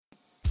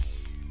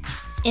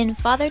In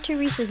Father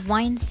Teresa's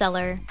Wine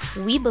Cellar,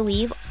 we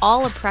believe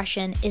all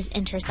oppression is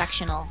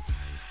intersectional.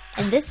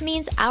 And this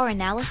means our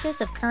analysis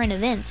of current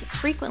events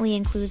frequently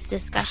includes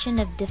discussion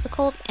of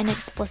difficult and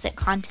explicit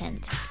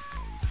content.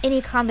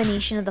 Any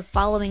combination of the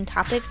following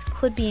topics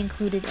could be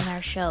included in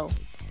our show: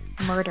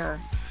 murder,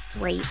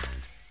 rape,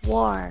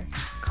 war,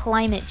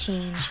 climate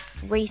change,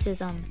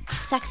 racism,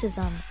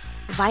 sexism,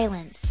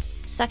 violence,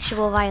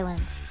 sexual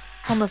violence,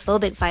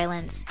 homophobic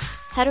violence,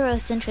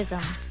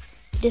 heterocentrism,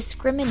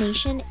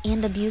 discrimination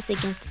and abuse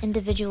against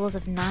individuals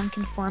of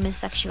nonconformist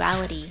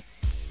sexuality,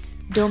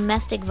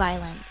 domestic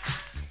violence,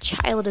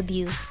 child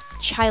abuse,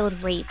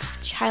 child rape,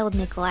 child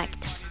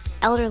neglect,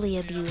 elderly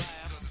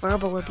abuse,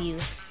 verbal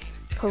abuse,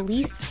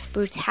 police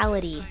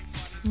brutality,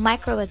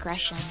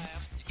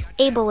 microaggressions,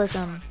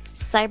 ableism,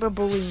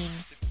 cyberbullying,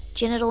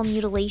 genital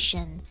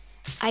mutilation,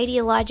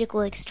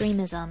 ideological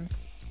extremism,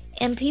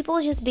 and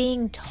people just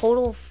being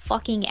total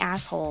fucking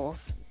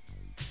assholes.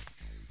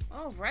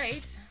 All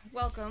right.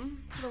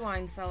 Welcome to the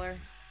Wine Cellar.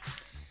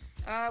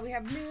 We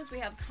have news, we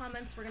have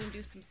comments, we're going to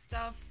do some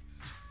stuff.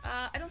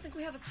 I don't think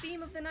we have a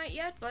theme of the night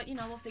yet, but,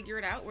 we'll figure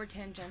it out. We're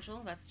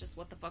tangential. That's just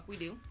what the fuck we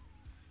do.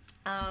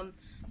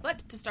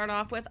 But to start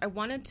off with, I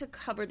wanted to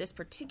cover this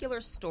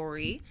particular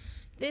story.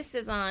 This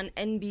is on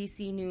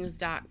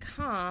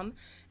NBCnews.com,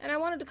 and I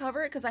wanted to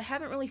cover it because I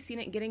haven't really seen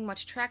it getting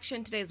much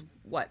traction. Today's,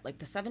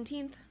 the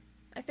 17th,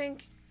 I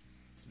think?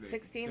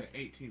 16th? The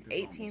 18th is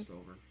 18th. Almost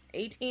over.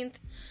 18th.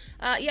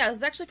 It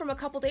was actually from a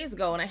couple days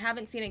ago, and I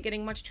haven't seen it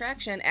getting much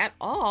traction at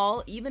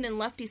all, even in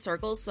lefty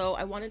circles, so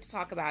I wanted to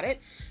talk about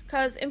it,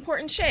 because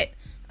important shit.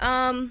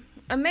 A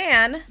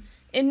man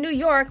in New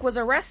York was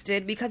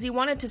arrested because he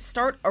wanted to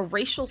start a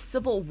racial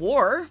civil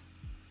war.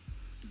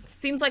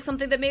 Seems like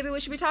something that maybe we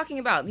should be talking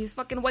about. These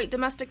fucking white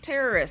domestic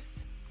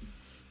terrorists.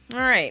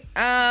 Alright,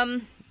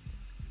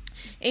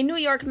 a New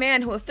York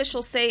man who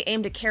officials say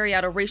aimed to carry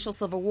out a racial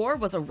civil war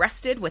was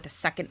arrested with a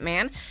second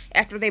man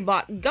after they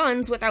bought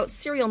guns without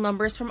serial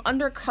numbers from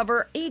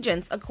undercover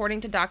agents,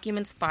 according to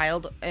documents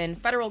filed in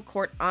federal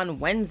court on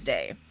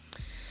Wednesday.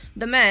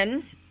 The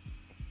men,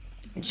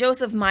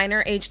 Joseph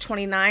Minor, age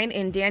 29,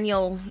 and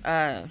Daniel,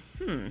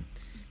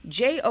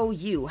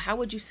 J-O-U, how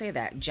would you say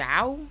that?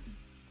 Joe?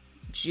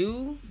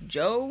 J-O-U?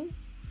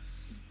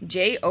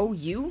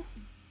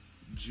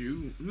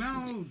 Jew?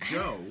 No,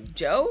 Joe.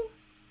 Joe?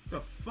 The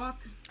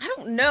fuck? I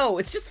don't know.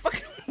 It's just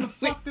fucking. The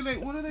fuck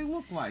what do they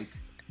look like?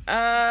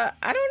 I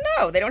don't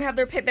know. They don't have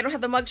their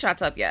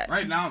mugshots up yet.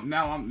 Right now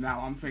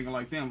I'm thinking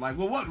like them. Like,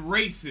 well, what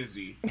race is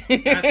he?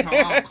 That's how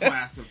I'll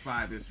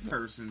classify this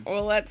person.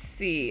 Well, let's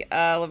see.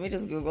 Let me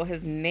just Google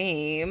his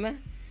name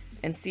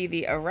and see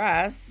the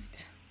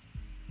arrest.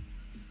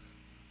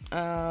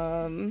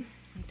 Do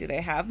they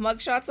have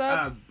mugshots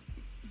up?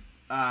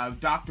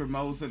 Dr.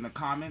 Mo's in the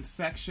comments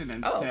section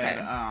and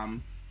said,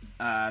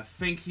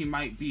 think he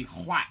might be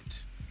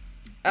white.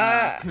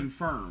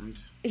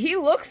 Confirmed. He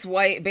looks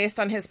white based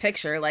on his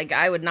picture. Like,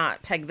 I would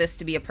not peg this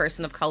to be a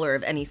person of color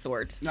of any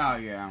sort. Oh,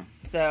 yeah.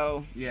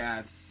 So.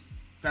 Yeah,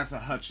 that's a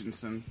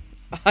Hutchinson.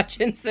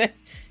 Hutchinson?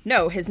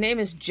 No, his name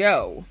is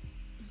Joe.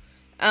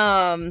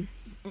 Let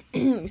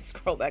me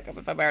scroll back up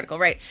and find my article.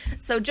 Right.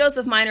 So,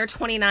 Joseph Minor,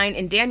 29,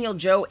 and Daniel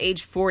Joe,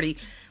 age 40.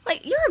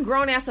 Like, you're a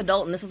grown-ass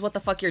adult, and this is what the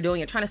fuck you're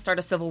doing. You're trying to start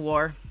a civil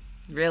war.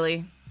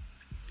 Really?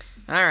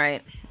 All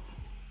right.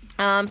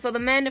 So the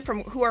men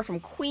who are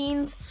from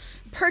Queens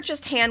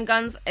purchased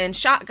handguns and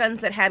shotguns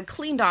that had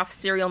cleaned off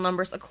serial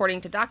numbers, according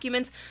to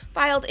documents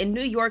filed in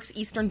New York's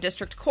Eastern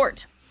District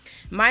Court.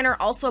 Minor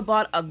also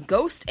bought a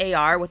Ghost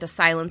AR with a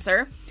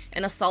silencer,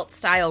 an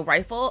assault-style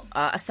rifle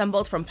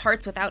assembled from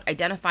parts without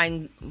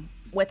identifying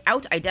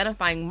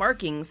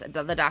markings,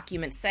 the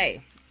documents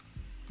say.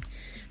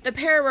 The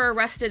pair were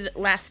arrested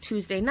last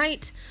Tuesday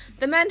night.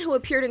 The men who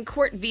appeared in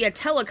court via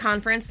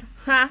teleconference,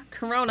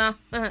 corona,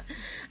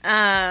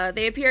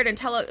 they appeared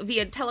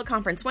via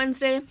teleconference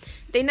Wednesday.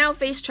 They now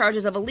face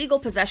charges of illegal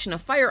possession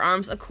of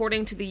firearms,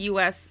 according to the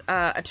U.S.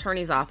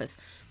 Attorney's Office.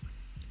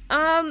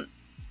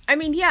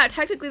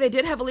 Technically they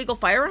did have illegal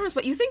firearms,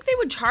 but you think they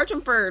would charge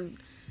them for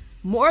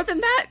more than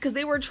that? Because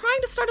they were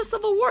trying to start a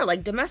civil war,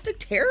 like domestic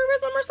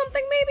terrorism or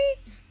something,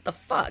 maybe? The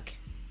fuck?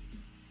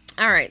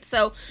 All right,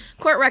 so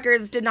court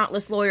records did not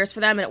list lawyers for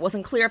them, and it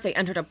wasn't clear if they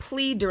entered a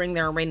plea during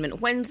their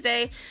arraignment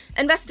Wednesday.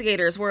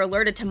 Investigators were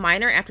alerted to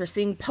Minor after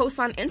seeing posts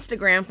on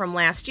Instagram from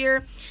last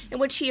year in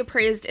which he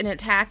appraised an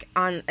attack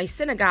on a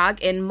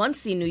synagogue in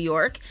Muncie, New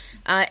York,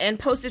 and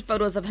posted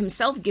photos of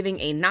himself giving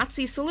a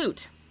Nazi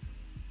salute.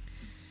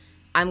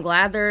 I'm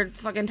glad they're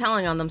fucking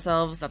telling on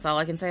themselves. That's all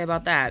I can say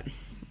about that.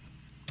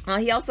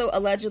 He also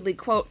allegedly,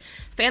 quote,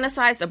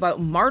 fantasized about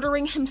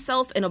martyring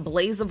himself in a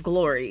blaze of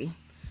glory.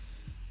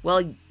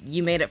 Well,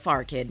 you made it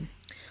far, kid.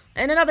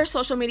 In another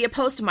social media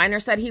post, Minor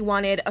said he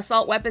wanted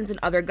assault weapons and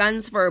other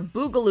guns for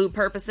boogaloo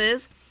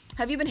purposes.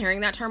 Have you been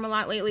hearing that term a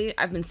lot lately?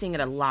 I've been seeing it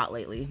a lot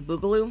lately.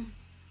 Boogaloo?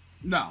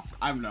 No,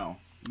 no.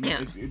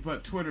 Yeah.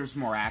 But Twitter's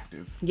more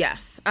active.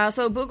 Yes.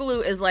 So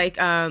boogaloo is like,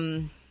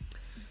 the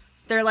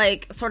they're,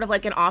 like, sort of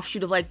like an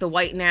offshoot of, like, the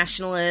white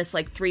nationalists,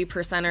 like,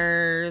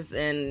 3%ers,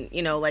 and,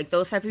 you know, like,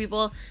 those type of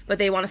people, but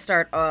they want to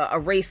start a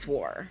race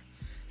war.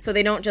 So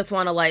they don't just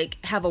want to,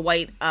 like, have a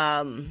white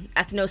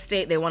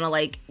ethno-state. They want to,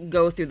 like,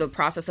 go through the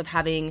process of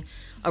having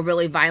a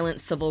really violent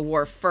civil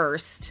war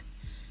first,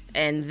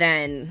 and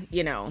then,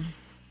 you know,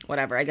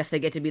 whatever. I guess they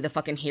get to be the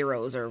fucking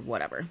heroes or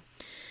whatever.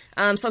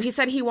 So he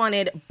said he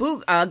wanted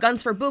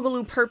guns for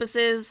boogaloo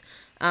purposes,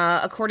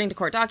 according to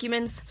court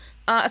documents.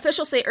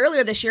 Officials say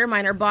earlier this year,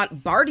 Minor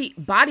bought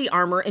body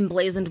armor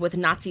emblazoned with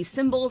Nazi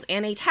symbols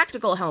and a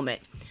tactical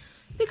helmet.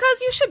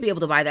 Because you should be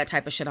able to buy that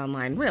type of shit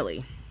online,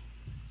 really.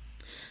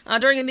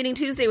 During a meeting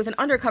Tuesday with an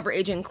undercover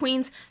agent in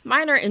Queens,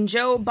 Minor and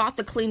Joe bought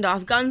the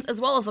cleaned-off guns, as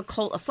well as a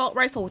Colt assault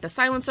rifle with a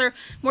silencer,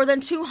 more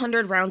than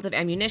 200 rounds of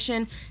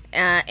ammunition,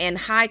 and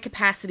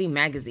high-capacity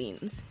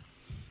magazines.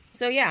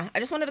 So, yeah, I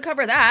just wanted to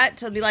cover that,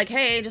 to be like,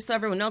 hey, just so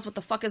everyone knows what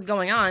the fuck is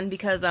going on,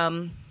 because,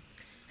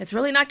 it's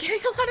really not getting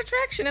a lot of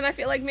traction, and I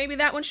feel like maybe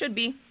that one should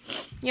be,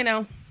 you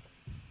know.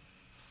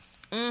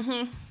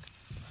 All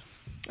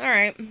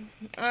right.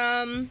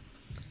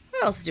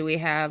 What else do we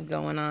have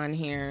going on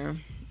here?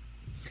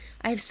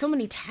 I have so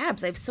many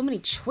tabs. I have so many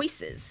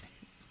choices.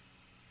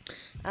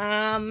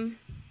 I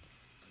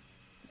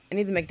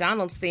need the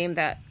McDonald's theme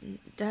that...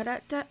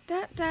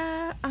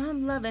 Da-da-da-da-da,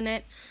 I'm loving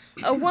it.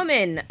 A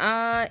woman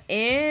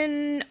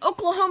in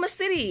Oklahoma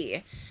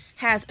City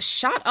has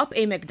shot up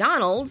a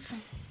McDonald's.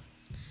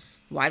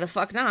 Why the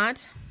fuck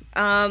not?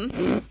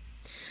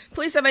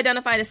 Police have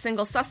identified a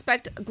single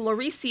suspect,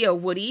 Gloricio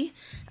Woody,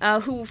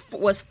 who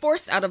was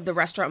forced out of the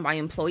restaurant by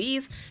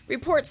employees.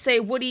 Reports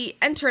say Woody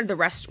re-entered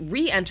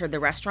the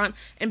restaurant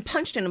and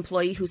punched an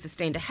employee who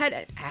sustained a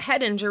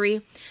head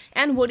injury,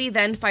 and Woody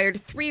then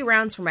fired 3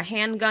 rounds from a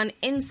handgun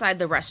inside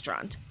the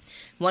restaurant.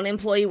 One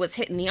employee was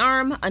hit in the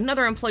arm,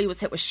 another employee was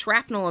hit with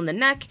shrapnel in the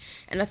neck,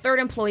 and a third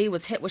employee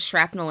was hit with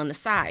shrapnel in the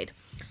side.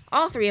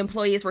 All 3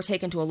 employees were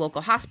taken to a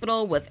local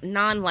hospital with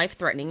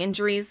non-life-threatening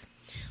injuries.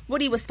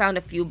 Woody was found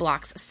a few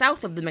blocks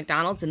south of the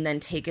McDonald's and then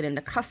taken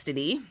into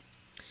custody.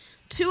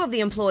 2 of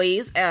the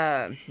employees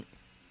of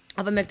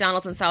a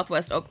McDonald's in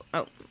Southwest Oklahoma...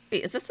 Oh,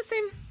 wait, is this the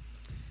same?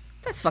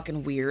 That's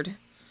fucking weird.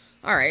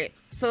 All right,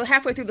 so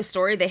halfway through the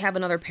story, they have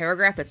another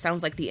paragraph that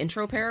sounds like the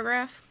intro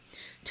paragraph.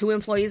 2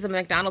 employees of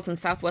McDonald's in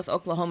Southwest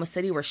Oklahoma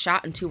City were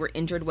shot and 2 were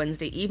injured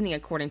Wednesday evening,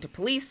 according to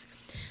police.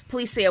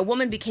 Police say a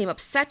woman became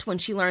upset when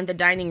she learned the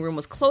dining room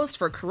was closed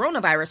for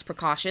coronavirus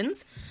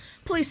precautions.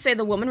 Police say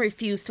the woman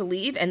refused to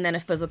leave, and then a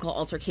physical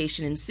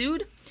altercation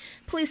ensued.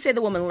 Police say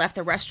the woman left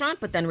the restaurant,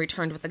 but then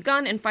returned with a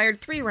gun and fired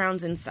 3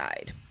 rounds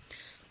inside.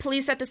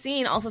 Police at the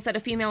scene also said a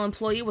female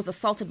employee was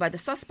assaulted by the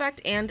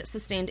suspect and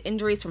sustained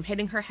injuries from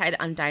hitting her head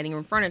on dining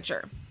room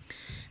furniture.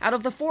 Out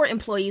of the 4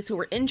 employees who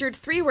were injured,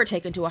 3 were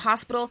taken to a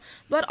hospital,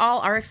 but all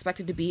are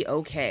expected to be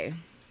okay.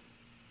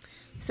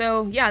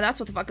 So, yeah, that's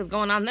what the fuck is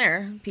going on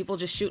there. People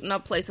just shooting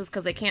up places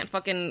because they can't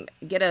fucking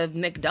get a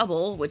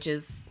McDouble, which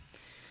is...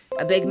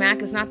 A Big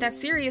Mac is not that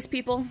serious,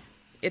 people.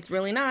 It's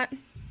really not.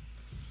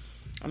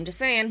 I'm just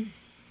saying.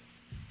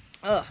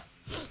 Ugh.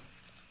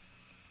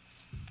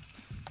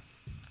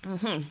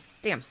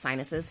 Damn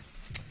sinuses.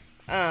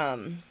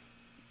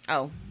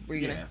 Oh, were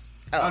you gonna... Yes.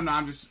 Oh, no,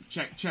 I'm just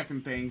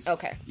checking things.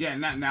 Okay. Yeah,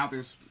 now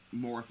there's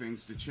more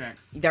things to check.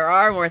 There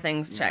are more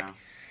things to check.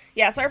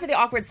 Yeah, sorry for the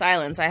awkward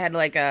silence. I had,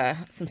 like,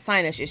 some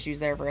sinus issues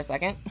there for a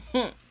second.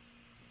 And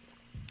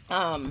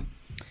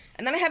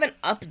then I have an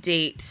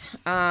update,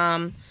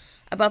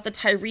 about the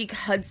Tyreek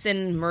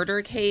Hudson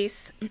murder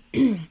case.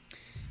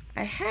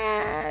 I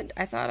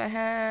thought I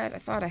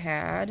had.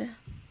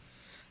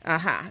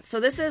 So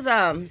this is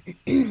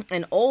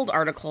an old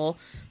article.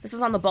 This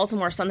is on the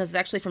Baltimore Sun. This is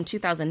actually from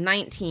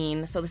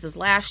 2019. So this is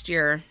last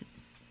year.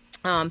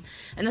 And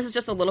this is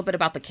just a little bit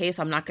about the case.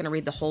 I'm not going to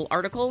read the whole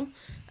article.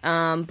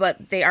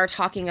 But they are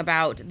talking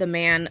about the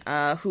man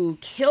who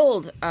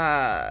killed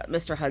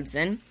Mr.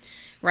 Hudson.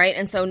 Right,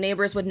 and so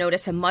neighbors would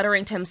notice him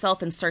muttering to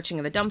himself and searching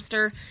in the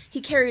dumpster.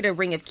 He carried a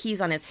ring of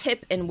keys on his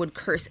hip and would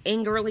curse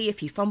angrily if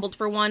he fumbled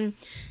for one.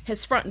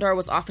 His front door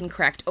was often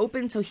cracked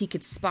open so he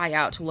could spy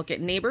out to look at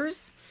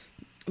neighbors.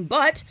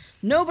 But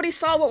nobody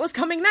saw what was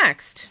coming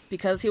next,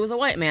 because he was a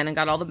white man and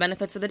got all the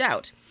benefits of the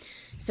doubt.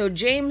 So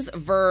James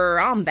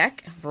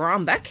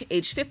Verombeck,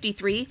 age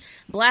 53,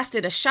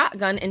 blasted a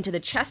shotgun into the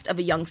chest of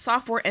a young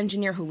software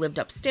engineer who lived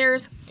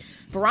upstairs.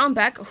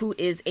 Verombeck, who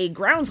is a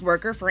grounds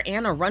worker for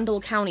Anne Arundel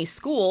County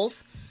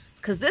Schools,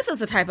 because this is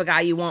the type of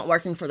guy you want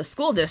working for the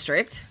school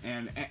district.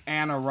 And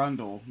Anne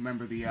Arundel,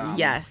 remember the...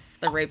 yes,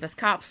 the rapist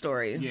cop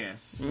story.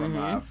 Yes,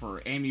 from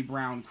for Amy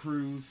Brown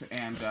Cruz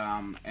and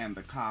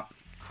the cop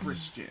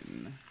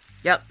Christian.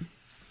 Yep.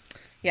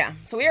 Yeah,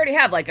 so we already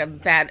have, like, a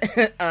bad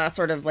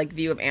sort of, like,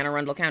 view of Anne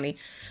Arundel County.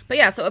 But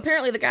yeah, so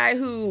apparently the guy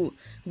who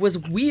was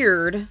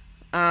weird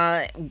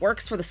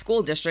works for the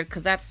school district,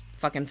 because that's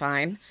fucking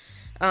fine.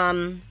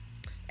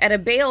 At a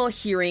bail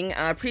hearing,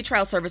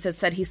 pretrial services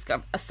said he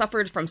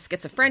suffered from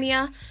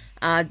schizophrenia,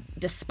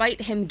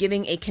 despite him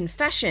giving a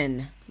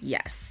confession.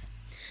 Yes.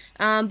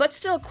 But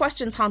still,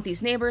 questions haunt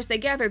these neighbors. They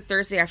gathered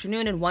Thursday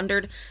afternoon and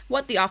wondered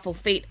what the awful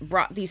fate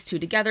brought these two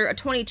together. A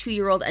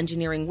 22-year-old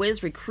engineering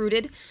whiz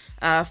recruited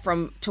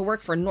to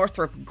work for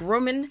Northrop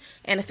Grumman,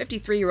 and a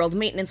 53-year-old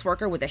maintenance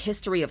worker with a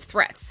history of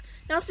threats.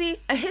 Now, see,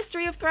 a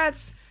history of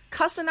threats,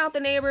 cussing out the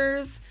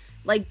neighbors,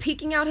 like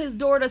peeking out his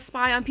door to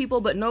spy on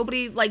people, but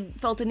nobody like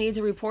felt a need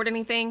to report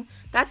anything.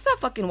 That's that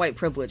fucking white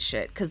privilege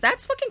shit, because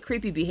that's fucking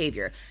creepy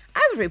behavior.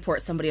 I would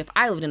report somebody if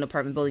I lived in an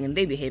apartment building and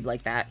they behaved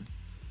like that.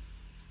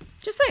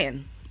 Just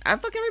saying. I'd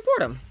fucking report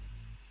them.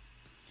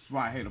 That's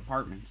why I hate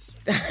apartments.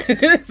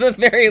 It's a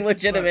very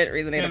legitimate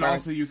reason. And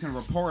also you can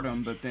report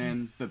them, but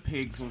then the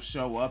pigs will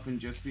show up and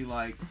just be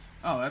like,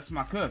 oh, that's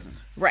my cousin.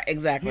 Right,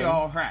 exactly. He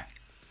all right.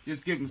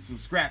 Just give him some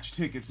scratch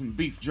tickets and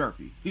beef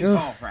jerky. He's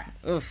all right.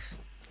 Oof.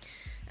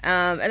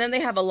 And then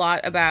they have a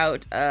lot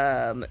about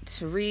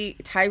Tyreek,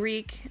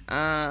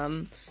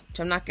 which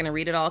I'm not going to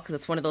read it all because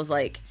it's one of those,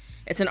 like,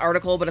 it's an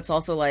article, but it's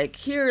also like,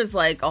 here's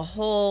like a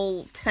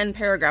whole 10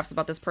 paragraphs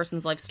about this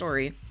person's life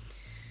story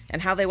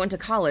and how they went to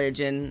college.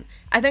 And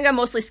I think I'm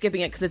mostly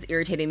skipping it because it's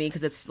irritating me,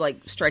 because it's like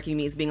striking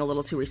me as being a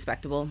little too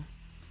respectable.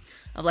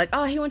 Of like,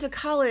 oh, he went to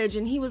college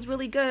and he was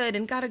really good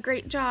and got a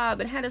great job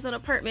and had his own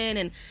apartment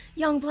and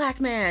young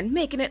black man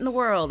making it in the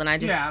world. And I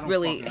just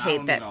really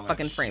hate that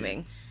fucking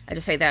framing. I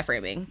just hate that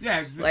framing.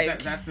 Yeah,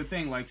 that's the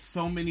thing. Like,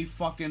 so many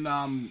fucking,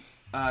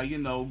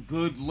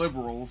 good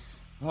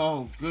liberals,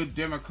 good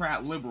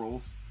Democrat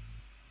liberals,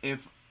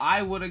 if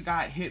I would have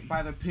got hit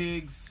by the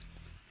pigs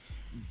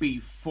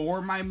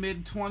before my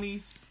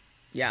mid-20s,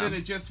 then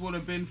it just would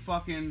have been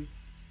fucking,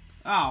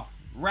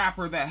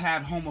 rapper that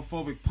had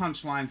homophobic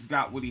punchlines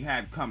got what he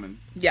had coming.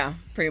 Yeah,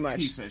 pretty much.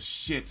 Piece of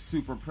shit,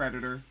 super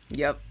predator.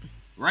 Yep.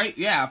 Right?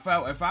 Yeah, if I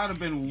would have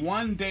been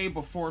one day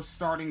before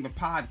starting the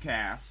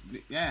podcast,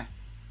 yeah.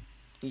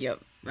 Yep.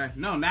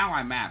 No, now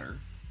I matter.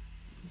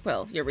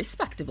 Well, you're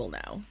respectable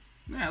now.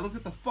 Yeah, look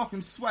at the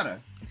fucking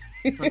sweater.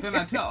 But then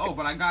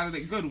but I got it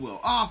at Goodwill.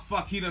 Oh,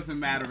 fuck, he doesn't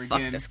matter again.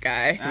 Fuck this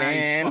guy,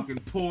 man. He's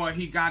fucking poor.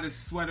 He got his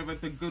sweater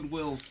at the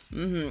Goodwills.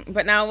 Mm-hmm.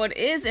 But now what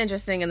is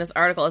interesting in this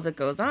article as it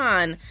goes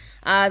on,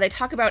 they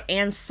talk about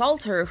Ann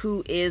Salter,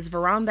 who is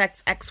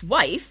Varambek's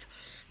ex-wife,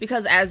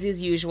 because as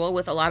is usual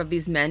with a lot of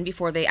these men,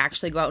 before they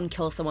actually go out and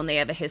kill someone, they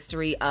have a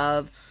history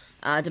of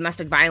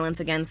domestic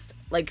violence against,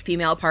 like,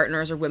 female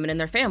partners or women in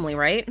their family,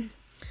 right?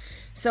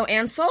 So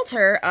Ann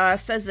Salter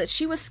says that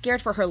she was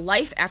scared for her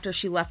life after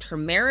she left her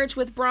marriage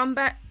with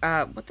Varambek.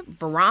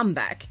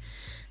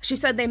 She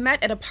said they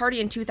met at a party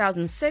in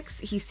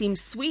 2006. He seemed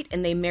sweet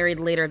and they married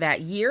later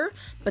that year,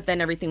 but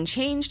then everything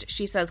changed.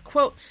 She says,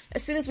 quote,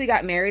 as soon as we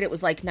got married, it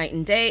was like night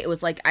and day. It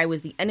was like I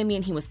was the enemy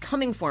and he was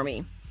coming for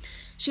me.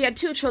 She had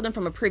 2 children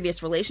from a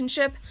previous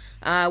relationship.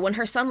 When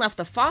her son left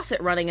the faucet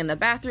running in the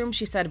bathroom,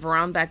 she said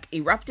Varambek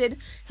erupted.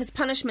 His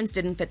punishments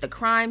didn't fit the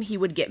crime. He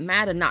would get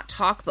mad and not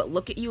talk, but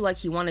look at you like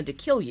he wanted to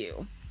kill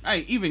you.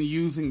 Hey, even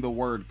using the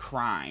word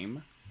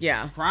crime.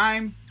 Yeah.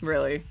 Crime?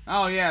 Really?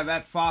 Oh, yeah,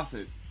 that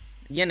faucet.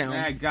 You know.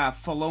 That got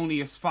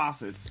felonious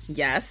faucets.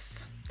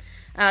 Yes.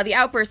 The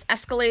outbursts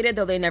escalated,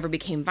 though they never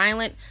became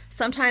violent.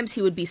 Sometimes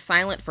he would be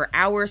silent for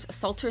hours.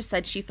 Salter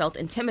said she felt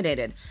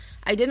intimidated.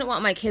 I didn't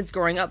want my kids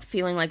growing up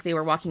feeling like they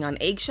were walking on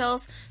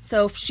eggshells,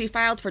 so she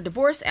filed for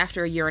divorce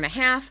after a year and a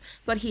half,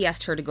 but he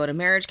asked her to go to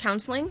marriage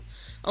counseling.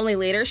 Only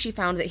later, she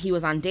found that he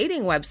was on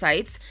dating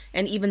websites,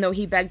 and even though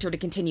he begged her to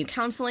continue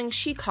counseling,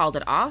 she called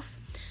it off.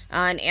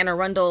 An Anne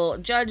Arundel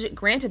judge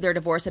granted their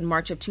divorce in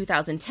March of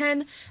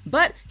 2010,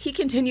 but he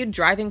continued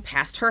driving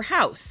past her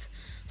house.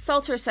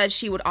 Salter said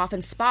she would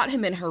often spot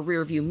him in her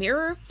rearview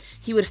mirror.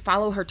 He would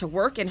follow her to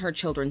work in her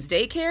children's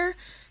daycare.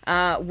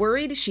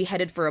 Worried, she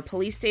headed for a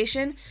police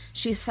station.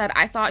 She said,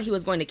 I thought he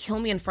was going to kill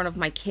me in front of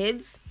my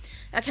kids.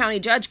 A county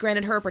judge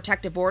granted her a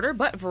protective order,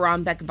 but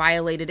Varambek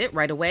violated it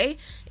right away.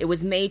 It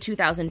was May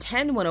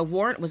 2010 when a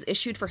warrant was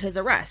issued for his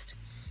arrest.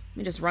 Let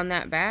me just run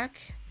that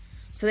back.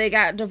 So they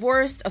got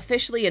divorced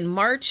officially in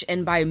March,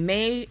 and by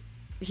May,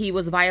 he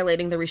was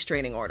violating the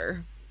restraining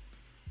order.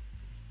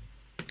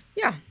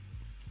 Yeah.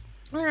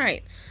 All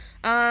right.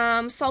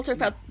 Salter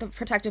felt the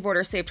protective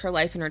order saved her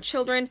life and her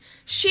children.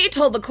 She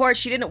told the court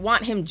she didn't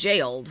want him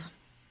jailed.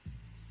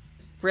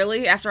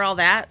 Really? After all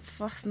that?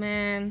 Fuck,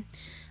 man.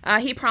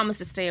 He promised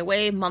to stay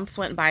away. Months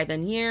went by,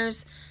 then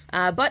years.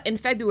 But in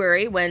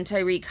February, when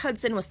Tyreek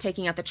Hudson was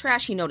taking out the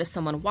trash, he noticed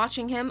someone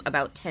watching him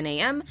about 10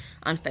 a.m.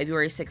 on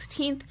February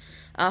 16th.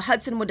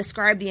 Hudson would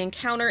describe the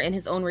encounter in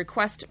his own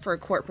request for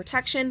court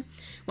protection.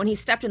 When he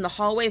stepped in the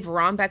hallway,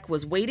 Varambek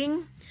was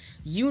waiting.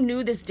 You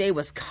knew this day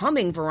was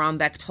coming,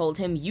 Varambek told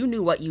him. You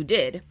knew what you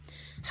did.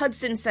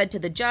 Hudson said to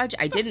the judge,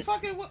 I didn't...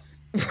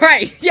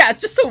 Right, yeah,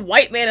 it's just a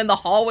white man in the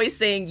hallway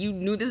saying you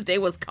knew this day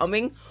was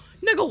coming.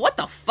 Nigga, what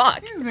the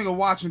fuck? This nigga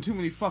watching too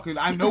many fucking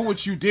I know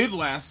what you did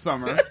last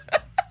summer.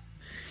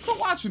 Quit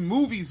watching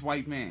movies,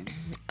 white man.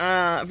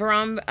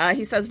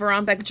 He says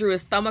Varambek drew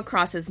his thumb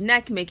across his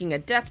neck, making a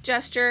death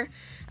gesture.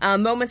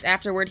 Moments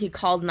afterward, he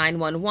called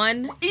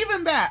 911.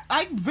 Even that,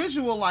 I'm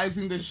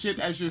visualizing this shit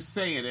as you're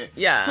saying it.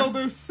 Yeah. So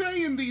they're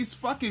saying these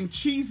fucking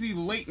cheesy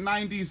late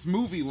 90s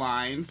movie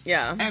lines.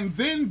 Yeah. And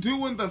then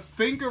doing the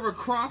finger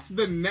across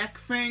the neck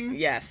thing.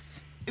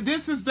 Yes.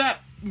 This is that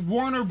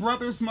Warner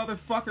Brothers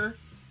motherfucker.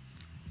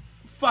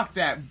 Fuck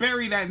that.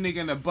 Bury that nigga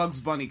in a Bugs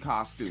Bunny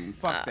costume.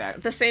 Fuck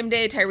that. The same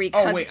day, Tyreek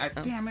Oh, wait.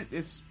 Damn it.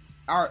 It's...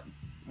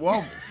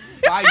 Well,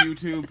 bye,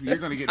 YouTube. You're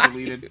going to get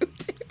deleted.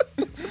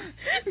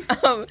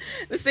 The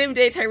same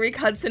day, Tyreek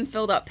Hudson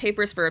filled out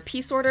papers for a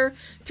peace order.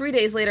 3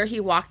 days later, he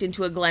walked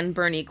into a Glen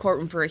Burnie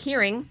courtroom for a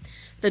hearing.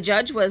 The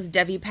judge was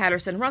Debbie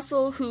Patterson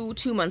Russell, who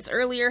 2 months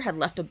earlier had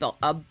left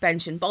a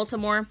bench in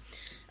Baltimore.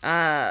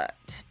 Why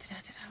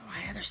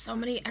are there so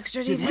many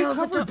extra details? Did we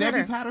cover that Debbie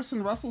matter?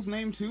 Patterson Russell's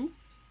name, too?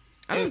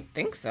 I don't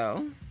think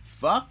so.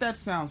 Fuck, that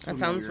sounds familiar.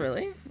 That sounds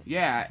really?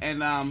 Yeah,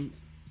 and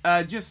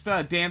just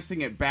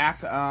dancing it back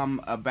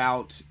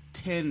about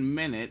 10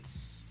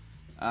 minutes,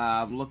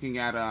 looking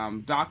at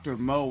Dr.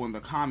 Mo in the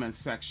comments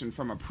section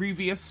from a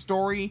previous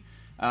story,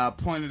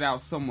 pointed out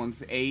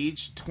someone's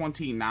age,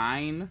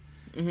 29,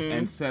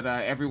 and said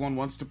everyone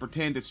wants to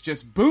pretend it's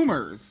just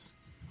boomers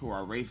who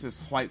are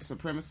racist white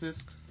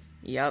supremacists.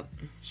 Yep.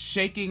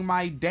 Shaking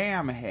my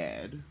damn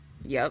head.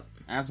 Yep.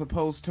 As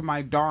opposed to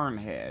my darn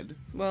head.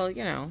 Well,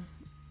 you know.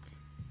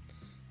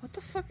 What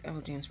the fuck? Oh,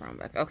 James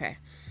Varambek. Okay.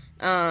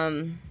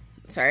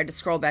 Sorry, I had to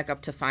scroll back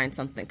up to find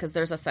something, because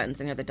there's a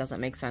sentence in here that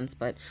doesn't make sense,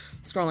 but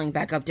scrolling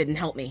back up didn't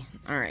help me.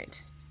 All right.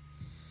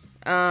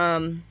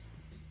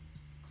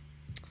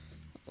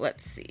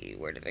 Let's see.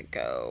 Where did it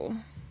go?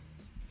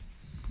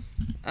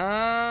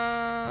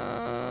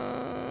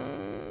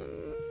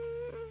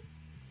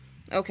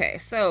 Okay,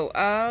 so,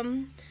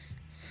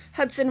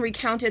 Hudson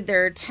recounted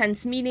their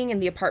tense meeting in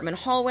the apartment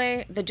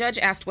hallway. The judge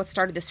asked what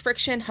started this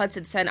friction.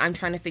 Hudson said, "I'm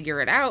trying to figure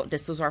it out.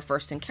 This was our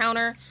first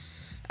encounter."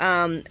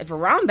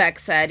 Varambek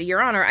said,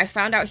 "Your Honor, I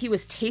found out he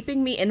was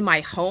taping me in my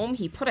home.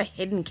 He put a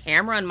hidden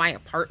camera in my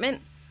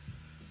apartment."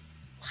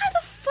 Why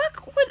the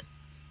fuck would...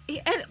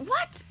 And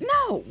what?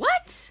 No,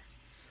 what?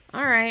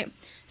 All right.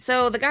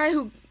 So the guy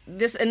who...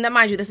 And then,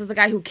 mind you, this is the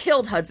guy who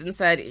killed Hudson,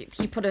 said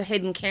he put a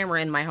hidden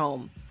camera in my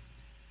home.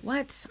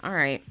 What? All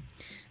right.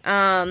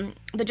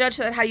 The judge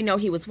said, "How do you know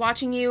he was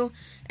watching you?"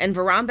 And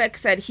Varambek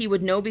said he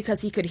would know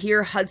because he could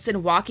hear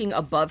Hudson walking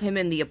above him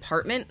in the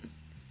apartment.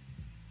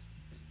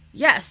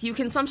 Yes, you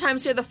can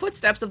sometimes hear the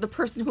footsteps of the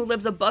person who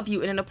lives above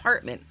you in an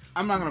apartment.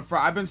 I'm not gonna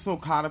front. I've been so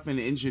caught up in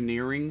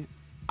engineering,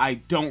 I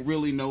don't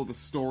really know the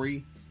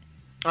story.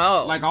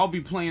 Oh. Like, I'll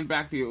be playing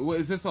back the...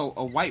 Is this a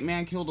white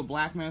man killed a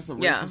black man? It's a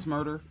racist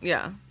murder?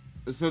 Yeah.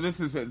 So this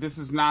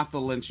is not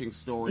the lynching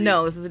story.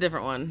 No, this is a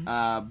different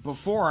one.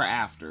 Before or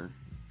after?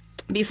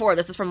 Before.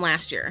 This is from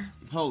last year.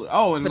 Holy...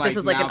 Oh, and but this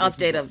is like an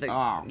update of the...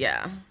 Oh.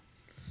 Yeah.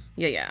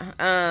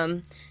 Yeah.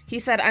 He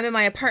said, "I'm in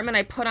my apartment.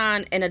 I put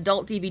on an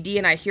adult DVD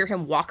and I hear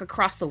him walk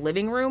across the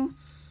living room."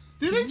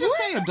 Did he just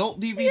say adult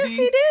DVD? Yes,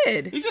 he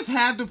did. He just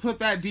had to put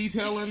that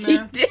detail in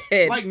there. He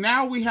did. Like,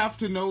 now we have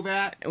to know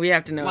that. We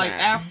have to know like,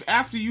 that. Like,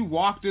 after you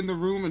walked in the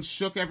room and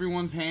shook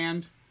everyone's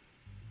hand.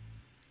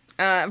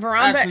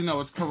 Varambek... Actually, no,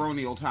 it's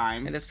coronial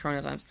times. It is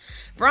coronial times.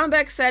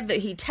 Varambek said that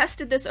he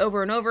tested this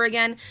over and over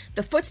again.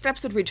 The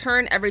footsteps would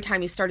return every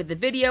time he started the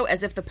video,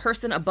 as if the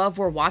person above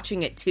were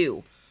watching it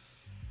too.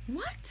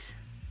 What?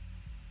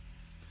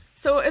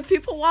 So if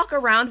people walk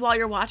around while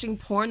you're watching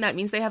porn, that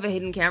means they have a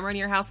hidden camera in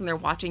your house and they're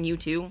watching you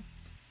too?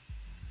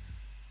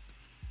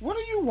 What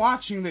are you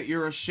watching that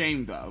you're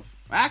ashamed of?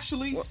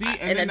 Actually, Well, see,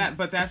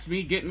 but that's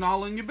me getting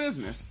all in your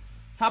business.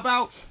 How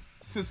about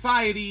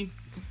society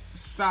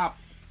stop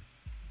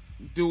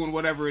doing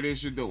whatever it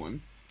is you're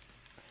doing?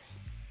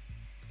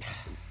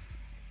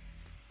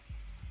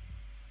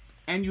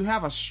 And you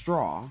have a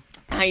straw.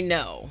 I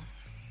know.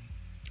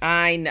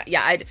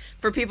 Yeah,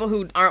 for people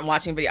who aren't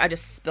watching video, I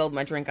just spilled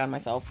my drink on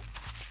myself.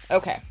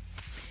 Okay.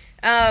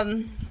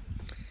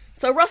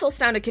 So Russell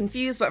sounded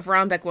confused, but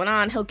Varambek went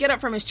on. "He'll get up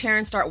from his chair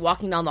and start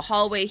walking down the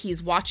hallway.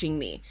 He's watching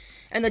me."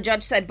 And the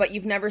judge said, "But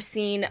you've never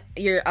seen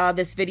your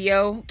this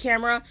video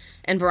camera?"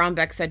 And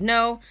Varambek said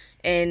no.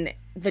 And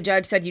the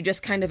judge said, "You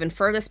just kind of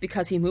infer this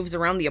because he moves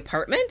around the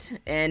apartment?"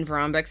 And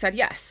Varambek said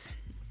yes.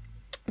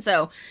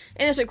 So,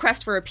 in his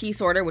request for a peace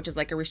order, which is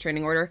like a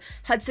restraining order,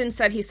 Hudson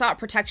said he sought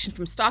protection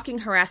from stalking,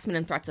 harassment,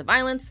 and threats of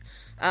violence.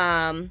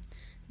 But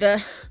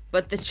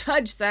the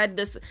judge said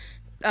this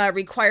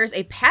requires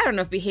a pattern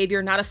of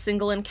behavior, not a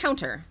single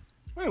encounter.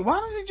 Wait, why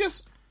does he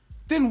just...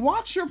 Then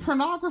watch your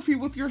pornography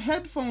with your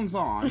headphones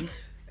on.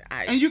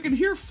 And you can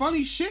hear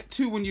funny shit,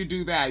 too, when you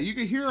do that. You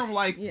can hear them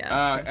like,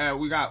 yes.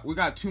 We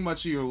got too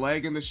much of your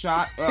leg in the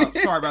shot.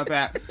 Sorry about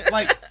that.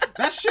 Like,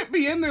 that shit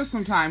be in there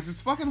sometimes.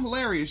 It's fucking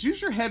hilarious.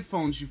 Use your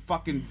headphones, you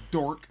fucking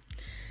dork.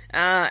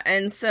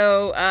 And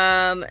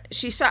so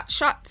she sought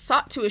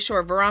to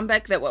assure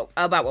Varambek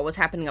about what was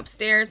happening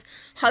upstairs.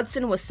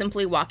 Hudson was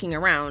simply walking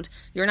around.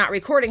 "You're not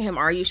recording him,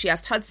 are you?" she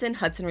asked Hudson.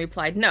 Hudson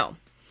replied, "No."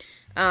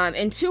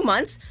 In 2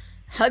 months,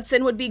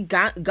 Hudson would be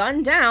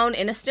gunned down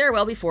in a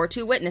stairwell before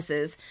 2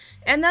 witnesses.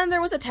 And then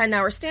there was a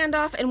 10-hour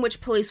standoff in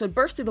which police would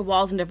burst through the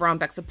walls into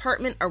Brombeck's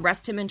apartment,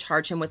 arrest him, and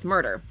charge him with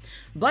murder.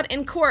 But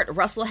in court,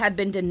 Russell had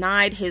been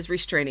denied his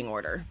restraining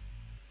order.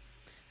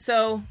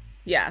 So,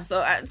 yeah,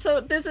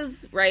 so this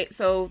is, right,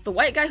 so the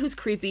white guy who's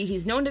creepy,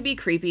 he's known to be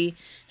creepy,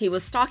 he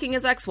was stalking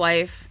his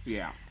ex-wife,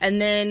 yeah, and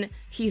then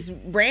he's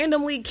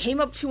randomly came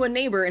up to a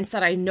neighbor and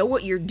said, I know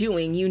what you're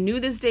doing, you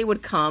knew this day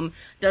would come,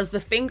 does the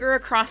finger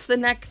across the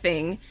neck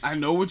thing. I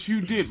know what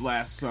you did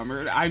last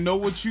summer, I know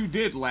what you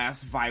did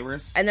last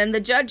virus. And then the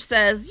judge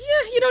says,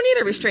 yeah, you don't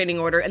need a restraining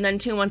order, and then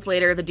 2 months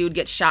later, the dude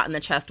gets shot in the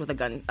chest with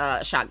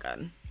a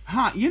shotgun.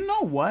 Huh, you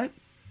know what?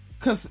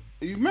 Because,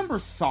 you remember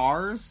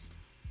SARS?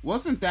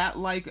 Wasn't that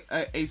like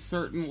a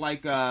certain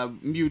like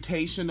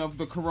mutation of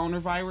the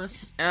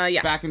coronavirus?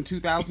 Yeah. Back in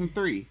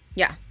 2003.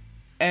 Yeah.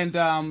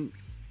 And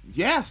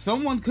yeah,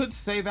 someone could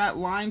say that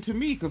line to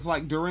me because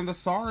like during the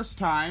SARS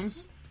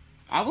times,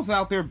 I was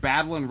out there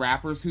battling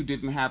rappers who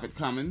didn't have it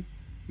coming,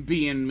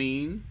 being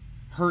mean,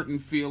 hurting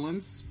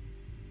feelings,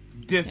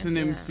 dissing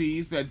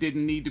MCs that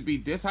didn't need to be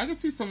dissed. I could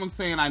see someone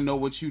saying, "I know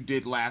what you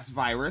did last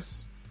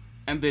virus,"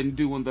 and then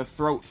doing the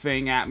throat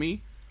thing at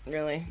me.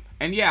 Really?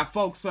 And yeah,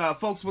 folks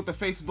with the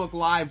Facebook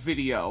Live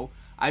video,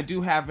 I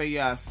do have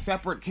a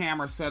separate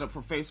camera set up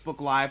for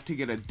Facebook Live to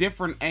get a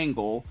different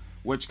angle,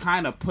 which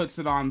kind of puts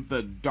it on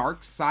the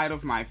dark side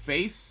of my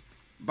face.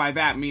 By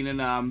that meaning,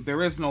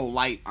 there is no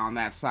light on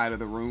that side of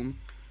the room.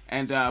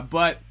 And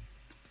but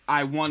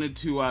I wanted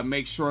to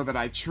make sure that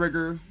I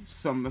trigger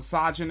some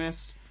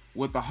misogynist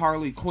with the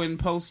Harley Quinn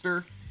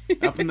poster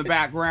up in the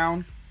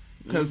background.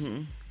 Because,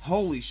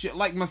 holy shit,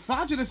 like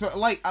misogynists are,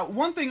 like,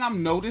 one thing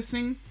I'm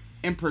noticing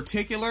in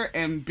particular,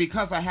 and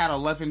because I had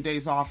 11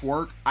 days off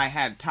work, I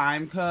had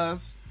time,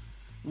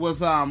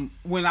 was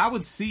when I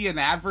would see an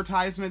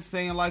advertisement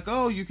saying like,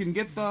 oh, you can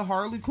get the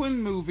Harley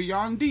Quinn movie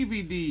on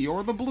DVD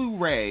or the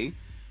Blu-ray,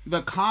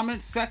 the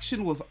comment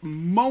section was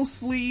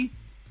mostly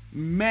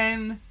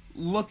men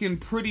looking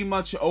pretty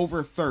much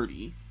over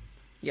 30.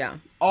 Yeah.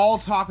 All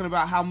talking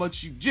about how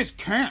much you just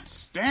can't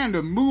stand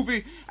a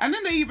movie. And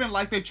then they even,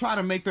 like, they try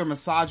to make their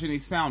misogyny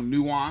sound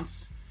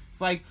nuanced.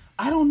 It's like,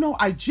 I don't know,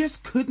 I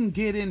just couldn't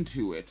get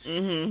into it.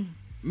 Mm-hmm.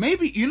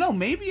 Maybe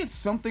it's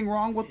something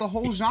wrong with the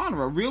whole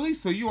genre. Really?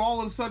 So you all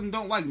of a sudden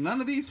don't like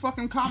none of these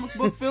fucking comic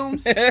book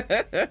films? You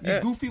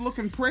goofy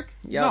looking prick?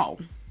 Yep. No.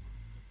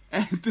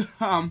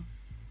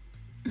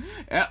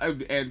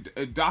 And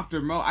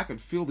Dr. Mo, I could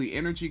feel the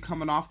energy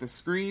coming off the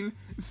screen,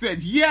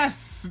 said,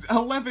 yes,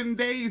 11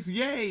 days,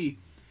 yay.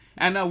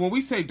 And when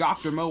we say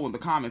Dr. Mo in the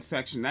comment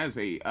section, that is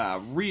a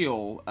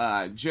real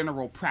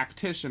general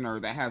practitioner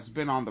that has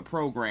been on the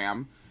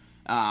program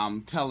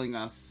telling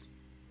us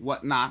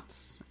what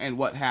nots and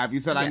what have you.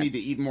 Said I need to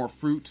eat more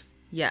fruit.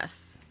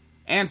 Yes.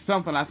 And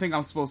something I think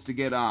I'm supposed to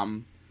get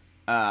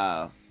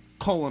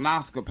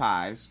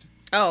colonoscopized.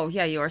 Oh,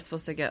 yeah, you are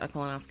supposed to get a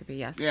colonoscopy,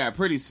 yes. Yeah,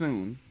 pretty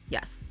soon.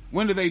 Yes.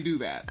 When do they do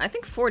that? I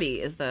think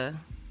 40 is the...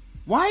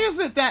 Why is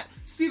it that...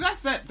 See,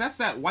 that's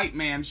that white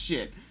man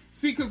shit.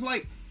 See, because,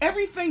 like,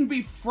 everything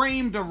be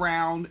framed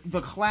around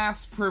the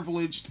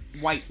class-privileged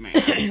white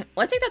man.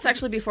 Well, I think that's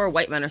actually before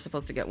white men are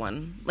supposed to get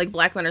one. Like,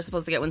 black men are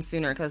supposed to get one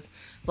sooner, because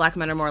black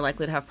men are more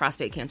likely to have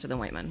prostate cancer than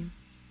white men.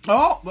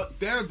 Oh, but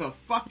there the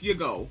fuck you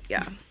go.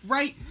 Yeah.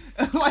 Right?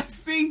 Like,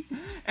 see?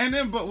 And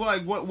then, but,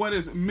 like, what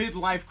is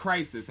midlife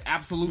crisis?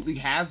 Absolutely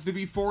has to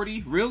be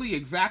 40? Really?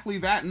 Exactly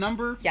that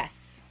number?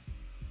 Yes.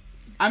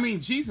 I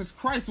mean, Jesus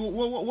Christ,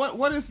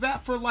 what is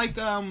that for,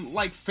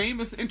 like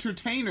famous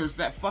entertainers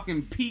that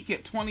fucking peak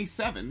at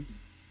 27?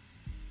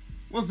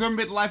 Was their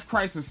midlife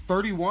crisis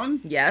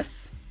 31?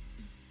 Yes.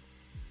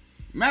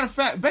 Matter of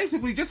fact,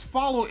 basically, just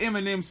follow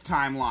Eminem's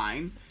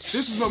timeline.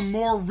 This is a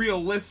more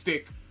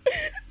realistic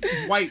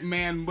white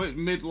man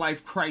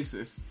midlife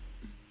crisis.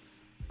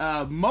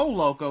 Mo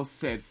Loco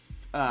said,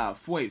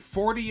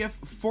 40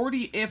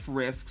 if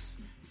risks,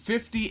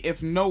 50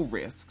 if no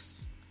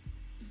risks.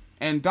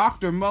 And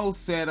Dr. Mo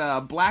said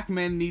black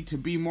men need to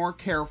be more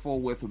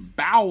careful with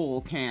bowel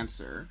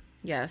cancer.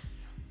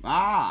 Yes.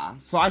 Ah,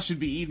 so I should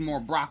be eating more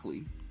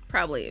broccoli.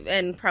 Probably.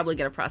 And probably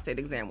get a prostate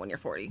exam when you're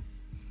 40.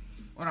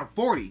 When I'm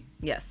 40?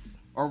 Yes.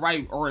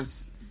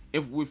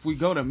 If we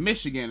go to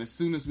Michigan, as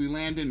soon as we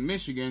land in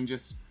Michigan,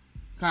 just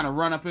kind of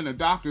run up in the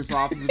doctor's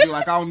office and be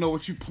like, I don't know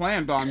what you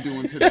planned on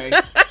doing today.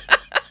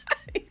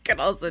 You can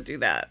also do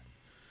that.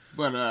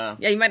 But,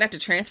 yeah, you might have to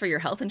transfer your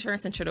health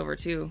insurance and shit over,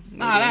 too. Maybe.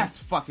 Nah, that's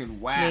fucking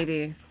whack.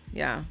 Maybe,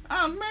 yeah.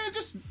 Oh, man,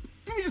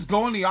 let me just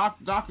go in the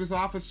doctor's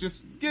office,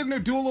 just get in there,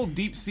 do a little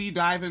deep sea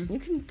diving. You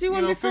can do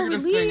one before we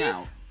leave. Figure this thing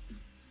out.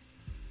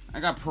 I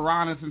got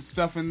piranhas and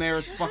stuff in there.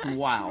 It's fucking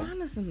wild.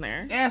 Piranhas in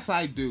there? Yes,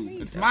 I do.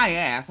 It's my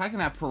ass. I can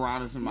have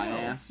piranhas in my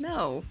ass.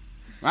 No.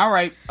 All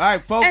right,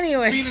 folks.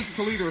 Anyway. Phoenix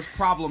Toledo is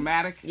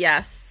problematic.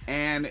 Yes.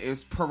 And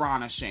is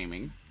piranha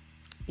shaming.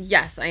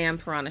 Yes, I am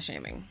piranha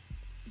shaming.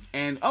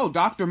 And,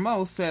 Dr.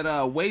 Mo said,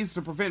 ways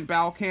to prevent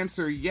bowel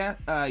cancer,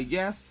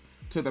 yes,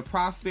 to the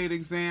prostate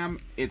exam.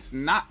 It's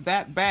not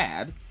that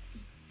bad.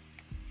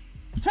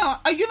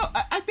 Hell, I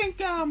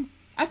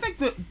I think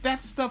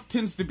that stuff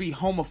tends to be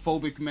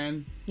homophobic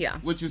men. Yeah.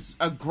 Which is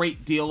a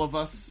great deal of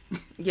us.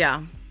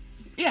 Yeah.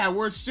 Yeah,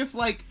 where it's just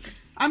like,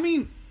 I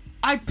mean,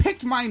 I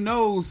picked my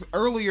nose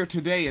earlier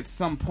today at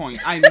some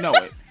point. I know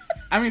it.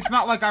 I mean, it's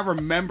not like I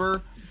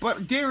remember,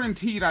 but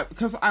guaranteed,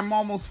 because I'm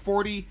almost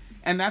 40,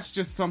 and that's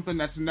just something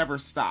that's never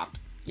stopped.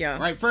 Yeah.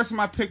 Right? First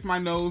time I picked my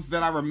nose,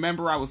 then I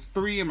remember I was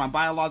 3, and my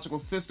biological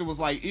sister was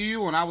like,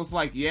 ew, and I was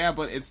like, yeah,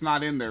 but it's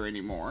not in there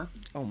anymore.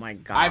 Oh my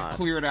God. I've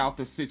cleared out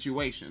the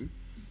situation.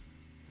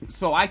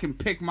 So I can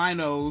pick my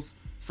nose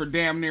for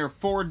damn near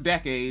 4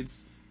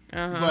 decades,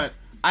 but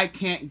I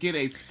can't get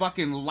a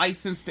fucking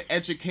licensed,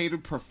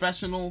 educated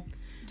professional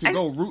to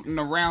go rooting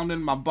around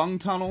in my bung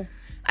tunnel.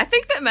 I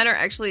think that men are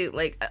actually,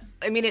 like,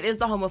 I mean, it is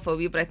the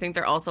homophobia, but I think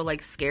they're also,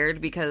 like, scared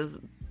because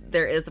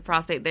there is the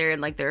prostate there,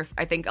 and, like,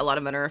 I think a lot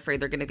of men are afraid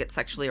they're going to get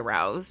sexually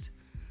aroused.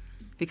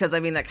 Because, I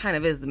mean, that kind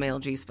of is the male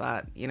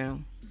G-spot, you know?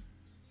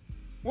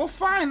 Well,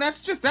 fine,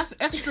 that's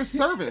extra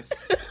service.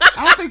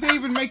 I don't think they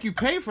even make you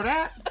pay for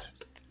that.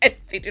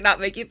 They do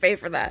not make you pay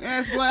for that.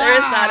 Yeah,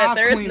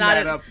 There is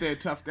not up there,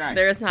 tough guy.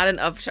 There is not an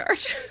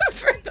upcharge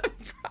for the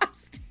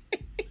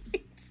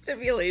prostate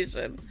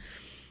stimulation.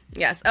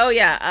 Yes. Oh,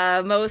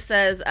 yeah. Mo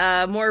says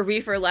more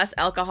reefer, less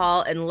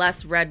alcohol, and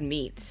less red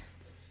meat.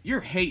 You're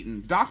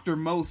hating. Dr.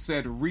 Mo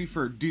said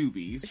reefer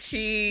doobies.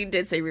 She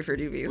did say reefer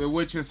doobies.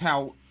 Which is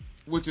how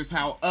we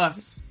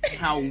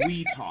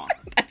talk.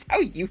 That's how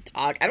you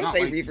talk. I don't Not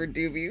say like, reefer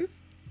doobies.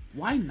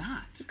 Why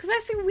not? Because I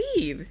say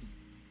weed.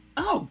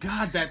 Oh,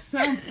 God, that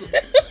sounds...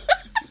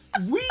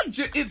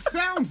 it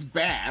sounds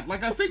bad.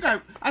 Like, I think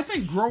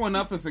growing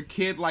up as a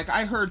kid, like,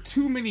 I heard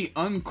too many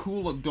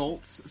uncool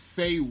adults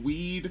say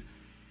weed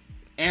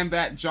and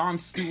that Jon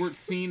Stewart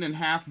scene in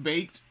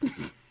Half-Baked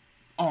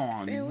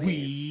on say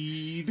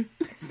weed.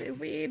 Say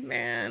weed,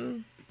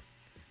 man.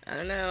 I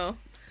don't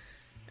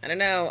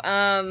know.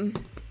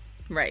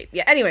 Right.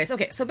 Yeah, anyways,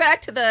 okay, so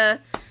back to the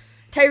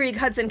Tyreek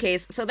Hudson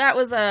case. So that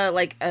was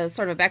a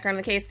sort of background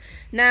on the case.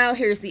 Now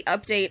here's the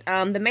update.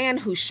 The man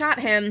who shot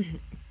him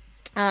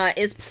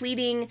is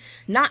pleading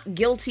not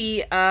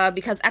guilty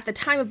because at the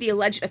time of the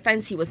alleged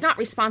offense, he was not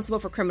responsible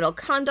for criminal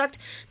conduct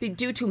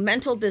due to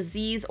mental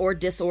disease or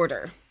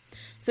disorder.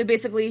 So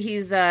basically,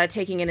 he's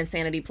taking an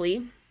insanity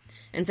plea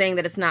and saying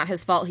that it's not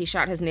his fault he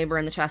shot his neighbor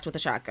in the chest with a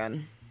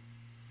shotgun.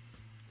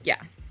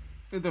 Yeah.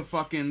 The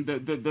fucking,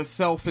 the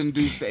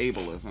self-induced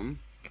ableism.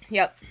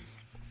 Yep.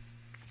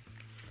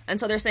 And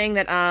so they're saying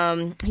that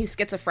he's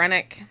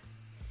schizophrenic.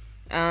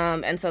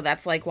 And so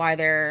that's like why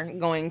they're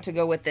going to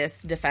go with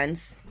this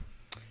defense.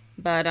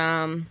 But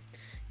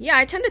yeah,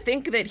 I tend to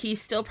think that he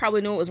still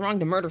probably knew it was wrong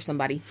to murder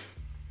somebody.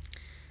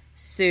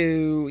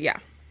 So yeah.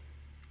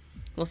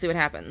 We'll see what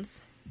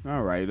happens.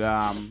 All right.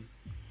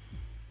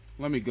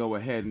 Let me go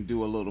ahead and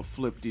do a little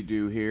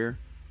flip-de-doo here.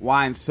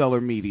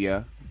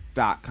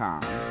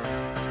 WineCellarMedia.com.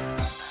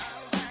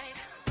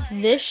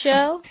 This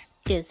show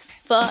is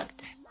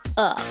fucked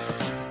up.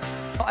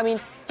 I mean,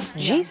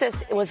 Jesus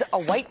was a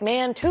white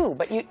man too,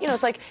 but you know,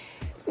 it's like.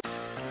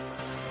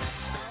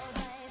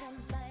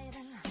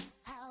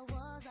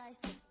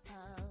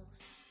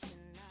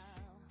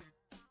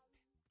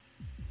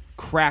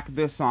 Crack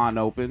this on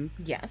open.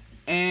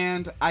 Yes.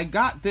 And I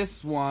got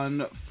this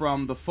one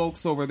from the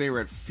folks over there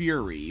at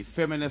Fury,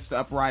 Feminist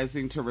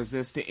Uprising to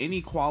Resist to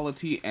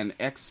Inequality and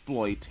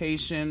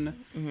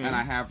Exploitation. Mm-hmm. And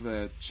I have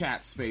the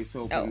chat space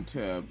open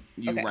to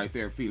you right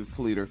there, Fetus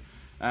Kaliter.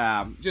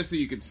 Just so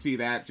you could see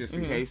that, just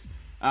in case.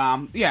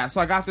 Yeah, so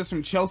I got this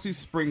from Chelsea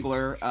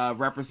Springler,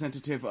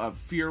 representative of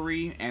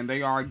Fury, and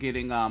they are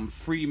getting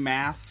free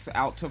masks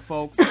out to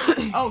folks.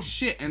 Oh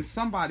shit! And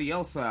somebody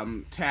else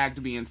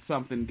tagged me in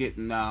something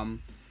getting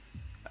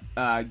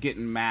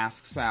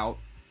masks out.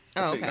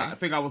 I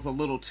think I was a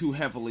little too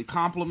heavily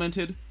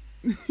complimented,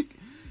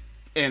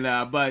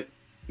 and but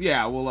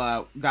yeah,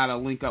 we'll gotta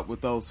link up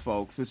with those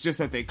folks. It's just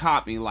that they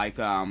caught me like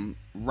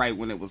right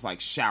when it was like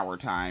shower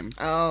time.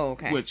 Oh,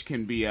 okay. Which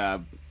can be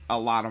a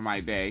lot of my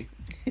day.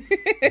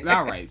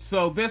 All right,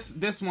 so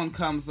this one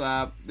comes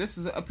up.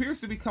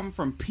 Appears to be coming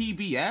from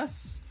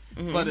PBS,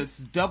 but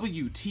it's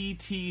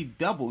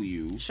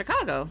WTTW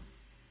Chicago.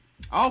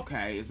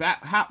 Okay, is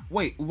that how?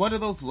 Wait, what do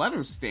those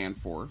letters stand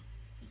for?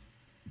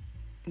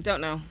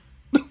 Don't know.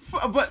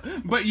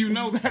 but you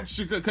know that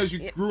because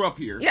you grew up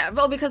here. Yeah,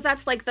 well, because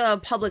that's like the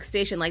public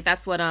station. Like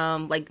that's what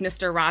like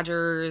Mr.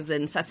 Rogers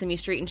and Sesame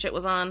Street and shit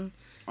was on.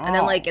 And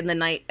then, like,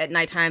 at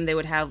nighttime, they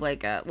would have,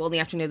 like, in the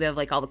afternoon, they have,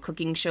 like, all the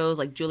cooking shows,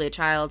 like Julia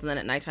Childs, and then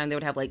at nighttime, they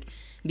would have, like,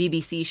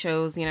 BBC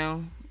shows, you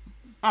know?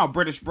 Oh,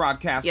 British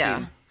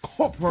Broadcasting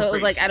Corporation. So it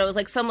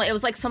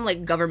was like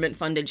some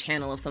government-funded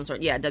channel of some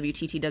sort. Yeah,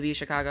 WTTW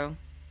Chicago.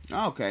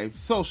 Okay,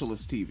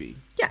 socialist TV.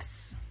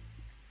 Yes.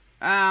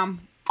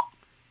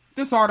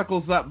 This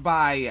article's up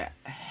by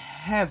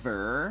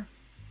Heather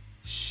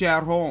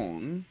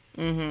Sharon.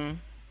 Mm-hmm.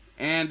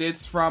 And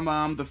it's from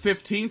the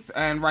 15th,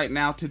 and right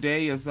now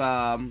today is,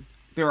 there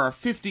are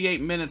 58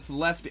 minutes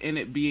left in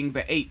it being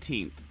the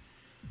 18th.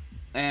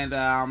 And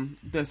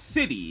a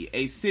city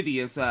is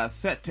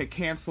set to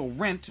cancel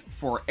rent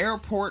for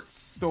airports,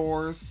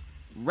 stores,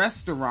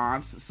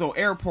 restaurants, so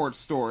airport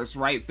stores,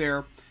 right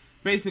there.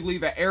 Basically,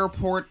 the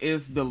airport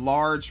is the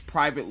large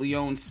privately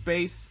owned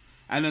space,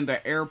 and then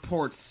the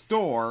airport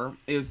store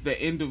is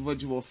the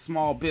individual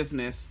small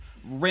business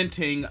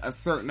renting a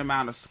certain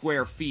amount of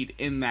square feet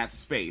in that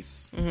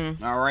space.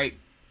 Mm-hmm. All right.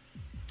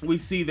 We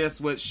see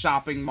this with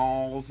shopping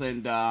malls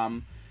and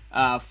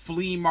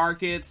flea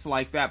markets,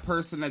 like that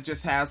person that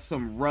just has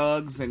some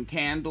rugs and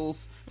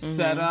candles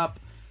set up.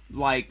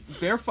 Like,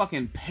 they're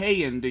fucking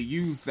paying to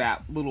use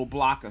that little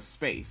block of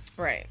space.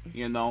 Right.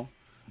 You know?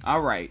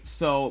 All right.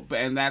 So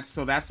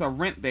that's a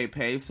rent they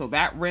pay. So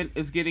that rent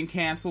is getting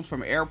canceled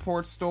from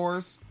airport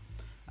stores.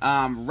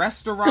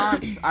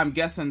 Restaurants, I'm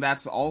guessing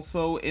that's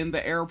also in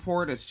the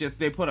airport. It's just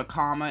they put a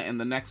comma in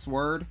the next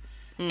word.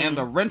 And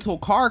the rental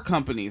car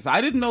companies, I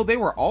didn't know they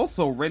were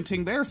also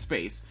renting their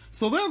space.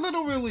 So they're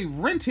literally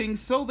renting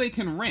so they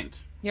can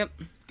rent. Yep.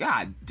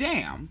 God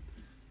damn.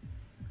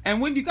 And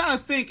when you gotta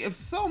think, if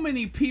so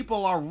many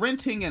people are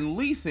renting and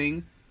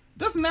leasing,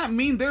 doesn't that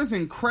mean there's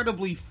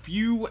incredibly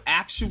few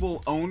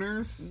actual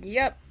owners?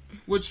 Yep.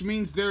 Which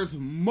means there's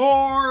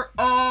more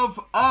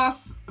of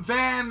us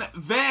than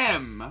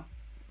them.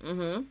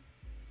 Mm-hmm.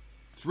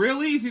 It's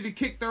real easy to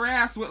kick their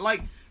ass with,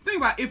 like, think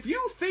about it, if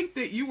you think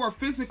that you are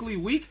physically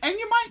weak, and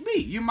you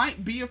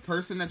might be a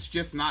person that's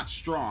just not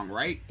strong,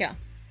 right? Yeah.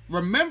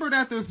 Remember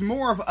that there's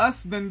more of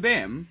us than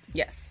them.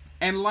 Yes.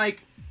 And,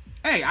 like,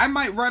 hey, I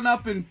might run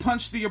up and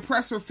punch the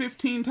oppressor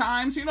 15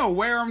 times,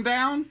 wear him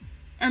down.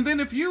 And then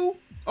if you,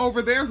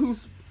 over there,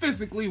 who's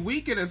physically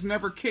weak and has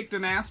never kicked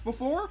an ass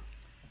before,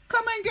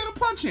 come in and get a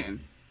punch in.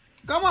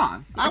 Come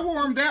on. I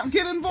wore him down.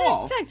 Get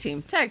involved. Tag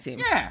team.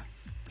 Yeah.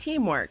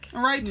 Teamwork.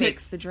 All right.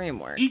 Makes the dream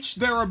work. Each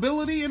their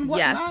ability and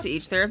whatnot. Yes, to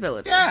each their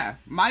ability. Yeah.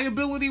 My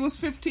ability was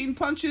 15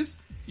 punches.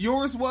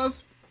 Yours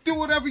was do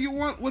whatever you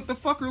want with the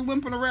fucker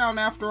limping around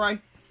after I.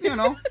 And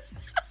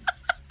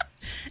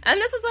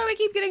this is why we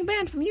keep getting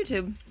banned from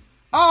YouTube.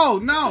 Oh,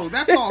 no,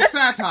 that's all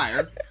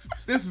satire.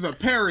 This is a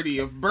parody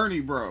of Bernie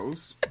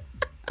Bros.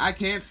 I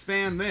can't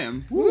stand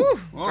them. Woo.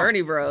 Oh.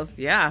 Bernie Bros.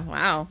 Yeah,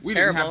 wow. We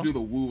Terrible. didn't have to do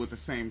the woo at the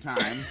same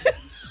time.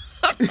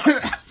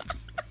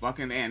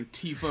 Fucking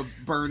Antifa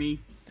Bernie.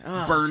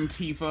 Burn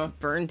Tifa.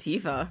 Burn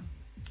Tifa.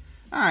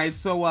 Alright,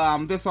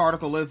 so this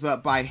article is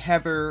up by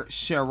Heather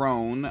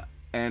Sharon,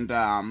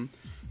 and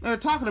they're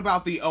talking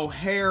about the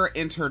O'Hare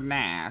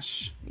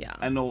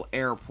International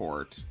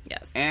Airport.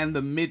 Yes. And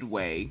the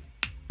Midway.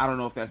 I don't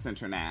know if that's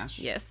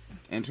International. Yes.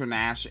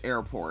 International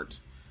Airport.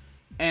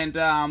 And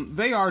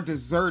they are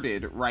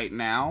deserted right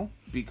now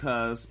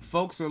because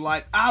folks are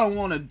like, I don't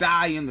want to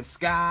die in the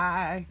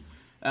sky.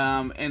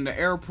 And the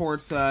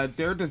airports,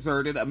 they're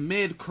deserted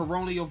amid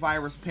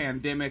coronavirus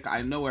pandemic.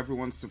 I know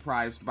everyone's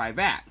surprised by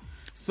that.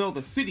 So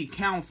the City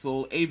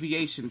Council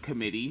Aviation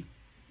Committee,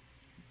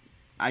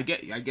 I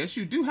guess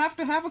you do have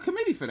to have a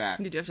committee for that.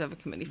 You do have to have a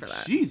committee for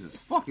that. Jesus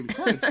fucking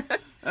Christ.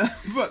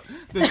 But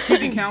the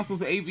City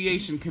Council's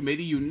Aviation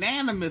Committee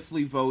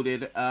unanimously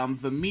voted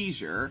the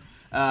measure,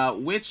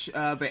 which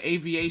the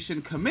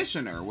Aviation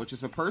Commissioner, which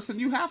is a person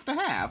you have to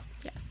have,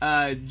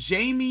 yes.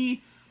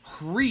 Jamie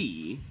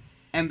Hree,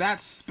 and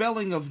that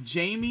spelling of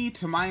Jamie,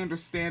 to my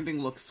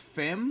understanding, looks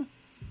femme.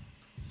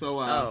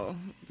 So,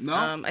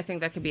 no? I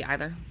think that could be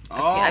either.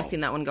 I've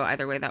seen that one go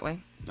either way that way.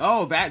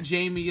 Oh, that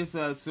Jamie is,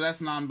 so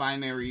that's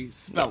non-binary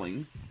spelling.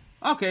 Yes.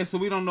 Okay, so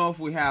we don't know if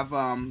we have,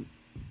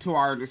 to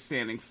our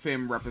understanding,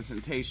 femme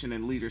representation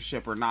and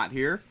leadership or not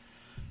here.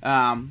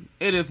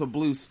 It is a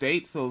blue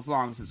state, so as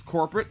long as it's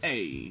corporate,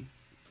 hey,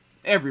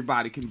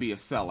 everybody can be a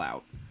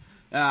sellout.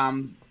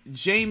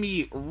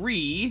 Jamie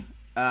Rhee,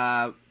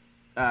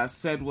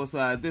 said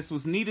this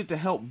was needed to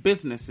help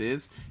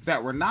businesses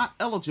that were not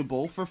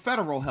eligible for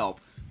federal help.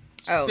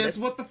 Oh, this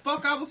is what the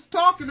fuck I was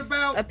talking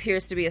about.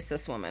 Appears to be a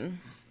cis woman.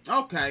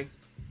 Okay,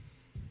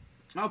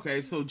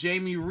 so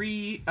Jamie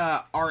Rhee,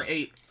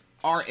 R-H-E-E?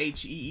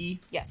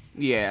 Yes.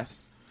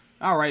 Yes.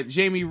 All right,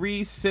 Jamie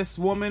Rhee, cis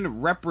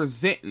woman,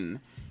 representing.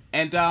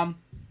 And, yeah,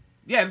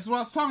 this is what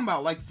I was talking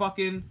about. Like,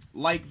 fucking,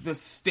 like, the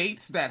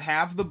states that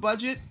have the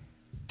budget,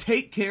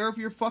 take care of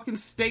your fucking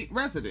state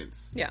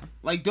residents. Yeah.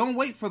 Like, don't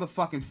wait for the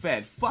fucking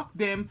Fed. Fuck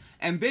them.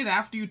 And then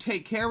after you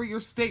take care of your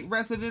state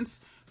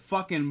residents,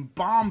 fucking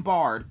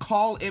bombard.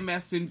 Call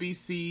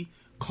MSNBC.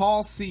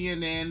 Call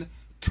CNN.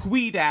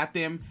 Tweet at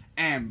them.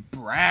 And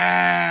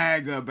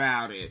brag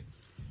about it.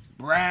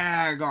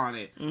 Brag on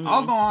it. Mm-hmm.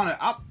 I'll go on it.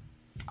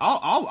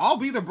 I'll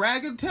be the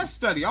bragging test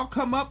study. I'll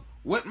come up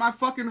with my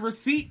fucking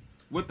receipt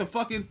with the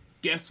fucking,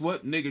 guess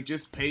what, nigga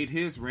just paid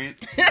his rent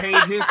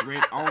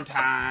on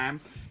time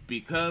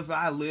because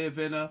I live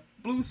in a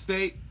blue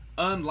state,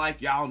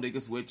 unlike y'all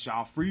niggas with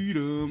y'all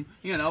freedom.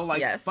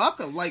 Yes. Fuck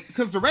them. Like,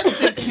 because the red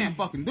states can't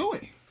fucking do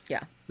it.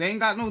 Yeah. They ain't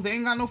got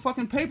no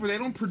fucking paper. They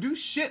don't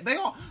produce shit.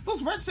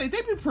 Those red states,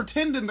 they be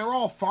pretending they're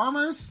all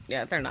farmers.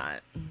 Yeah, they're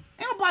not.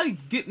 Ain't nobody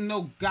getting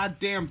no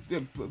goddamn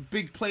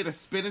big plate of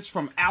spinach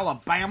from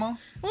Alabama.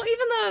 Well,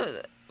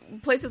 even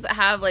places that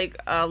have, like,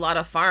 a lot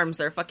of farms,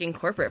 they're fucking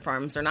corporate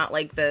farms. They're not,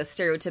 like, the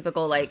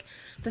stereotypical, like,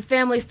 the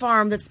family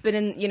farm that's been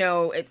in, you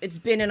know, it's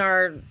been in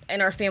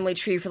our family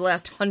tree for the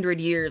last 100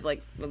 years.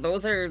 Like,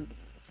 those are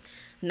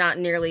not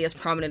nearly as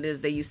prominent as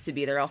they used to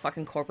be. They're all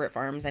fucking corporate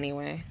farms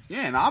anyway.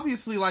 Yeah, and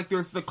obviously, like,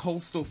 there's the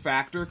coastal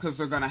factor, because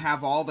they're going to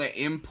have all the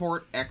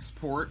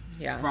import-export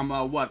from,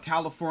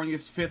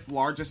 California's 5th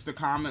largest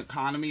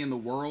economy in the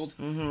world.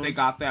 Mm-hmm. They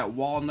got that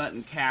walnut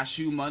and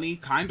cashew money,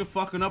 kind of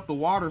fucking up the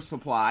water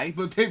supply,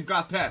 but they've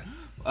got that,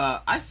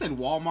 I said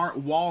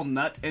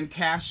walnut and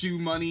cashew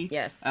money.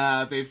 Yes.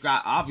 They've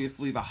got,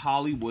 obviously, the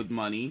Hollywood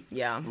money.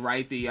 Yeah.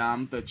 Right?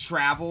 The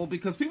travel,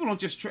 because people don't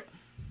just...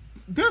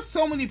 There's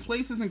so many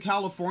places in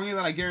California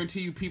that I guarantee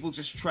you people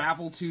just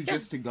travel to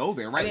just to go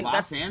there, right? I mean,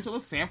 Los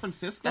Angeles, San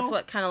Francisco. That's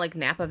what kind of like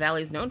Napa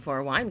Valley's known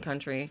for, wine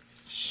country.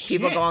 Shit.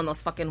 People go on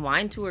those fucking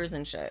wine tours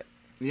and shit.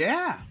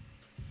 Yeah.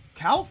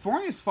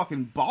 California's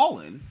fucking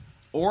ballin'.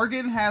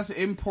 Oregon has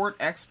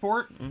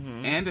import-export,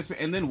 and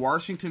then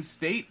Washington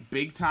State,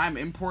 big-time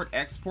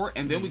import-export,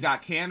 and then we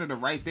got Canada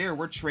right there.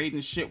 We're trading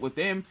shit with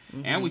them,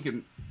 and we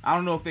can... I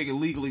don't know if they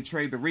can legally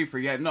trade the reefer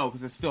yet. No,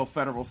 because it's still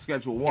federal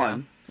Schedule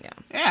 1.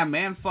 Yeah,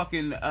 man,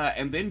 fucking...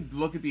 and then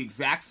look at the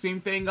exact same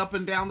thing up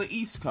and down the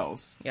East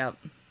Coast. Yep.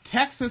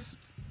 Texas...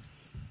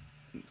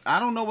 I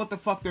don't know what the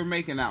fuck they're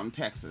making out in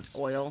Texas.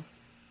 Oil.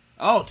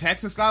 Oh,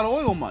 Texas got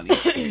oil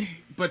money.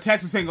 But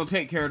Texas ain't gonna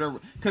take care of their...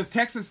 Because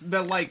Texas,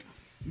 they're like...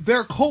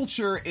 Their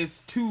culture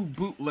is too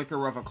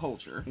bootlicker of a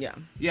culture. Yeah.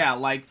 Yeah,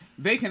 like,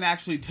 they can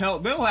actually tell...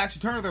 They'll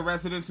actually turn to their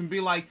residents and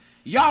be like,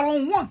 y'all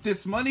don't want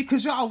this money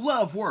because y'all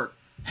love work.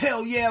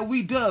 Hell yeah,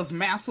 we does,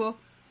 massa.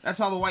 That's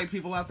how the white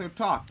people out there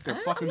talk. They're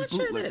fucking bootlickers. I'm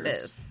not sure that it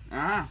is.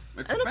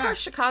 It's and of course,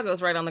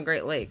 Chicago's right on the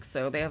Great Lakes,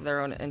 so they have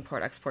their own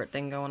import-export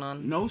thing going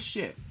on. No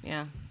shit.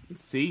 Yeah.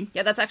 See?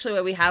 Yeah, that's actually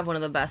why we have one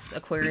of the best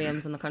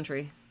aquariums in the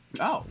country.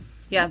 Oh.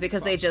 Yeah,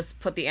 because they just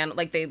put the...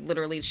 they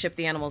literally ship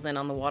the animals in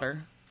on the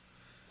water.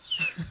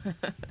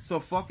 So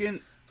fucking...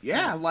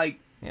 Yeah,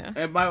 like... Yeah.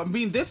 I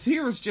mean, this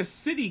here is just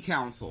city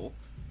council.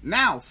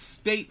 Now,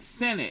 state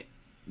senate.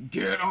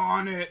 Get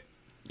on it.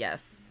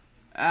 Yes.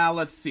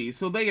 Let's see.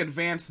 So they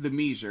advanced the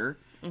measure.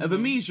 The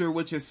measure,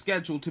 which is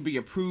scheduled to be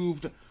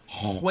approved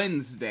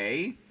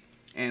Wednesday.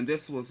 And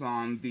this was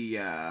on the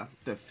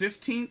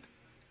 15th.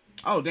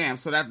 Oh, damn.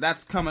 So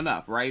that's coming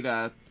up,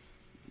 right?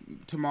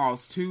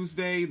 Tomorrow's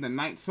Tuesday, the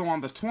 9th. So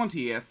on the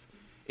 20th,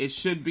 it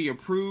should be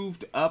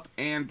approved, up,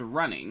 and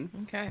running.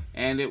 Okay.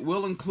 And it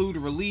will include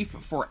relief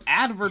for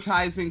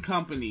advertising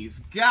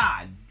companies.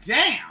 God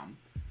damn!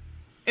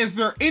 Is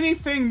there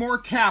anything more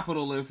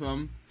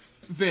capitalism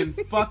than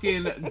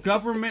fucking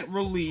government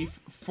relief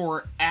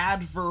for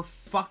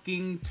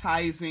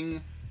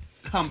adver-fucking-tizing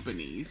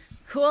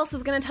companies? Who else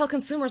is going to tell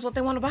consumers what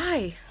they want to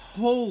buy?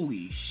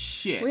 Holy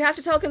shit. We have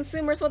to tell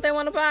consumers what they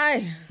want to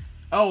buy.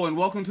 Oh, and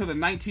welcome to the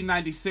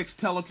 1996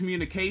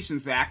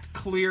 Telecommunications Act,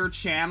 Clear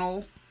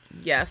Channel.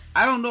 Yes.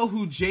 I don't know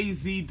who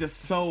Jay-Z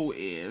Deso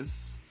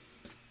is.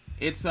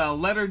 It's a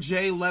letter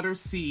J, letter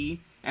C,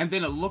 and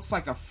then it looks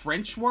like a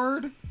French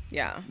word.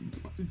 Yeah.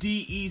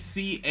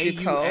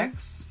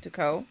 D-E-C-A-U-X.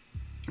 Deco.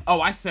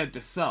 Oh, I said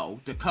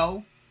Deso.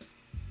 Deco?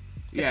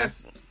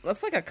 Yes.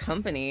 Looks like a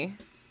company.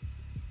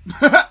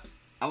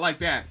 I like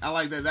that.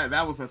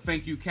 That was a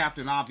thank you,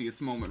 Captain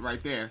Obvious moment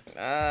right there.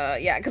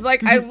 Yeah, because,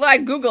 like, I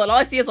Google it, all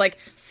I see is, like,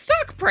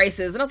 stock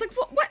prices, and I was like,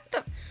 what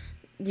the...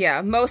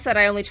 Yeah, Mo said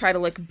I only try to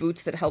lick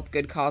boots that help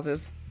good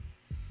causes.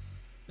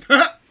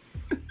 What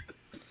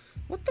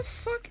the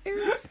fuck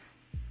is...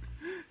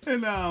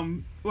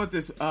 And, what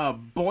this,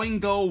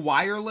 Boingo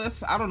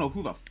Wireless? I don't know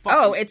who the fuck...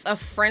 Oh, it's a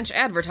French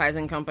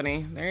advertising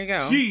company. There you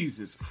go.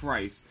 Jesus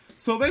Christ.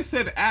 So they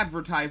said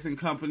advertising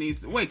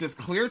companies... Wait, does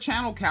Clear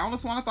Channel count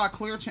as one? I thought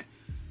Clear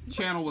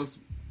Channel was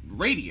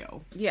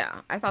radio. Yeah,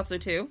 I thought so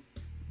too.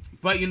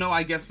 But, you know,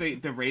 I guess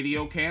the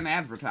radio can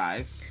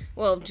advertise.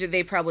 Well, do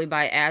they probably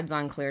buy ads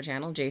on Clear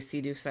Channel?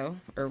 JC do so,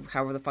 or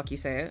however the fuck you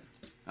say it.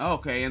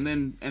 Okay, and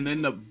then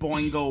the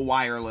Boingo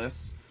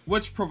Wireless,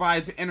 which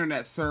provides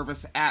internet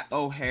service at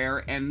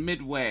O'Hare and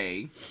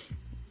Midway.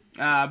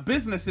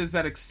 Businesses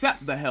that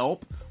accept the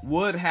help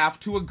would have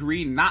to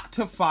agree not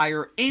to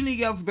fire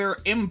any of their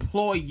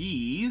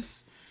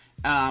employees.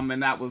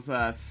 And that was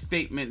a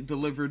statement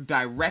delivered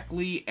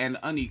directly and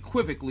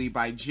unequivocally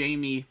by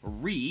Jamie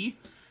Rhee.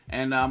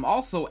 And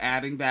also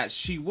adding that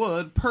she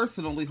would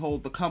personally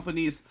hold the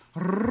companies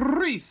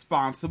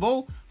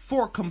responsible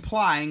for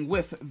complying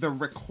with the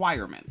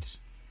requirement.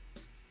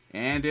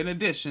 And in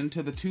addition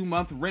to the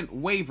 2-month rent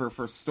waiver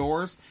for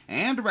stores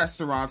and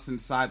restaurants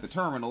inside the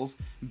terminals,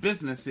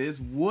 businesses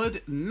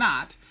would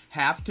not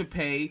have to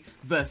pay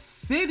the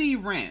city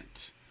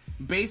rent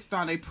based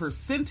on a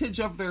percentage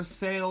of their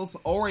sales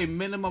or a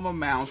minimum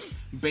amount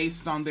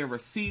based on their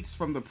receipts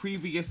from the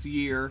previous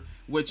year,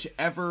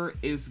 whichever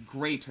is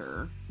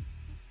greater.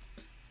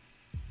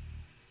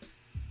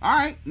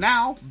 Alright,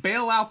 now,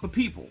 bail out the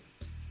people.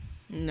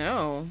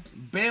 No.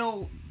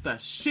 Bail the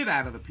shit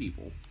out of the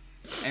people.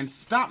 And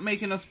stop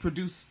making us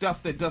produce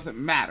stuff that doesn't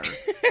matter.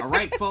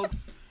 Alright,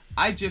 folks?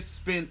 I just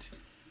spent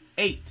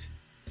 $8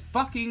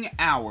 fucking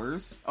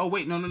hours. Oh,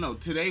 wait, no.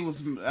 Today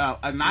was a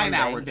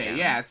 9-hour day.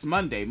 Yeah, it's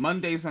Monday.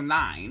 Monday's a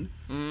 9.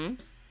 Mm-hmm.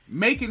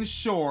 Making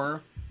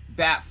sure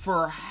that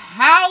for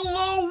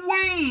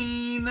Halloween,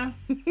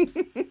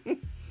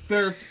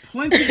 there's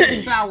plenty of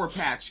Sour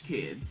Patch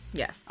Kids.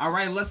 Yes. All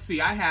right, let's see.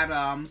 I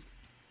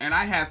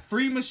had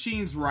 3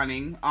 machines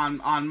running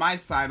on my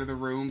side of the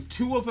room.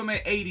 2 of them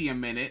at 80 a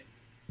minute.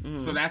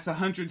 So that's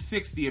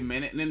 160 a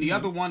minute. And then the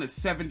other one is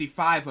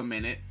 75 a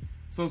minute.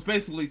 So it's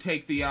basically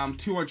take the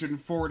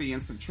 240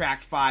 and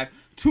subtract 5.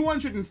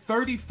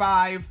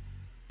 235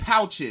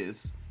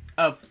 pouches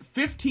of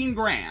 15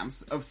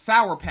 grams of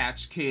Sour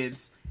Patch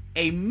Kids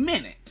a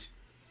minute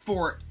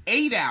for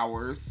 8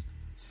 hours,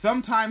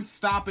 sometimes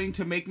stopping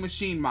to make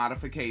machine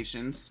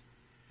modifications.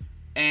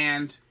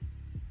 And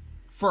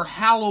for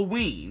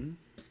Halloween,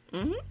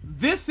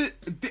 this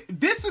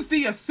is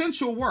the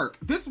essential work.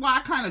 This is why I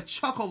kind of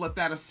chuckle at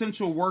that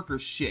essential worker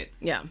shit.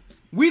 Yeah.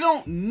 We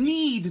don't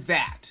need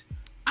that.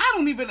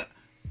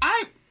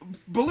 I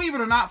believe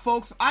it or not,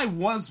 folks, I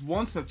was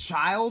once a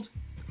child.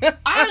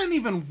 I didn't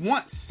even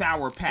want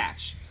Sour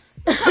Patch.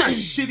 What kind of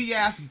shitty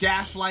ass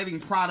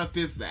gaslighting product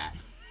is that?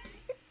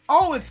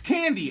 Oh, it's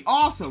candy.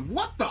 Awesome.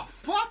 What the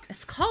fuck?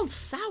 It's called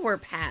Sour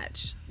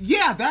Patch.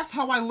 Yeah, that's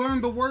how I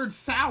learned the word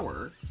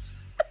sour.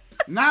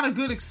 Not a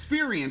good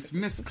experience,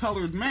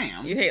 miscolored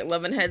ma'am. You hate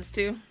lemon heads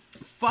too?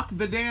 Fuck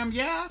the damn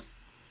yeah.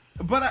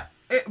 But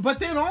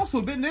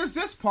then there's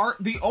this part.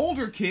 The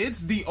older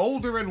kids, the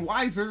older and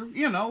wiser,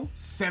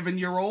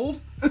 7-year-old,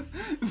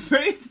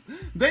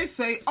 they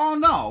say, oh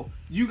no,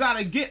 you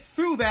gotta get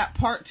through that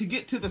part to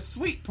get to the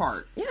sweet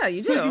part. Yeah,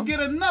 you do. So you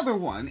get another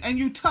one, and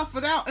you tough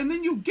it out, and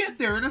then you get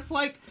there, and it's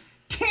like,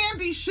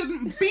 candy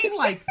shouldn't be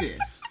like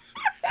this.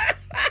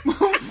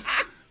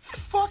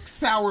 Fuck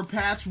Sour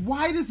Patch.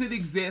 Why does it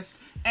exist?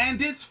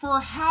 And it's for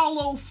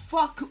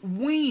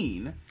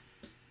Hallow-fuck-ween.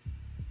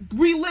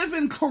 We live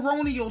in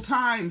coronial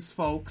times,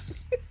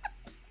 folks.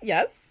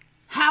 Yes.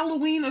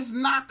 Halloween is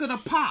not gonna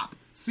pop.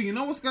 So you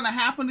know what's gonna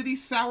happen to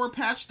these Sour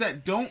Patch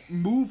that don't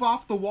move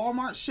off the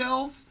Walmart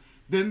shelves?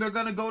 Then they're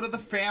gonna go to the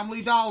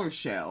Family Dollar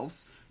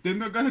shelves. Then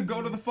they're gonna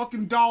go to the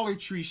fucking Dollar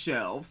Tree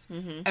shelves.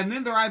 Mm-hmm. And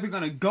then they're either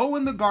gonna go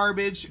in the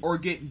garbage or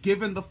get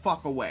given the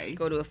fuck away.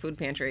 Go to a food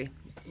pantry.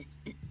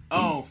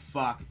 Oh,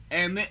 fuck.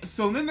 And then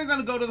they're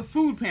gonna go to the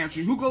food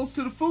pantry. Who goes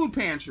to the food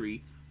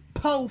pantry?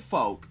 Po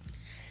folk.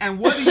 And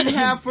what do you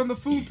have from the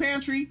food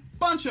pantry?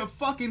 Bunch of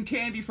fucking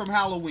candy from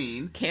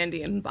Halloween.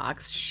 Candy in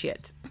box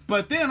shit.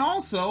 But then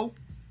also,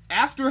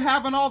 after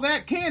having all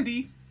that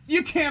candy,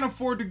 you can't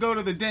afford to go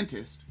to the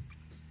dentist.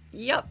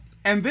 Yep.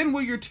 And then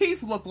when your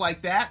teeth look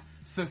like that,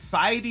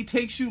 society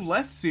takes you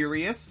less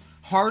serious,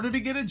 harder to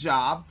get a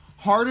job,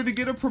 harder to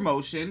get a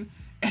promotion,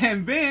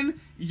 and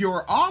then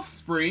your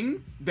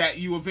offspring that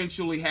you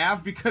eventually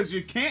have, because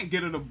you can't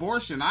get an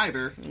abortion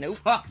either. Nope.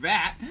 Fuck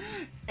that.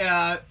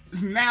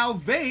 Now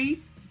they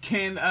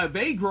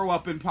grow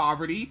up in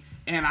poverty,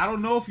 and I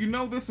don't know if you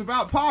know this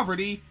about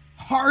poverty,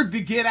 hard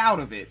to get out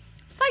of it.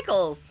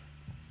 Cycles.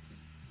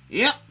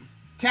 Yep.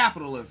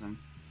 Capitalism.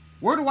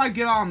 Where do I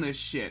get on this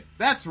shit?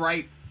 That's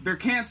right. They're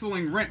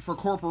canceling rent for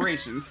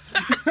corporations.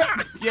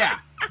 Yeah.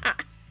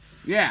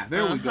 Yeah,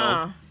 there we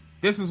go.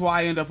 This is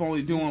why I end up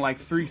only doing like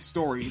 3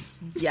 stories.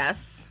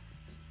 Yes.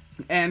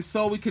 And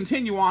so we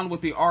continue on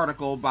with the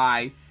article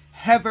by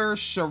Heather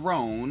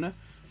Sharon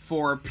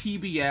for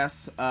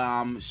PBS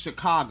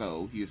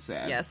Chicago, you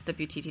said. Yes,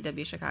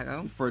 WTTW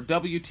Chicago. For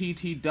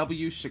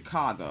WTTW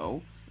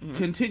Chicago. Mm-hmm.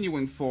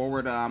 Continuing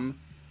forward,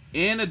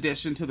 in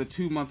addition to the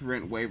 2-month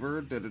rent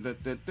waiver,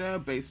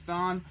 based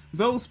on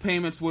those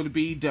payments would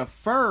be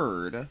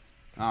deferred.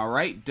 All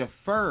right,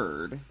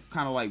 deferred,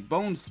 kind of like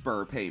bone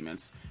spur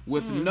payments,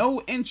 with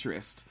no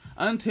interest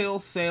until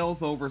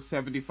sales over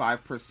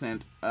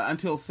 75%,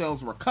 until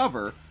sales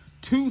recover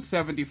to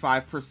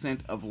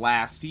 75% of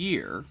last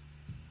year.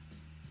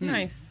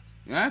 Nice.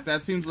 Yeah,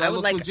 that seems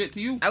looks legit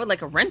to you. I would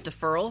like a rent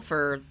deferral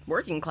for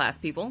working class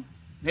people.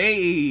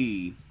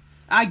 Hey,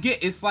 I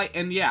get it's like,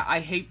 and yeah,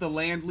 I hate the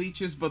land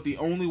leeches, but the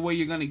only way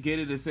you're gonna get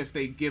it is if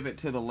they give it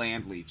to the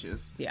land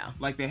leeches. Yeah,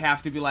 like they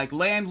have to be like,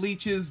 land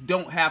leeches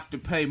don't have to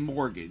pay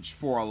mortgage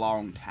for a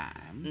long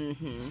time.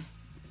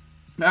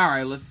 Mm-hmm. All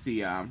right, let's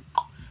see.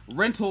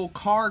 Rental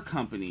car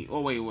company.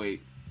 Oh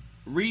wait.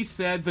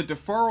 Said the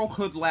deferral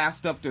could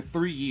last up to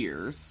 3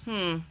 years.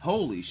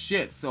 Holy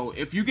shit! So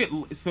if you get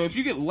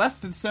less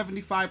than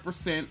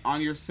 75%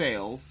 on your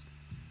sales,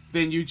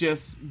 then you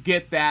just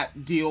get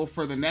that deal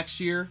for the next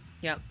year.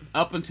 Yep.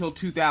 Up until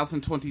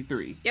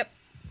 2023. Yep.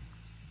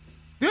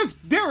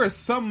 There is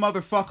some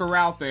motherfucker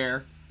out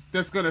there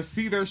that's gonna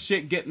see their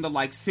shit getting to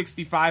like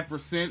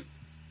 65%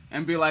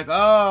 and be like,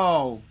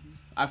 oh,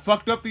 I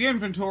fucked up the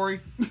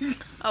inventory.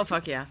 Oh,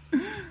 fuck yeah.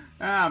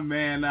 Ah,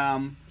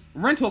 man.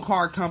 Rental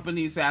car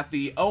companies at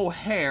the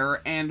O'Hare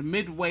and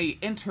Midway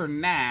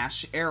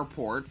Internash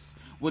airports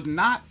would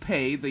not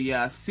pay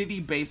the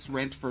city-based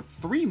rent for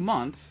 3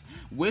 months,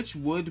 which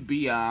would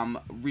be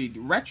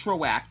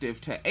retroactive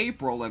to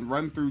April and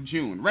run through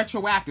June.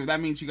 Retroactive,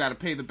 that means you got to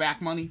pay the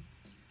back money?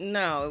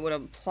 No, it would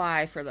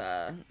apply for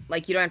the...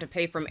 Like, you don't have to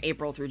pay from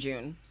April through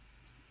June.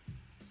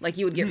 Like,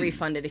 you would get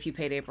refunded if you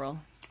paid April.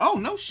 Oh,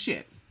 no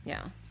shit.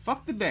 Yeah.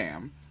 Fuck the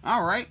damn.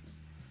 All right.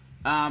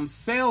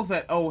 Sales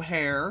at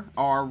O'Hare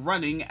are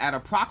running at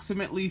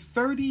approximately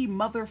 30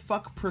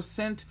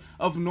 motherfuck%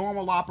 of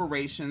normal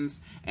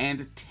operations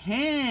and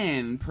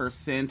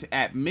 10%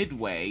 at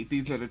Midway.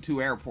 These are the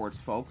two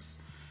airports, folks.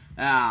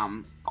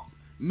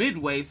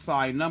 Midway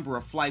saw a number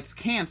of flights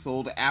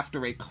canceled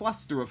after a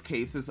cluster of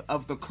cases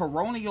of the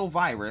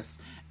coronavirus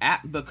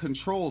at the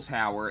control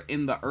tower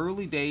in the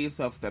early days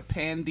of the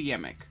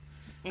pandemic.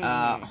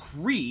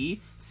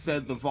 Ree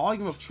said the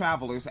volume of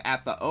travelers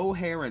at the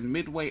O'Hare and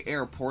Midway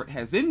Airport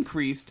has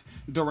increased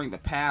during the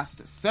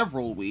past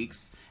several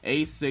weeks,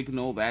 a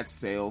signal that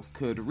sales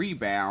could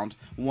rebound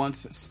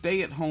once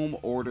stay-at-home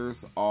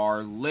orders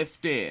are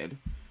lifted.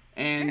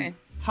 And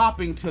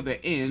hopping to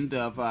the end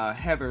of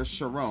Heather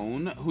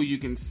Sharon, who you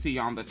can see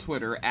on the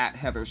Twitter at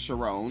Heather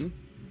Sharon.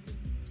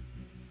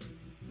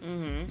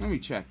 Let me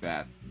check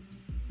that.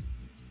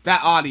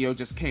 That audio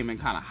just came in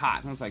kind of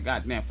hot. I was like,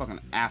 God damn,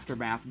 fucking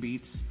Aftermath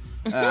beats.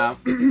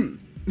 An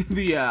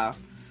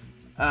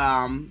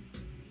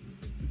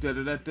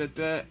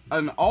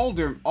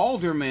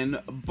alderman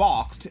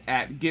balked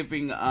at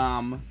giving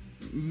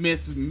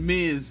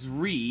Ms.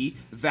 Ree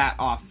that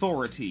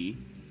authority.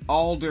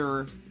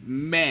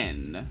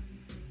 Aldermen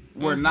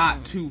were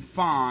not too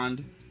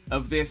fond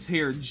of this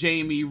here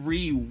Jamie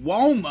Ree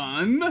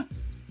woman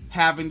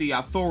having the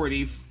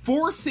authority,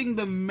 forcing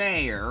the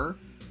mayor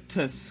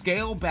to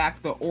scale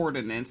back the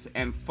ordinance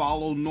and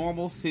follow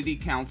normal city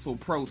council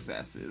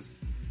processes.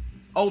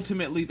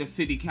 Ultimately, the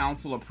city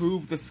council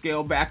approved the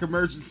scale back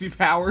emergency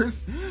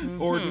powers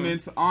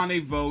ordinance on a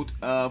vote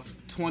of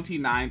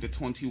 29 to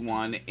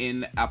 21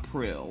 in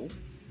April.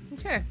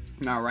 Okay.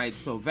 All right,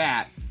 so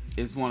that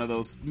is one of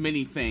those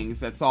many things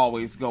that's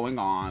always going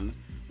on.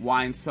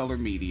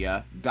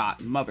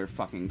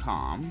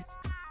 winecellarmedia.motherfucking.com.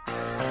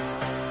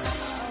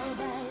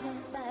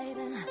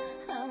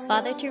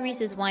 Father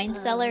Teresa's Wine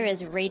Cellar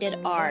is rated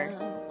R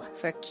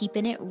for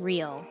keeping it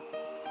real.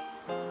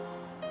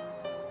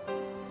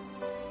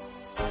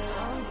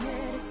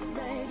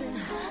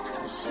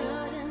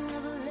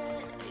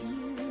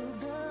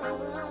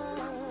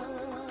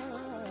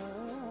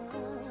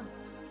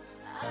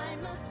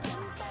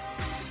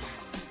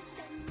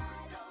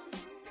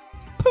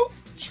 Poop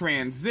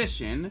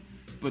transition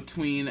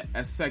between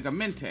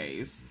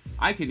segmentes.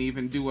 I can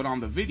even do it on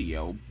the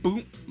video.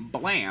 Boom,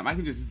 blam. I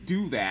can just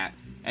do that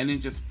and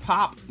then just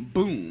pop,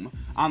 boom.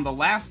 On the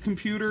last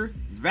computer,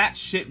 that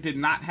shit did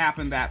not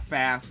happen that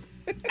fast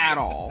at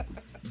all.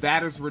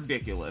 That is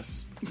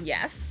ridiculous.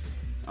 Yes.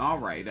 All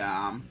right.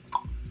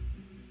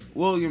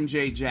 William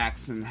J.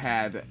 Jackson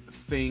had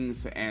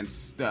things and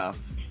stuff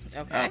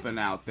up and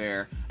out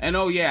there. And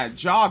oh yeah,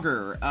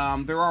 jogger.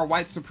 There are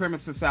white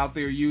supremacists out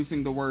there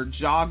using the word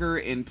jogger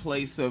in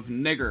place of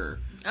nigger.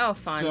 Oh,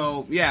 fun.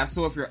 So, yeah,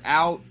 so if you're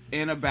out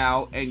and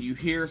about and you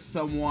hear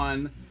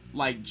someone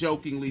like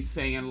jokingly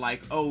saying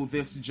like, oh,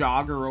 this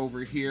jogger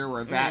over here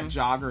or that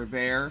jogger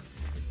there,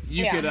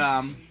 you could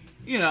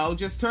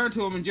just turn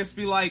to him and just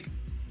be like,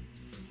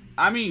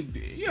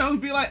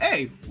 be like,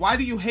 hey, why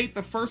do you hate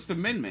the First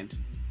Amendment?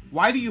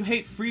 Why do you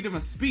hate freedom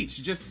of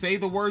speech? Just say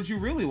the words you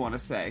really want to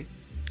say.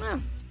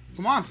 Oh.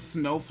 Come on,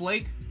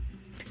 snowflake.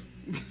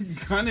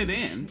 Gun it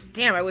in.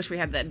 Damn, I wish we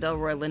had that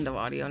Delroy Lindo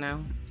audio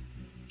now.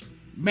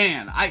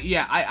 Man, I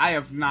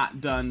have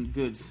not done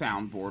good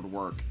soundboard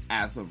work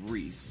as of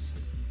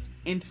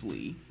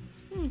recently.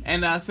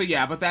 And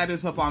but that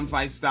is up on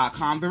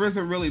Vice.com. There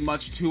isn't really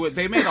much to it.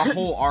 They made a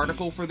whole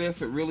article for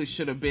this. It really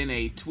should have been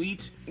a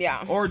tweet.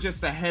 Yeah. Or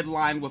just a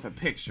headline with a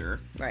picture.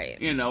 Right.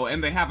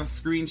 And they have a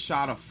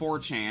screenshot of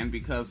 4chan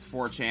because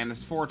 4chan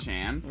is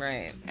 4chan.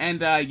 Right.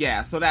 And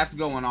so that's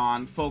going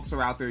on. Folks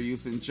are out there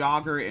using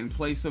jogger in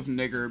place of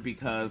nigger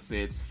because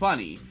it's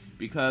funny.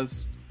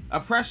 Because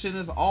oppression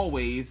is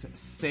always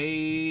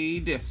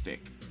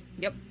sadistic.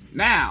 Yep.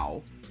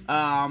 Now,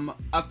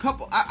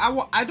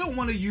 I don't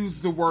want to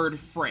use the word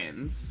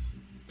friends,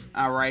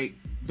 all right?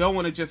 Don't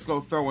want to just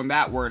go throwing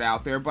that word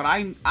out there, but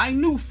I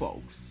knew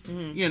folks,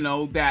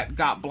 that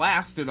got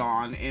blasted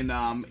on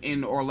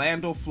in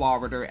Orlando,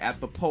 Florida at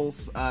the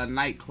Pulse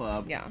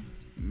nightclub. Yeah.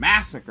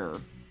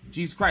 Massacre.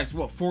 Jesus Christ,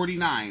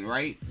 49,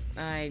 right?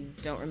 I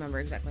don't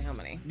remember exactly how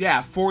many.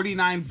 Yeah,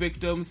 49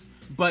 victims.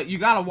 But you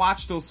gotta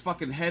watch those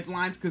fucking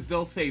headlines because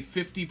they'll say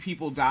 50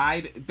 people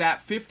died.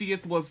 That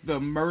 50th was the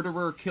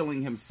murderer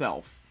killing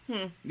himself.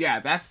 Yeah,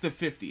 that's the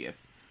 50th.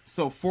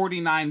 So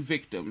 49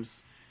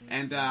 victims.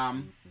 And,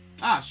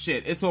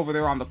 shit, it's over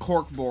there on the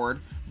cork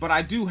board. But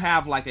I do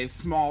have like a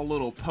small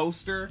little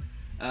poster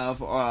of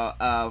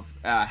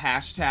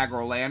hashtag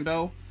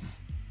Orlando.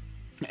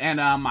 And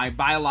my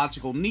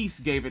biological niece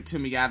gave it to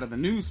me out of the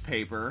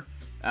newspaper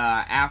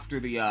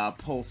after the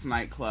Pulse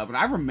nightclub. And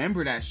I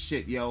remember that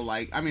shit, yo.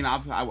 Like, I mean,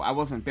 I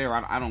wasn't there.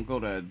 I don't go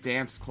to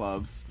dance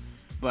clubs.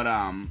 But,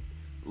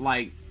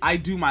 I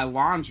do my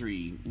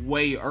laundry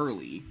way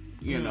early.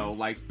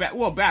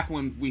 Back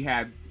when we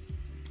had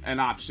an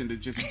option to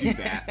just do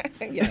that.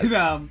 Yes.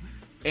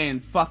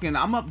 And fucking,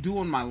 I'm up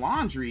doing my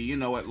laundry, you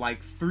know, at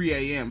like 3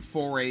 a.m.,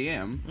 4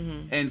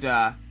 a.m. And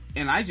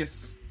I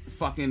just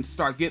fucking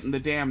start getting the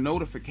damn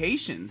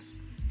notifications.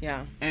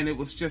 Yeah. And it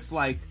was just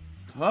like,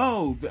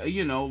 oh,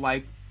 you know,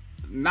 like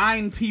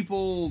 9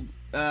 people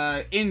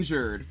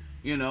injured,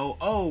 you know,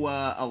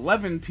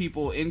 11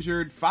 people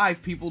injured,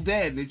 5 people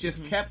dead. And it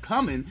just kept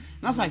coming. And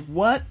I was like,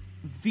 what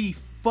the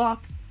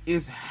fuck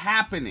is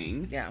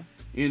happening? Yeah.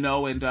 You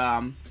know, and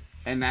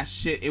that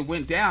shit, it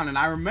went down. And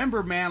I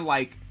remember, man,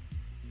 like,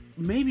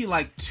 maybe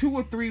like 2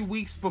 or 3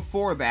 weeks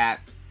before that,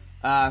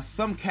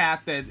 some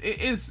cat that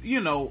is, you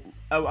know,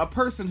 a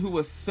person who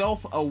was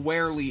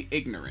self-awarely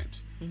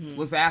ignorant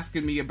was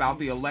asking me about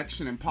the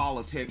election and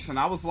politics. And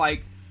I was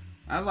like,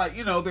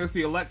 you know, there's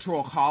the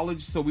Electoral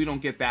College, so we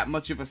don't get that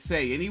much of a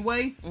say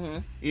anyway,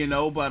 you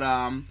know, but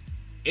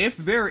if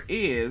there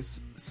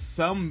is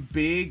some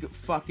big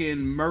fucking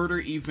murder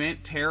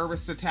event,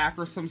 terrorist attack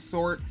or some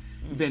sort,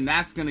 then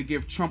that's going to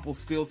give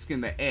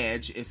Trumpelstiltskin the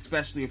edge,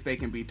 especially if they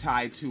can be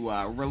tied to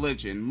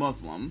religion,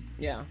 Muslim.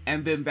 Yeah.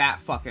 And then that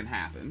fucking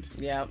happened.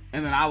 Yep.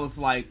 And then I was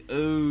like,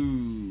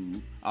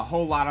 ooh, a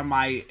whole lot of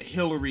my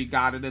Hillary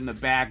got it in the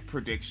bag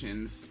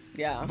predictions.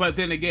 Yeah. But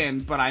then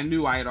again, I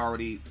knew I had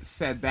already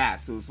said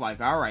that, so it was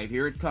like, all right,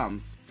 here it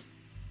comes.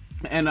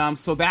 And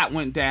so that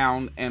went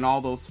down, and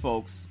all those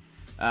folks...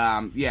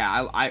 I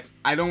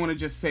don't want to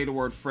just say the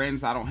word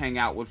friends. I don't hang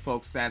out with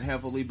folks that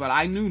heavily, but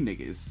I knew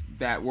niggas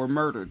that were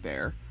murdered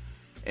there.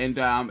 And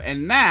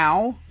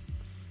now,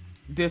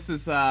 this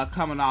is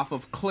coming off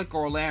of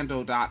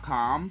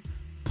clickorlando.com.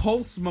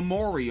 Pulse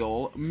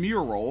Memorial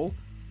Mural,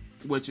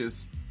 which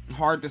is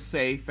hard to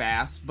say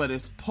fast, but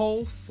it's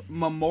Pulse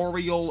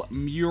Memorial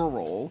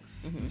Mural,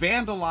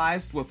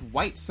 vandalized with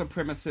white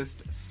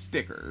supremacist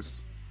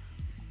stickers.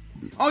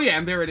 Oh, yeah,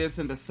 and there it is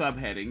in the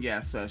subheading.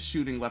 Yes,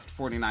 shooting left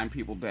 49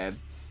 people dead.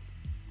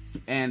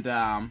 And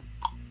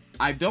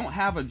I don't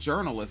have a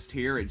journalist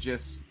here. It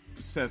just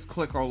says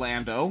Click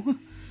Orlando.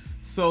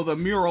 So the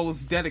mural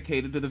is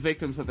dedicated to the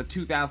victims of the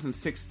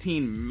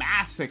 2016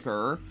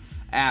 massacre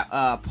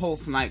at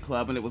Pulse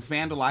nightclub, and it was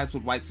vandalized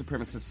with white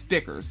supremacist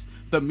stickers.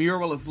 The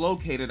mural is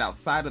located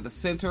outside of the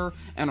Center,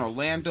 an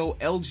Orlando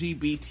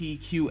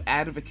LGBTQ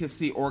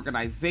advocacy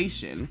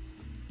organization.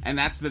 And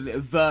that's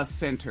the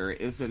Center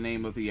is the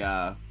name of the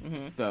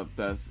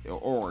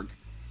org.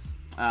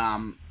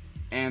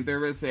 And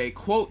there is a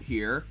quote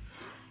here.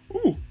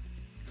 Ooh,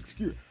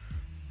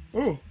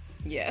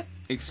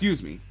 Yes.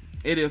 Excuse me.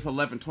 It is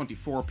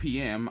 11:24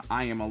 p.m.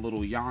 I am a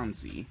little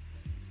yawnsy.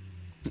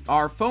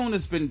 Our phone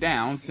has been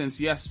down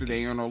since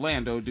yesterday in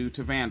Orlando due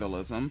to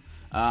vandalism.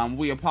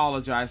 We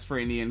apologize for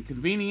any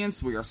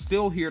inconvenience. We are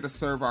still here to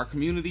serve our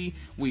community.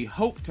 We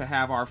hope to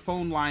have our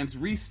phone lines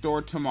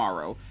restored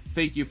tomorrow.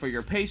 Thank you for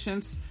your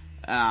patience.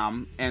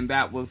 And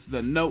that was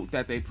the note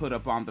that they put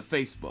up on the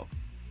Facebook.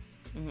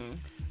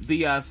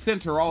 The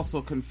Center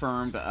also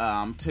confirmed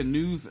to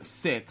News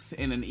 6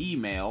 in an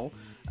email,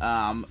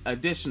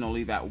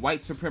 additionally, that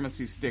white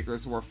supremacy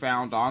stickers were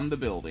found on the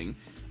building.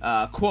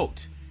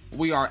 Quote,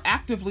 "We are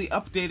actively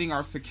updating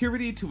our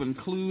security to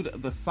include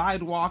the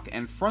sidewalk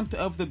and front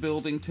of the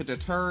building to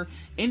deter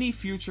any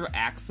future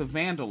acts of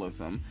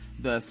vandalism,"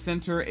 the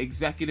Center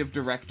Executive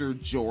Director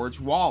George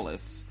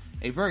Wallace,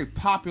 a very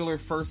popular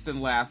first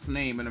and last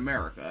name in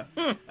America,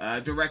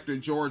 Director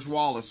George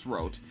Wallace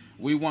wrote,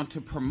 "We want to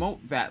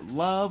promote that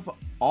love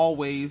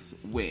always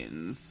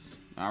wins."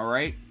 All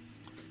right?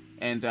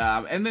 And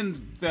then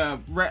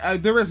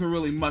there isn't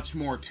really much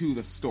more to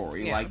the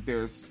story. Yeah. Like,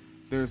 there's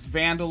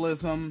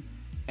vandalism,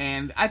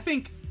 and I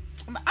think,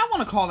 I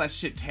want to call that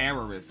shit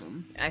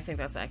terrorism. I think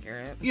that's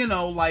accurate. You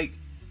know, like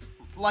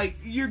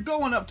you're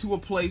going up to a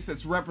place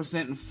that's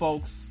representing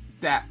folks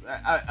that,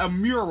 a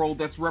mural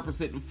that's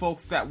representing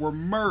folks that were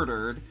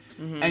murdered,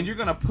 and you're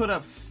gonna put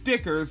up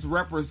stickers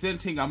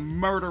representing a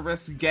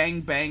murderous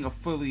gangbang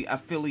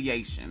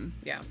affiliation.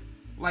 Yeah.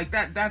 Like,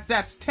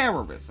 that's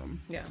terrorism.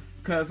 Yeah.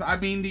 Because, I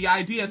mean, the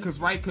idea,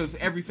 because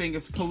everything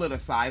is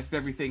politicized,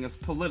 everything is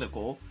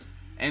political.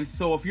 And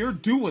so if you're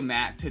doing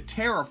that to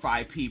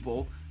terrify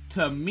people,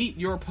 to meet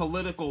your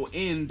political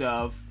end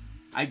of,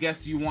 I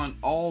guess you want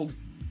all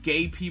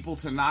gay people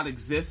to not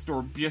exist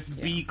or just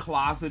be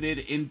closeted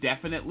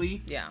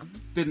indefinitely,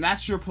 then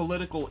that's your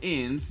political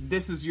ends.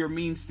 This is your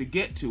means to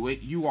get to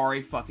it. You are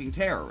a fucking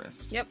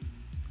terrorist. Yep.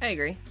 I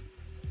agree.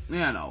 You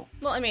know.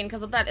 Well, I mean,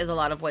 because that is a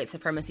lot of white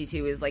supremacy,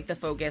 too, is, like, the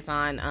focus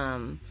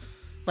on,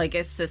 like,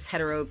 it's this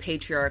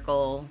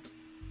heteropatriarchal,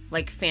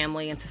 like,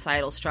 family and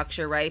societal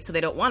structure, right? So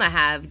they don't want to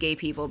have gay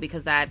people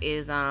because that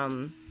is,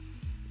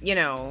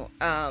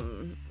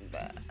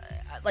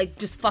 like,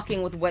 just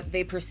fucking with what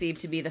they perceive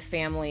to be the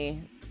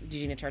family. Did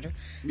you need a charger?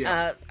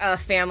 Yeah.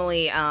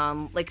 Family,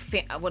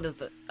 what is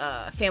the,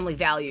 family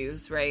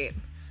values, right?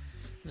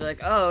 They're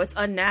like, oh, it's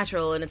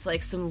unnatural, and it's,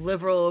 like, some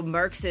liberal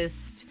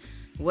Marxist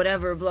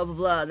whatever, blah, blah,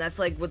 blah. And that's,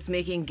 like, what's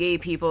making gay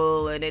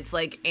people, and it's,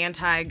 like,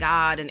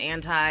 anti-God and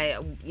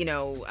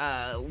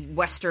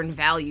Western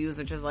values,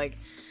 which is, like,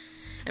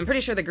 I'm pretty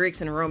sure the Greeks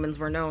and Romans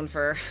were known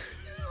for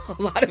a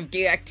lot of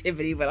gay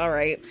activity, but all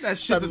right. That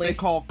shit that they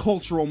call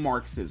cultural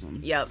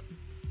Marxism. Yep.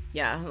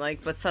 Yeah,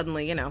 like, but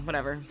suddenly, you know,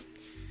 whatever.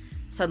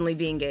 Suddenly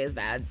being gay is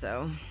bad,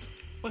 so.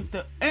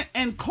 But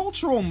and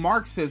cultural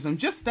Marxism,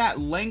 just that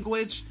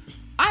language,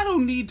 I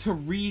don't need to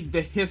read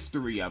the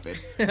history of it.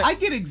 I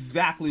get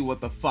exactly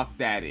what the fuck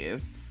that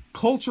is.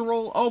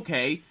 Cultural,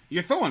 okay.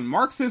 You're throwing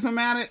Marxism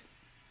at it?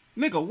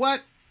 Nigga,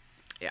 what?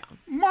 Yeah.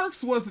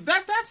 Marx was,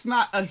 that's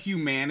not a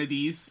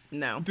humanities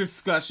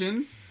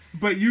discussion.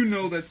 But you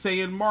know that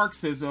saying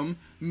Marxism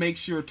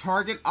makes your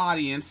target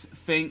audience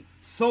think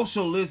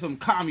socialism,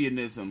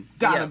 communism.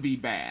 Gotta be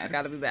bad.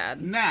 Gotta be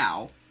bad.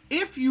 Now,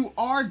 if you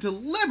are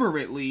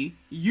deliberately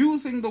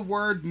using the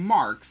word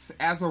Marx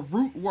as a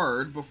root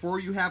word before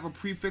you have a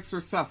prefix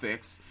or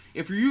suffix,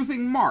 if you're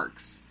using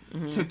Marx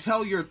to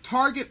tell your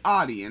target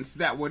audience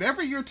that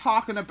whatever you're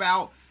talking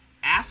about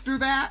after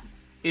that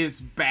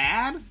is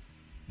bad,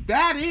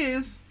 that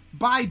is,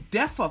 by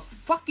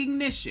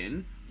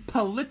definition,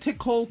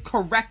 political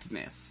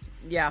correctness.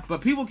 Yeah.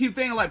 But people keep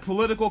thinking like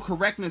political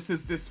correctness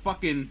is this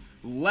fucking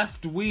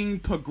left-wing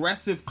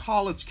progressive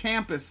college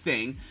campus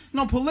thing.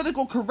 No,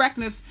 political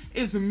correctness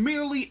is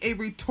merely a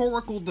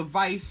rhetorical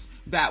device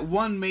that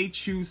one may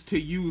choose to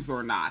use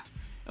or not.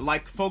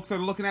 Like folks that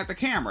are looking at the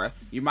camera,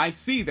 you might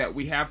see that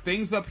we have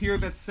things up here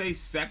that say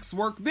sex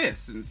work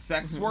this and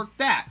sex work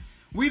that.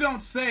 We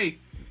don't say,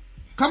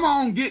 come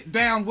on, get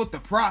down with the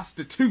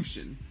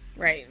prostitution.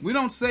 Right. We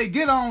don't say,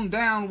 get on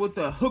down with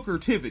the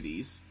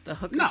hookertivities. The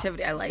hookertivity,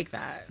 no. I like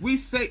that. We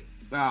say,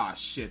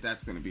 shit,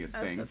 that's gonna be a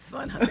thing. That's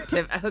fun.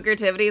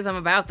 Hookertivities, I'm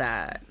about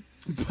that.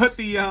 But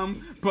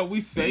but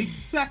we say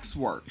sex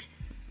work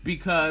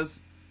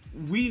because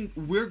we're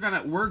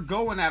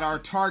going at our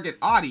target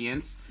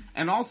audience,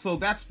 and also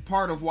that's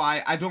part of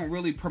why I don't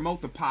really promote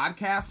the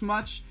podcast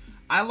much.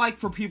 I like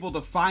for people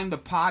to find the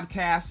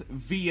podcast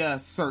via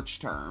search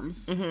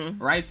terms,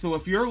 right? So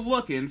if you're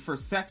looking for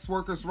sex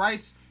workers'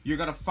 rights, you're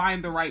going to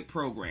find the right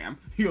program.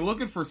 You're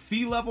looking for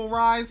sea level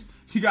rise,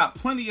 you got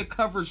plenty of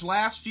coverage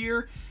last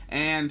year,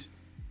 and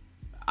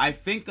I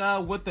think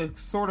with the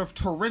sort of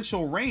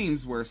torrential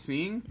rains we're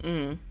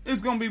seeing, there's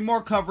going to be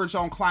more coverage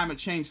on climate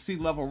change, sea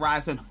level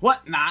rise, and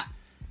whatnot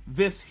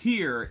this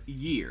here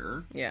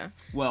year. Yeah.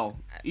 Well,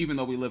 even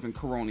though we live in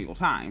colonial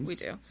times. We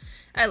do.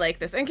 I like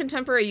this. In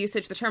contemporary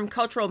usage, the term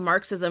cultural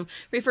Marxism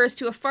refers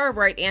to a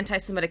far-right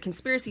anti-Semitic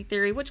conspiracy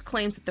theory which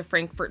claims that the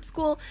Frankfurt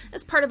School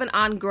is part of an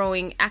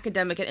ongoing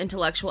academic and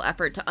intellectual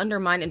effort to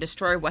undermine and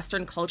destroy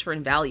Western culture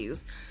and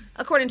values.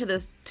 According to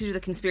the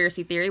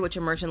conspiracy theory, which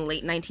emerged in the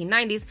late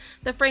 1990s,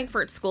 the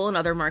Frankfurt School and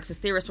other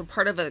Marxist theorists were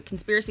part of a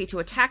conspiracy to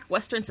attack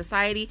Western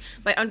society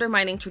by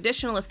undermining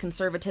traditionalist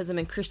conservatism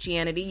and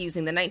Christianity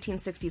using the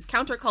 1960s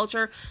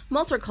counterculture,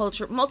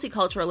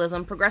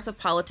 multiculturalism, progressive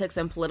politics,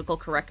 and political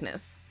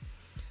correctness.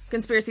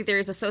 Conspiracy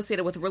theories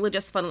associated with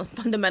religious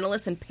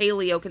fundamentalists and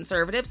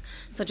paleo-conservatives,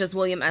 such as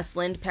William S.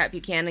 Lind, Pat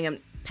Buchanan, and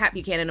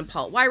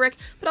Paul Weyrich,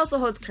 but also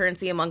holds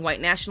currency among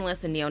white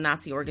nationalists and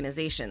neo-Nazi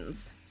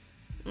organizations.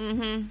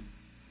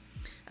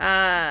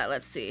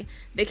 Let's see.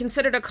 They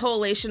considered a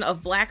coalition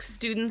of blacks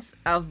students,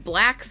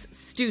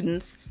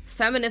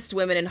 feminist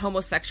women, and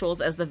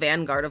homosexuals as the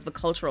vanguard of the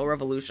Cultural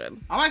Revolution.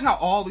 I like how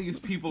all these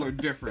people are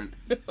different.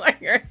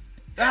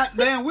 God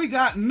damn, we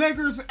got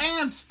niggers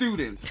and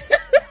students.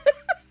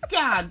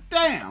 God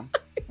damn.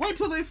 Wait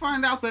till they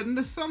find out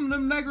that some of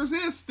them niggers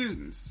is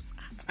students.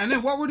 And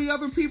then what were the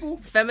other people?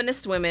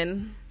 Feminist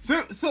women.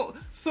 So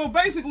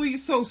basically,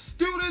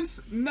 students,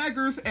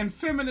 niggers, and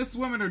feminist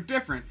women are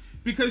different.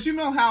 Because you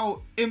know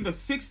how in the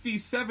 60s,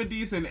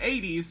 70s, and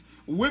 80s,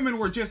 women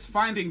were just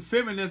finding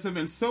feminism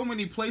in so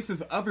many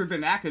places other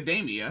than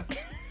academia.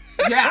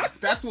 Yeah,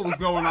 that's what was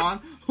going on.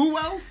 Who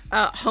else?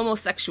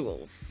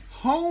 Homosexuals.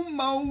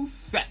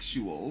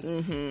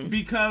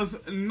 Because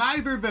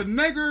neither the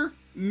nigger,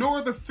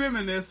 nor the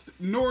feminist,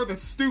 nor the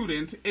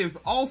student is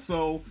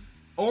also,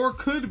 or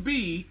could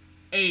be,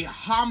 a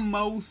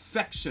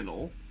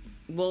homosexual.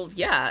 Well,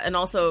 yeah, and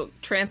also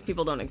trans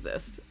people don't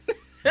exist.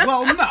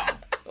 Well, no.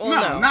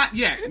 No, not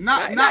yet.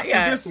 Not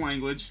yet. for this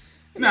language.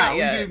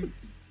 No,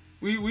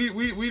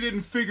 we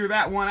didn't figure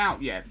that one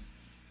out yet.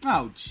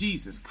 Oh,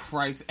 Jesus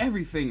Christ.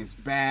 Everything is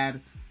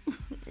bad.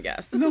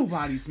 Yes.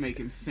 Nobody's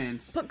making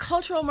sense. But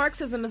cultural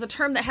Marxism is a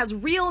term that has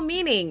real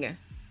meaning.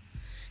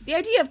 The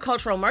idea of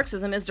cultural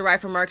Marxism is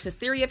derived from Marxist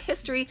theory of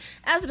history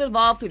as it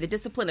evolved through the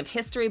discipline of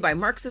history by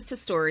Marxist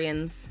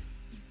historians.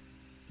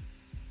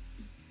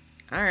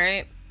 All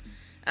right.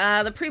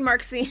 The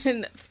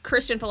pre-Marxian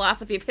Christian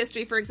philosophy of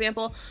history, for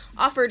example,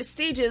 offered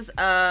stages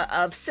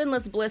of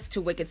sinless bliss to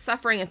wicked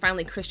suffering and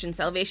finally Christian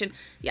salvation.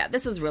 Yeah,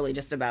 this is really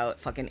just about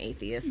fucking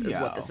atheists is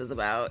what this is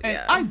about. And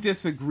I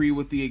disagree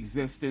with the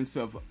existence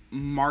of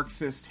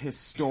Marxist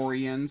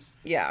historians.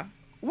 Yeah.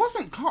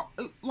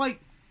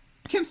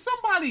 Can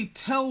somebody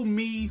tell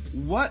me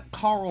what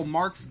Karl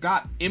Marx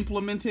got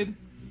implemented?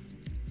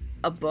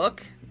 A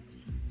book?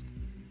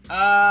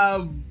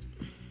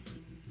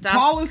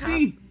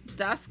 Policy?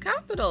 Das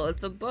Kapital.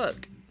 It's a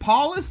book.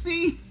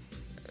 Policy?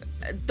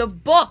 The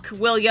book,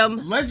 William.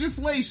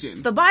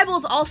 Legislation. The Bible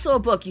is also a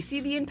book. You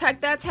see the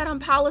impact that's had on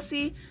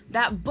policy?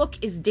 That book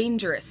is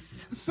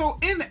dangerous. So,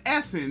 in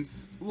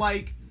essence,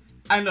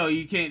 I know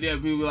you can't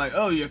have people like,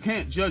 oh, you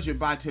can't judge it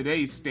by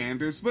today's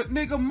standards, but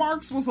nigga,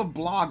 Marx was a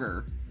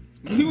blogger.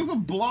 He was a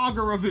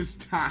blogger of his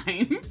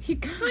time. He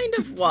kind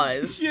of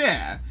was.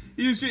 Yeah.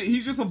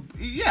 He's just a,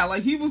 yeah,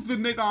 like he was the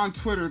nigga on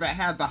Twitter that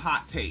had the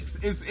hot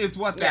takes, is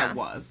what that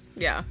was.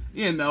 Yeah.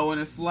 You know, and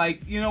it's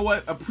like, you know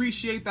what,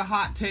 appreciate the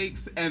hot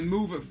takes and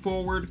move it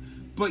forward,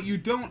 but you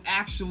don't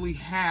actually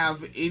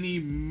have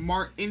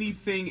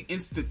anything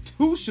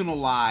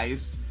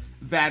institutionalized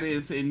that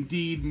is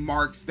indeed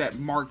Marx, that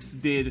Marx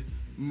did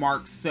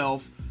Marx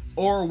self,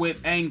 or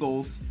with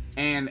Engels,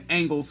 and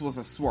Engels was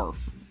a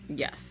swerf.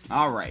 Yes.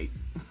 Alright,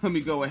 let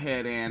me go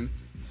ahead and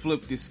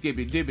flip the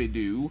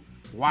skibby-dibby-doo,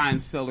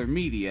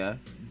 winecellarmedia.com.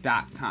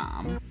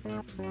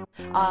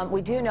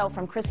 We do know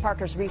from Chris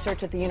Parker's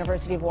research at the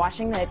University of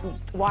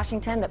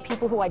Washington that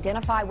people who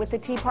identify with the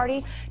Tea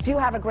Party do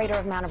have a greater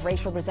amount of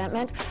racial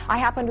resentment. I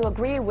happen to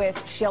agree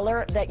with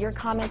Schiller that your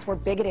comments were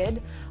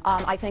bigoted.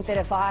 I think that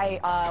if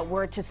I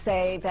were to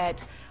say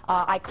that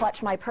I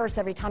clutch my purse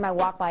every time I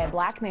walk by a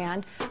black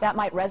man, that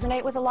might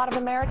resonate with a lot of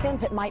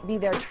Americans. It might be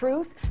their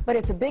truth, but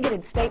it's a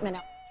bigoted statement.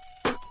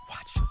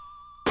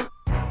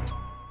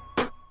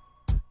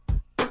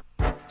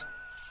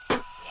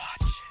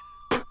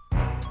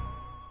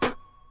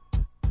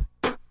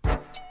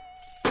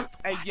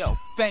 Hey yo,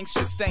 things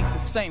just ain't the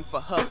same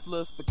for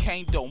hustlers, but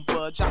cane don't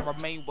budge, I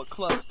remain with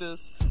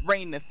clusters.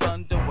 Rain and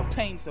thunder with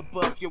pains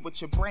above you, with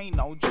your brain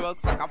on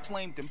drugs like I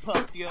flamed and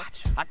puffed you.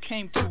 I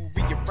came to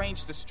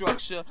rearrange the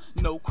structure,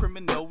 no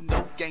criminal,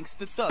 no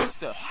gangster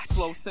thugster.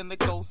 Flow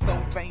cynical,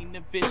 so vain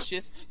and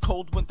vicious,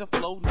 cold winter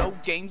flow, no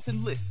games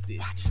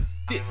enlisted.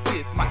 This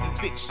is my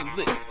eviction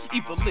list,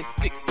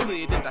 evilistic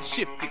slid and I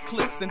shifted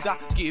clicks and I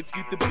give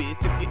you the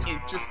biz if you're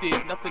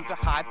interested. Nothing to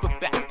hide but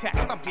back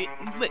tax, I'm hitting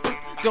licks.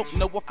 Don't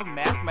know if I'm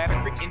mathematic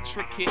or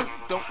intricate,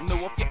 don't know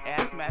if you're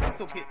asthmatic,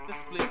 so hit the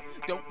split.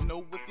 Don't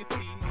know if you've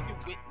seen or you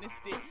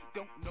witnessed it,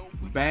 don't know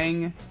if...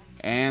 Bang,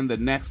 and the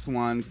next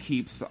one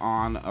keeps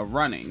on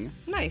running.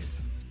 Nice.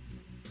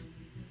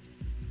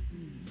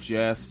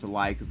 Just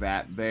like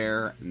that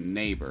there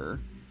neighbor.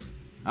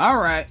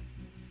 Alright.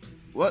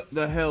 What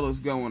the hell is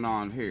going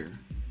on here?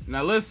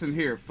 Now listen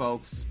here,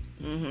 folks.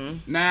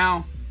 Mm-hmm.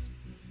 Now,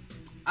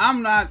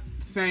 I'm not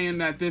saying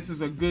that this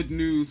is a good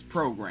news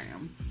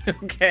program.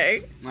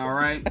 Okay. All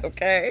right.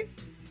 Okay.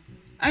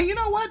 And you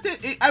know what?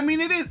 I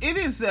mean, it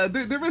is.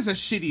 There is a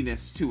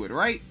shittiness to it,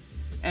 right?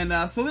 And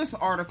so this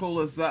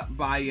article is up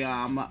by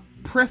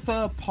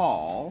Pritha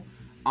Paul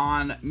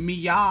on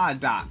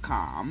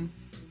Mia.com.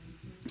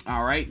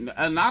 All right.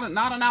 Not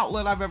an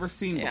outlet I've ever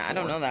seen before. Yeah, I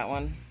don't know that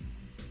one.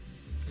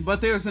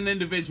 But there's an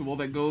individual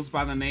that goes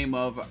by the name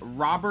of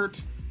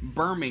Robert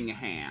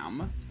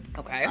Birmingham.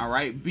 Okay. All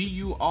right.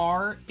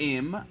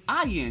 Birmingham,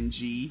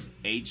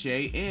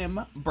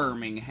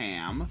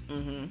 Birmingham.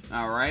 Mm-hmm.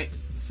 All right.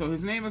 So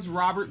his name is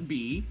Robert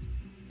B.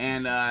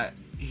 And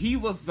he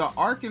was the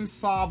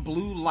Arkansas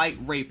blue light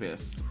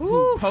rapist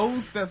who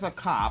posed as a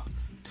cop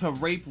to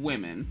rape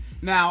women.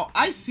 Now,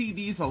 I see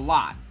these a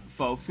lot,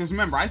 folks. Because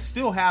remember, I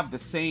still have the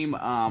same...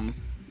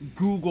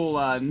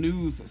 Google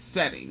News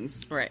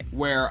settings, right,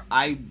 where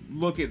I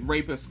look at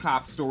rapist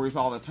cop stories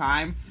all the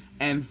time,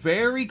 and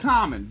very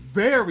common,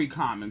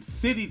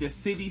 city to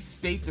city,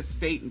 state to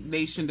state,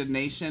 nation to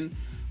nation,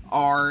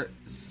 are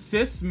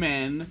cis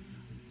men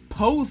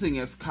posing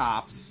as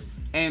cops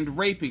and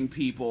raping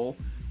people,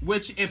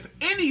 which, if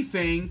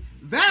anything,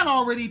 that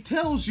already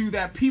tells you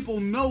that people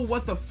know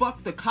what the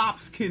fuck the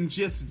cops can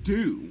just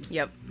do.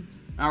 Yep.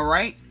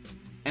 Alright?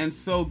 And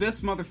so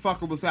this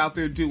motherfucker was out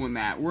there doing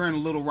that. We're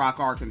in Little Rock,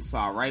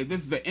 Arkansas, right?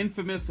 This is the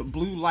infamous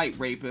blue light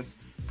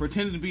rapist,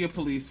 pretended to be a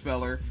police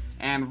feller,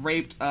 and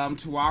raped,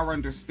 to our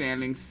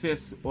understanding,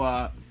 cis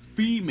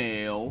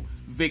female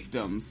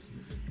victims.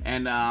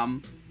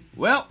 And,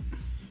 well,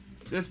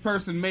 this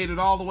person made it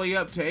all the way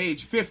up to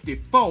age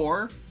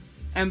 54,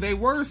 and they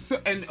were,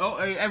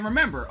 and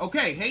remember,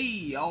 okay,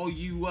 hey, all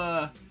you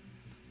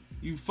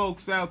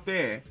folks out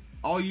there,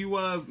 all you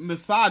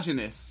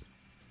misogynists,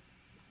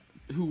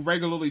 who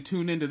regularly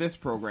tune into this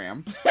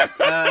program,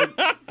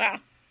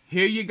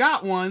 here you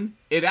got one.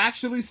 It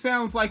actually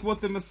sounds like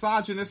what the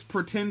misogynists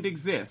pretend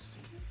exist.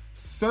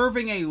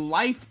 Serving a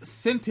life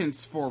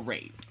sentence for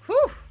rape.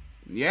 Whew.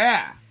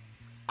 Yeah.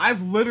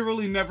 I've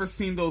literally never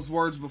seen those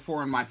words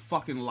before in my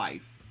fucking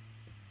life.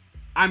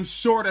 I'm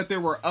sure that there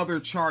were other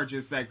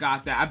charges that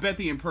got that. I bet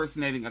the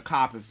impersonating a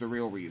cop is the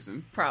real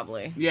reason.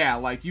 Probably. Yeah,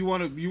 like you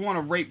want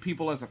to rape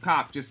people as a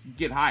cop, just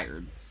get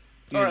hired.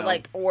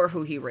 Or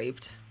who he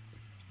raped.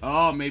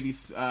 Oh, maybe,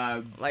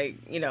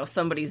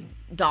 somebody's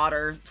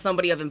daughter,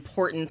 somebody of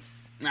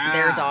importance,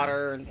 their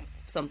daughter,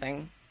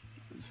 something.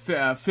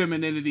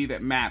 Femininity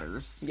that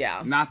matters.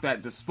 Yeah. Not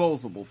that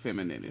disposable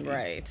femininity.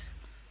 Right.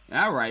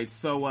 All right.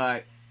 So,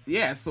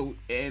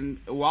 and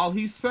while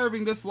he's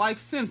serving this life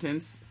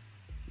sentence,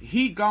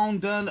 he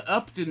done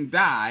upped and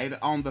died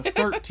on the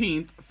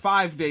 13th,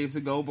 5 days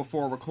ago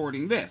before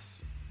recording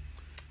this.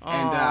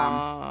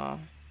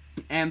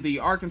 And the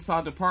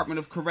Arkansas Department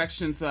of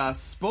Corrections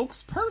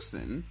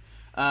spokesperson,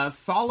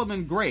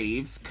 Solomon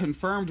Graves,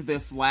 confirmed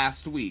this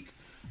last week.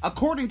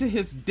 According to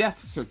his death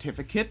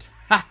certificate,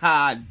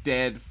 haha,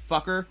 dead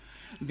fucker,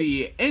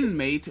 the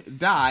inmate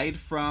died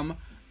from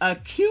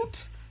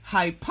acute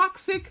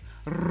hypoxic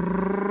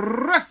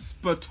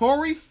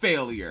respiratory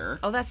failure.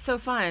 Oh, that's so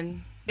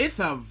fun. It's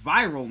a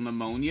viral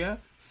pneumonia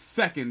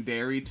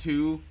secondary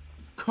to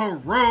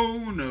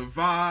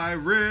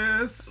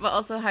coronavirus. But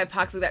also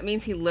hypoxic, that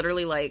means he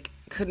literally, like,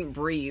 couldn't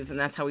breathe, and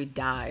that's how he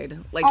died.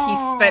 Like, he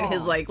spent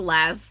his, like,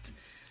 last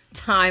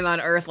time on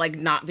Earth, like,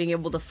 not being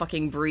able to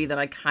fucking breathe, and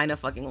I kind of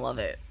fucking love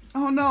it.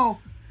 Oh no,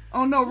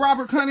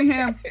 Robert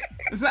Cunningham.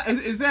 Is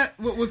that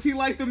was he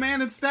like the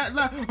man in Staten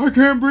Island? I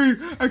can't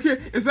breathe. I can't.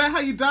 Is that how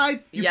you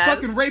died? You Yes.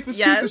 fucking rapist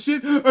Yes. piece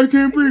of shit. I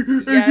can't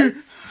breathe. I Yes.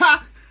 can't.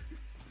 Ha!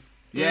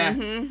 Yeah.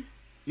 Mm-hmm.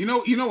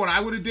 You know what I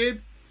would have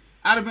did?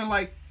 I'd have been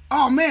like,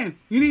 oh man,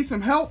 you need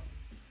some help?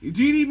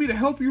 Do you need me to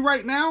help you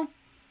right now?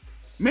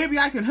 Maybe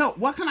I can help.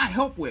 What can I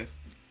help with?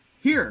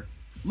 Here,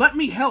 let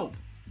me help.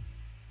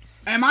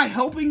 Am I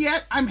helping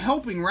yet? I'm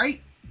helping,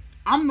 right?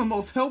 I'm the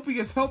most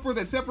helpiest helper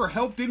that's ever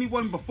helped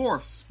anyone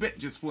before. Spit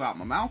just flew out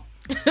my mouth.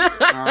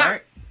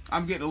 Alright.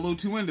 I'm getting a little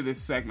too into this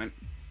segment.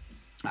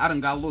 I done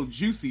got a little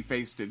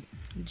juicy-faced.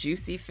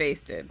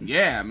 Juicy-faced.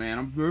 Yeah,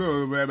 man.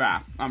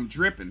 I'm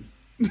dripping.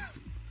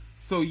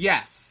 So,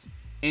 yes.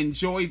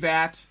 Enjoy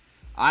that.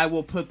 I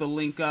will put the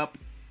link up.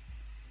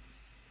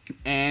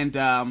 And,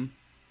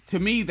 to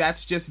me,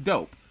 that's just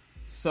dope.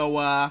 So,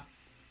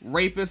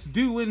 rapists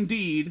do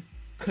indeed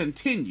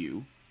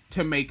continue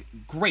to make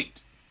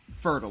great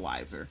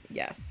fertilizer.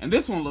 Yes. And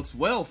this one looks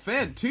well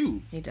fed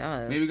too. He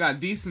does. Maybe got a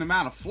decent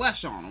amount of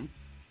flesh on him.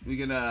 We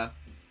can I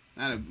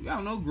don't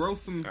know, grow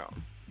some. Oh.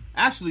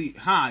 Actually,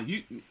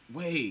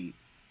 wait.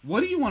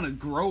 What do you want to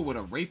grow with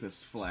a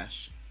rapist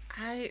flesh?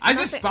 I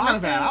just thought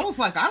of that. I was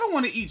like, I don't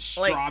want to eat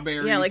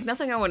strawberries. Yeah, like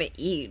nothing I want to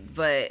eat,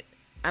 but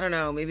I don't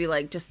know, maybe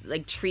like just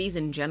like trees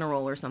in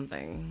general or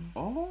something.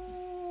 Oh.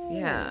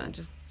 Yeah,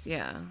 just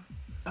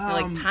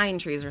like pine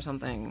trees or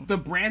something. The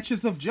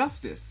branches of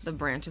justice. The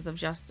branches of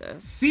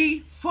justice. See,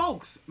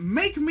 folks,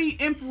 make me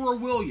Emperor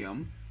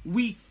William.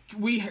 We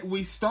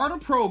start a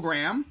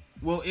program.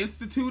 We'll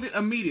institute it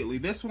immediately.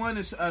 This one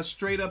is a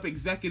straight up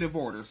executive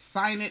order.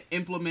 Sign it,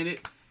 implement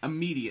it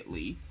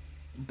immediately.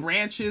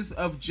 Branches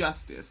of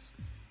justice,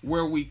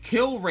 where we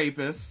kill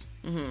rapists,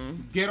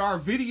 get our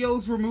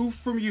videos removed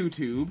from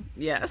YouTube.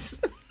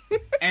 Yes.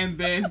 And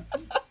then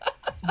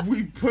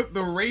we put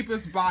the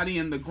rapist body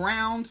in the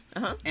ground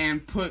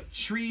and put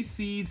tree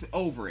seeds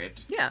over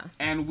it. Yeah.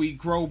 And we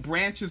grow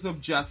branches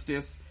of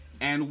justice,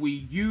 and we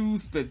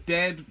use the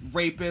dead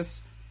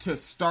rapists to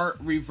start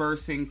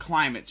reversing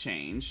climate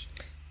change.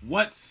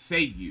 What say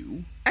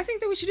you? I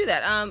think that we should do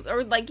that.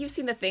 Or like you've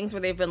seen the things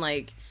where they've been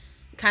like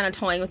kind of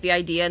toying with the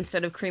idea,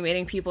 instead of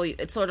cremating people,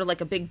 it's sort of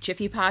like a big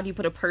Jiffy pod. You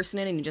put a person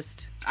in and you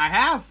just... I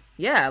have.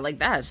 Yeah, like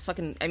that. Just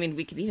fucking... I mean,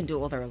 we could even do it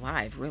while they're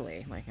alive,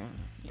 really. Like,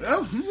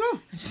 I'm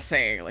just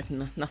saying, like,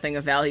 nothing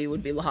of value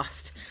would be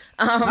lost.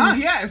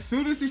 Yeah, as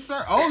soon as you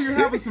start... Oh, you're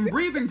having some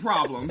breathing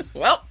problems.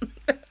 Well...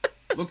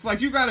 Looks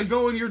like you gotta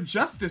go in your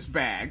justice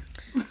bag.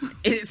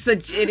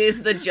 It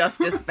is the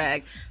justice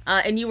bag.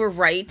 And you were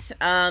right.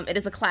 It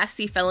is a Class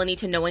C felony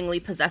to knowingly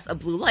possess a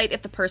blue light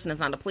if the person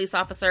is not a police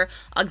officer,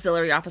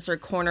 auxiliary officer,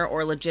 coroner,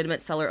 or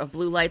legitimate seller of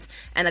blue lights,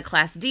 and a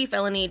Class D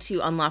felony to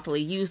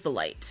unlawfully use the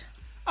light.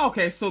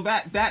 Okay, so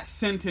that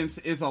sentence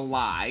is a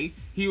lie.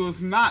 He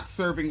was not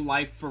serving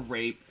life for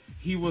rape.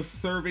 He was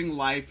serving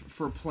life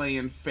for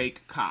playing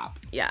fake cop.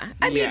 Yeah.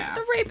 I mean,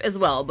 the rape as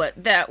well,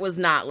 but that was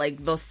not,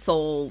 like, the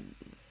sole...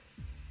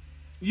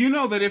 You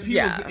know that if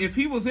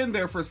he was in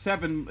there for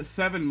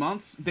seven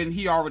months, then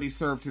he already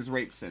served his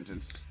rape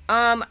sentence.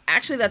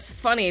 Actually, that's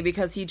funny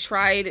because he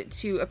tried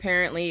to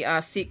apparently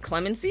seek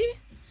clemency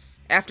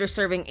after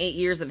serving 8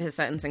 years of his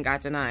sentence and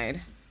got denied.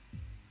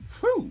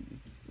 Whew.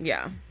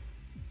 Yeah.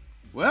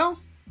 Well,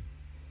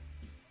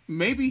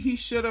 maybe he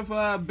should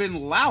have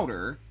been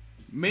louder.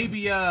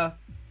 Maybe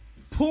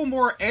pull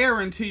more air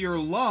into your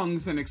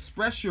lungs and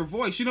express your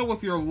voice. You know,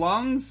 with your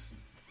lungs.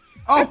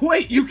 Oh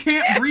wait, you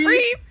can't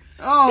breathe.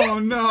 Oh,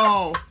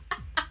 no.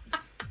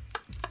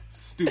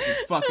 Stupid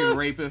fucking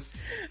rapist.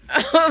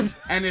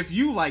 And if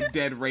you like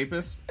dead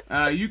rapists,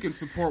 you can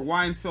support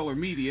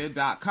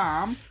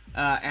winecellarmedia.com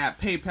at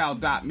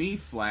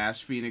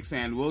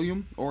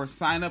paypal.me/PhoenixandWilliam or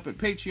sign up at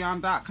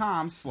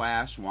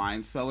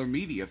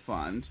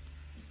patreon.com/winecellarmediafund.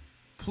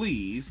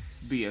 Please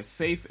be as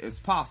safe as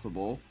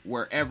possible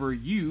wherever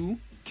you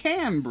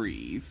can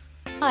breathe.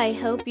 I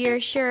hope you're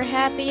sure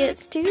happy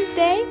it's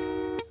Tuesday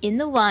in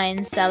the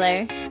wine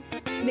cellar.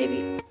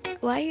 Baby,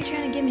 why are you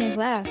trying to give me a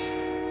glass?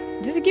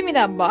 Just give me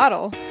that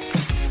bottle.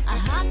 I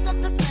hopped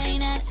off the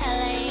plane at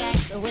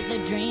LAX with a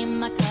dream,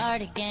 my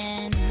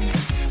cardigan.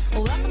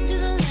 Welcome to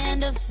the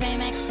land of fame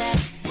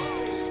excess.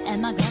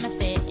 Am I gonna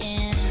fit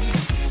in?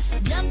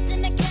 Jumped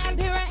in the cab,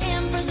 here I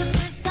am for the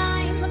first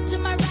time. Look to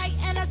my right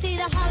and I see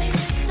the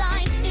Hollywood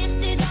sign. This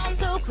is all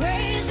so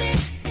crazy.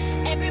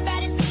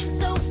 Everybody seems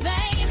so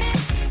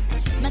famous.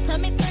 My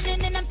tummy's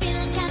turning and I'm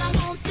feeling kinda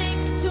homesick.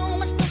 Too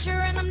much pressure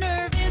and I'm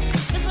nervous.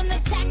 That's when the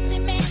taxi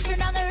man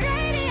turned on the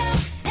radio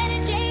and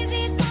a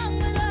Jay-Z song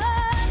was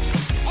on.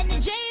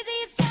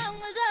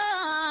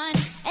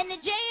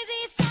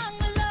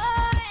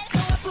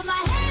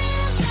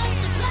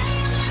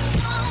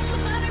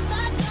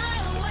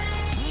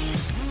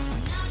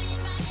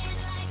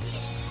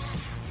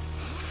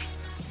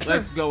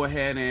 let's go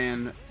ahead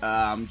and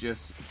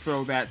just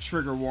throw that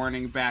trigger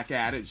warning back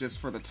at it just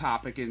for the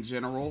topic in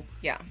general.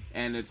 Yeah.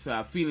 And it's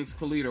Phoenix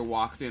Kalita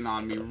walked in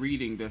on me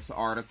reading this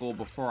article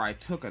before I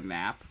took a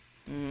nap.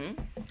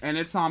 Mm-hmm. And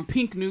it's on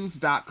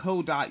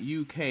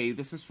pinknews.co.uk.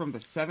 This is from the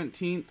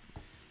 17th.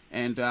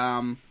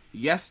 And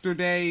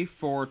yesterday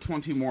for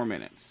 20 more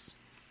minutes.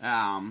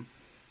 And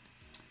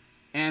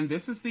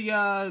this is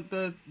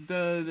the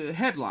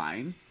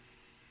headline.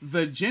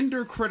 The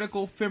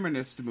gender-critical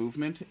feminist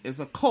movement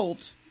is a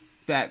cult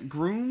that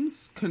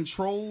grooms,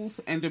 controls,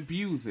 and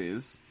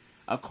abuses,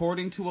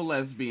 according to a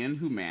lesbian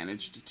who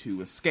managed to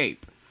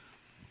escape.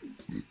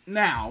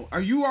 Now,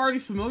 are you already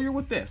familiar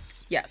with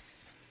this? Yes.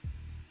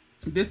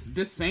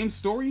 This same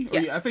story?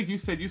 Yes. I think you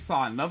said you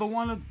saw another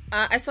one.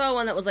 I saw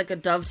one that was like a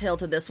dovetail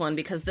to this one,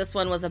 because this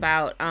one was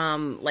about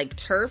like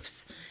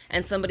TERFS,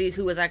 and somebody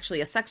who was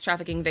actually a sex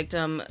trafficking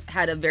victim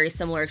had a very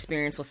similar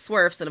experience with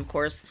SWERFS, and of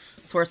course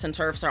SWERFS and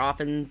TERFS are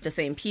often the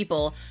same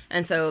people.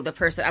 And so the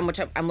person, which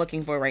I'm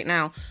looking for right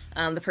now,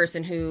 the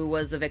person who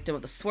was the victim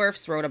of the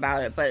SWERFS wrote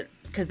about it, but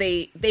because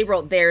they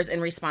wrote theirs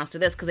in response to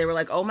this, because they were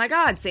like, oh my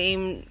god,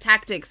 same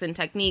tactics and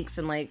techniques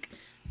and like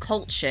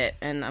cult shit,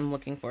 and I'm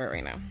looking for it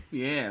right now.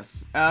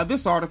 Yes.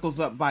 This article's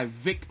up by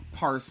Vic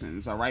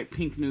Parsons, all right?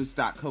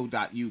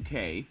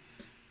 pinknews.co.uk.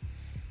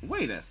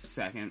 Wait a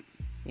second.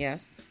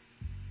 Yes.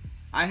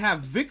 I have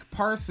Vic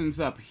Parsons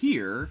up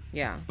here.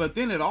 Yeah. But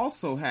then it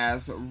also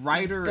has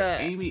writer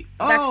Amy.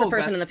 That's the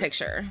person in the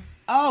picture.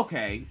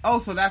 Okay. Oh,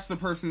 so that's the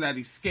person that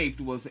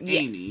escaped was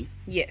Amy.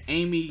 Yes.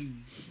 Amy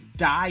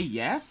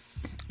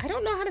Diaz? I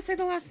don't know how to say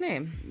the last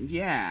name.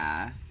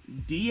 Yeah.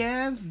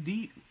 Diaz?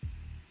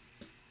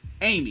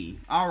 Amy.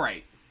 All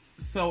right.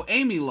 So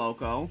Amy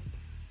Loco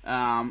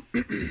got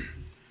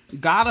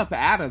up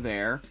out of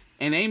there,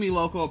 and Amy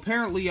Loco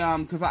apparently,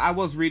 because I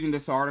was reading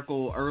this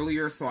article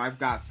earlier, so I've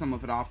got some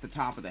of it off the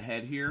top of the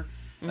head here.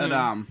 Mm-hmm.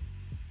 But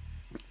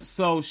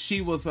so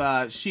she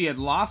had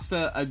lost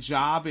a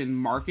job in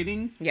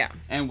marketing, yeah,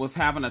 and was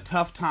having a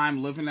tough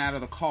time living out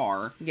of the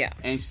car, yeah,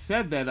 and she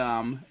said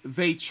that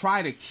they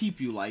try to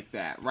keep you like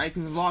that, right?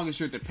 Because as long as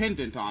you're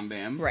dependent on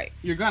them, right,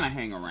 you're gonna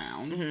hang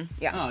around, mm-hmm.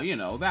 Yeah, you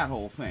know, that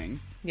whole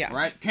thing, yeah,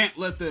 right? Can't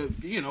let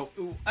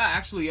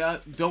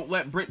don't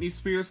let Britney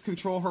Spears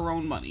control her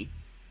own money.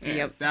 Yeah,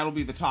 yep, that'll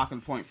be the talking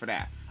point for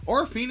that,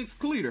 or Phoenix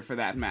Kalita for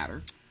that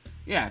matter.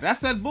 Yeah,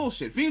 that's that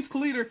bullshit. Phoenix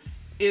Kalita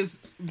is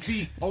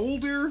the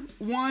older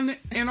one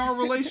in our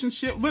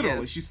relationship.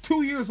 Literally, yes. She's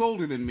 2 years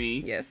older than me.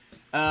 Yes.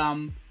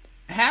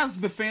 Has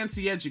the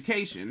fancy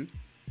education.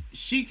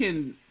 She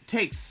can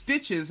take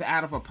stitches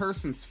out of a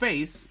person's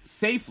face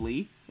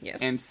safely. Yes.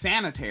 And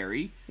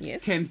sanitary.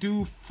 Yes. Can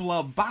do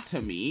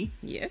phlebotomy.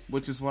 Yes.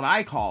 Which is what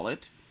I call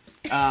it.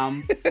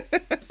 And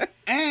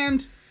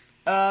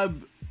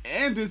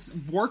is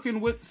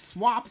working with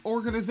SWAP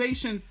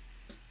organization.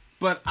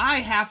 But I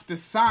have to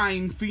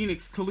sign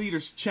Phoenix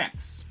Kalita's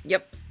checks.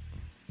 Yep.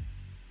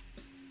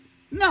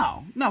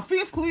 No.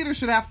 Phoenix Kalita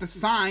should have to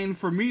sign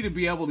for me to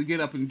be able to get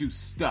up and do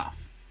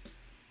stuff.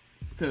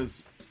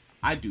 Because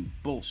I do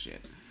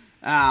bullshit.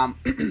 Oh,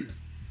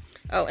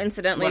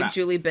 incidentally,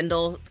 Julie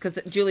Bindle, because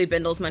Julie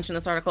Bindle's mentioned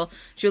this article.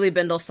 Julie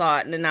Bindle saw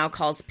it and it now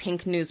calls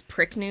Pink News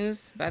Prick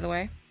News, by the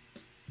way.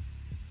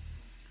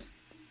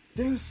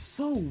 They're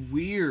so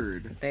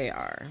weird. They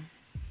are.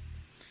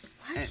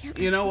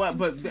 You know what?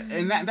 But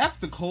that's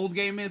the cold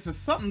game is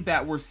something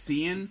that we're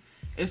seeing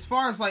as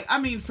far as like, I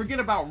mean,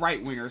 forget about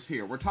right wingers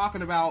here. We're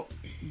talking about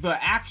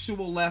the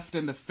actual left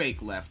and the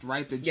fake left,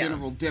 right? The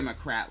general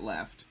Democrat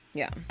left.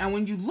 Yeah. And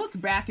when you look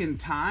back in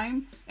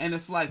time and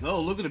it's like, oh,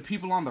 look at the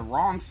people on the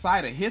wrong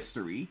side of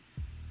history.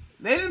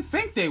 They didn't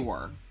think they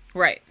were.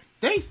 Right.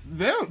 They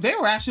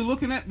were actually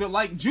looking at,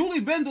 like, Julie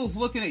Bindle's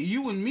looking at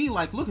you and me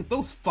like, look at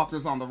those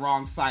fuckers on the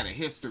wrong side of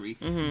history.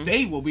 Mm-hmm.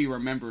 They will be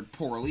remembered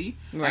poorly.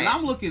 Right. And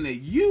I'm looking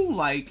at you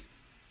like,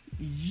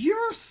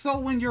 you're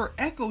so in your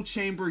echo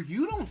chamber,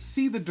 you don't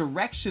see the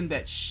direction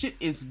that shit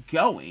is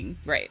going.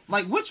 Right.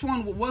 Like, which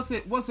one was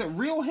it? Was it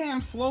Real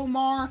Hand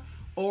Flomar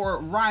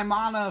or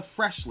Raimana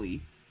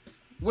Freshly?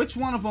 Which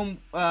one of them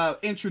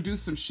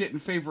introduced some shit in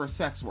favor of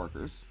sex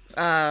workers?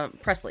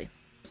 Presley.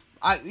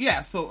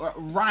 So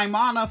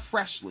Raimana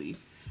Freshly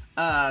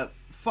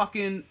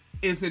fucking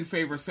is in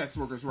favor of sex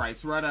workers'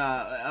 rights, right?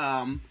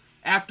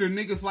 After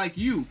niggas like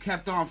you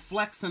kept on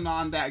flexing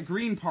on that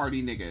Green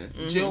Party nigga,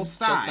 mm-hmm. Jill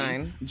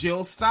Stein.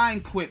 Jill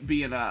Stein quit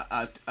being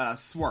a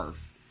SWERF,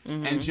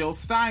 mm-hmm. and Jill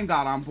Stein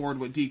got on board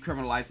with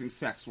decriminalizing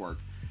sex work.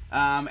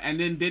 And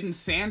then didn't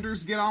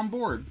Sanders get on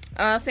board?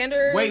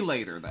 Sanders... Way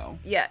later, though.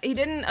 Yeah, he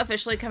didn't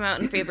officially come out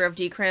in favor of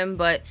decrim,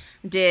 but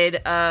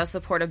did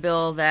support a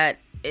bill that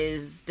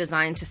is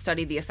designed to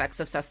study the effects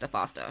of Sesta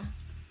Fosta.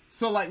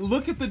 So, like,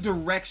 look at the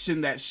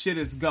direction that shit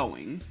is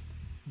going.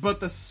 But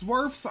the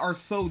SWERFs are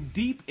so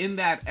deep in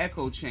that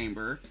echo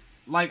chamber.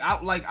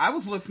 I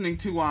was listening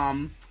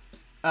to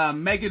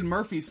Megan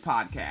Murphy's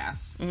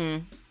podcast,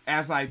 mm-hmm.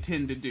 as I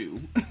tend to do.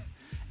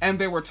 And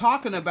they were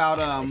talking about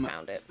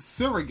found it.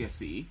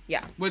 surrogacy.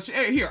 Yeah. Which,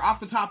 here, off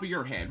the top of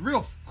your head,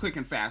 real quick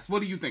and fast,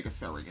 what do you think of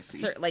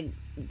surrogacy? Like,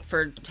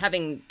 for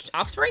having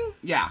offspring?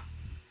 Yeah.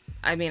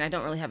 I mean, I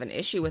don't really have an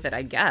issue with it,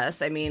 I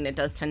guess. I mean, it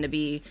does tend to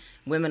be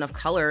women of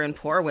color and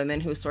poor women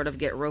who sort of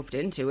get roped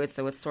into it,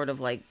 so it's sort of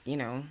like, you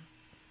know,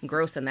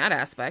 gross in that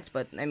aspect,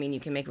 but, I mean, you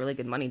can make really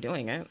good money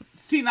doing it.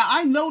 See, now,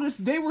 I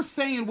noticed they were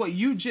saying what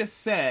you just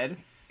said,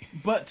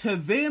 but to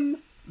them,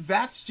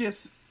 that's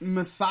just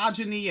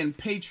misogyny and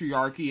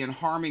patriarchy and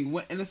harming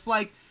women. And it's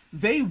like,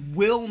 they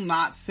will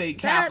not say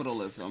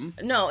capitalism.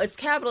 No, it's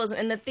capitalism.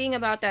 And the thing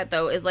about that,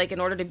 though, is like,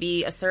 in order to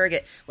be a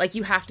surrogate, like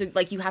you have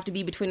to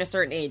be between a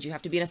certain age. You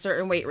have to be in a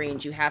certain weight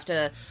range. You have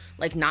to,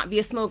 like, not be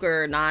a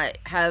smoker, not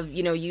have,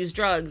 you know, use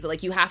drugs.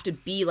 Like, you have to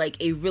be, like,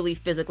 a really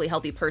physically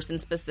healthy person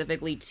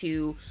specifically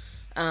to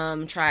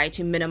try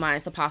to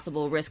minimize the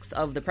possible risks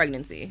of the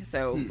pregnancy.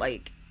 So,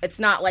 like, it's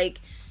not like,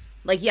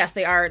 yes,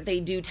 they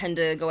do tend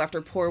to go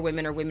after poor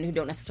women or women who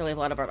don't necessarily have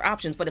a lot of other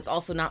options, but it's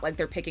also not like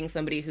they're picking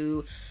somebody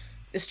who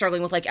is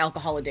struggling with, like,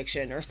 alcohol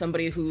addiction or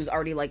somebody who's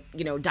already, like,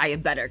 you know,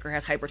 diabetic or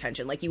has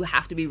hypertension. Like, you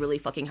have to be really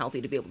fucking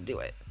healthy to be able to do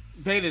it.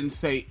 They didn't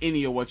say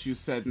any of what you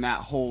said in that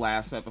whole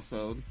ass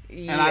episode.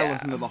 And I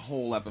listened to the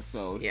whole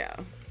episode. Yeah.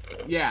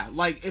 Yeah,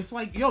 like, it's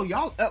like, yo,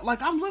 y'all,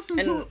 like, I'm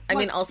listening to it. I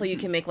mean, also, you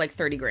can make, like,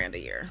 $30,000 a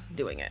year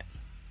doing it.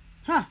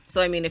 Huh.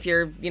 So, I mean, if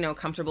you're, you know,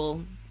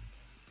 comfortable,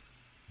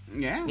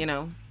 yeah, you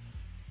know.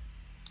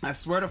 I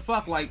swear to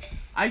fuck, like,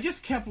 I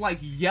just kept, like,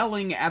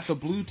 yelling at the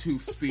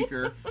Bluetooth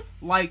speaker,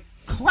 like,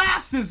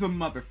 classism,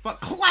 motherfucker,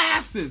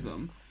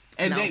 classism.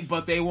 And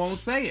but they won't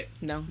say it.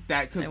 No.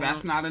 Because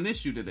that's not an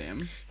issue to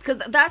them. Because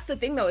that's the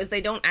thing, though, is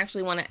they don't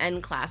actually want to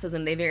end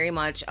classism. They very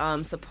much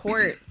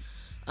support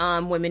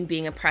women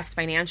being oppressed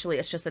financially.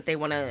 It's just that they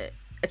want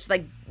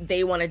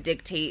to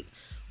dictate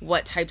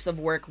what types of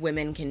work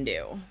women can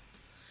do.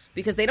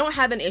 Because they don't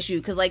have an issue.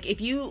 Because, like,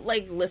 if you,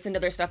 like, listen to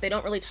their stuff, they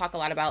don't really talk a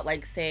lot about,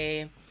 like,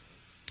 say,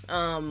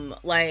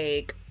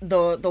 like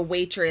the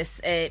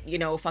waitress at, you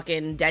know,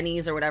 fucking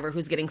Denny's or whatever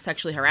who's getting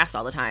sexually harassed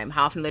all the time.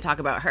 How often do they talk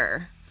about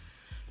her?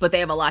 But they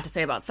have a lot to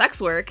say about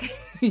sex work,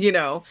 you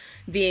know,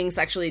 being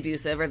sexually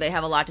abusive, or they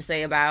have a lot to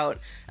say about,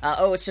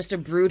 it's just a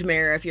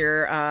broodmare if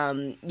you're,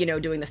 you know,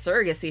 doing the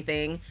surrogacy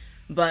thing.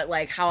 But,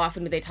 like, how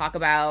often do they talk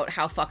about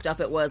how fucked up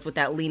it was with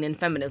that lean-in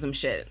feminism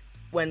shit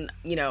when,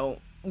 you know,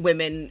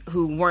 women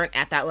who weren't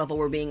at that level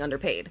were being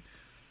underpaid?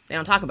 They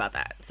don't talk about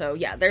that. So,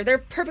 yeah, they're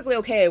perfectly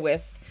okay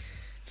with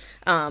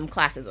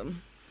classism.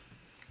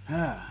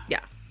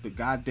 Yeah. The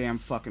goddamn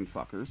fucking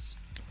fuckers.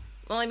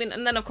 Well, I mean,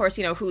 and then, of course,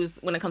 you know,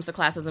 when it comes to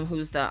classism,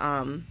 who's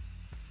the,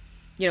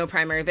 you know,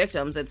 primary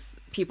victims? It's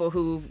people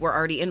who were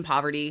already in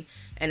poverty,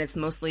 and it's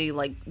mostly,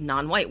 like,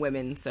 non-white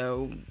women,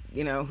 so,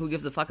 you know, who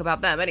gives a fuck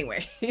about them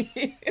anyway?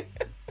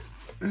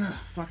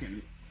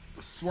 Fucking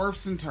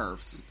SWERFs and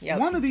TERFs. Yep.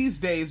 One of these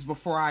days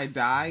before I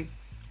die,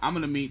 I'm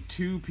gonna meet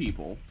two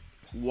people.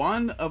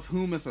 One of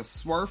whom is a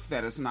SWERF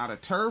that is not a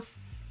TERF,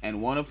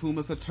 and one of whom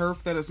is a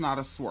TERF that is not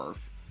a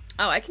SWERF.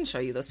 Oh, I can show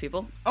you those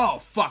people. Oh,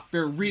 fuck,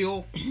 they're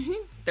real.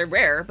 They're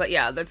rare, but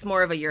yeah, that's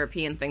more of a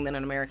European thing than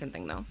an American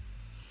thing, though.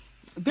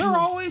 They're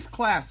always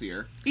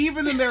classier,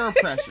 even in their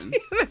oppression.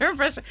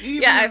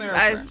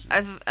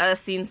 I've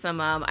seen some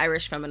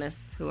Irish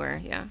feminists who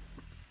are, yeah.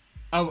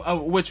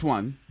 Which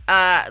one?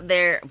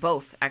 They're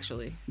both,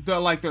 actually. They're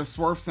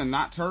SWERFs and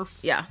not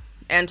TERFs? Yeah,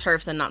 and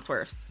TERFs and not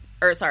SWERFs.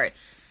 Or, sorry,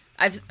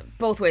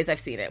 both ways I've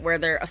seen it, where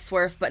they're a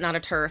SWERF but not a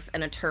TERF,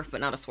 and a TERF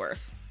but not a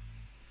SWERF.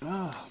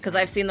 Because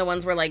I've seen the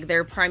ones where, like,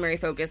 their primary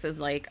focus is,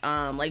 like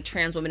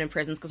trans women in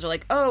prisons, because they're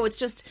like, oh, it's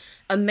just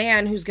a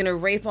man who's gonna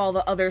rape all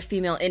the other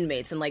female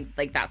inmates, and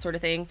like that sort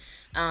of thing.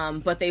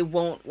 But they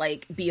won't,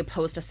 like, be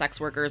opposed to sex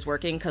workers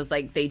working, because,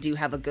 like, they do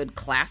have a good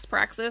class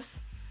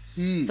praxis.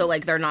 So,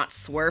 like, they're not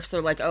SWERFs.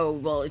 They're like, oh,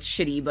 well, it's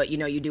shitty, but, you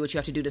know, you do what you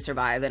have to do to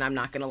survive, and I'm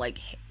not gonna, like,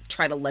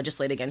 try to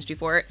legislate against you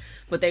for it.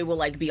 But they will,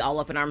 like, be all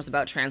up in arms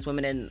about trans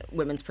women in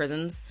women's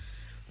prisons.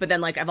 But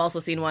then, like, I've also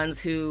seen ones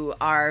who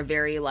are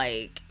very,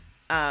 like,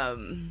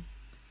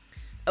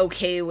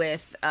 okay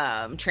with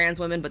trans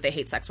women, but they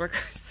hate sex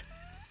workers.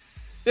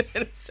 And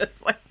it's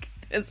just, like,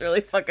 it's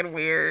really fucking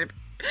weird.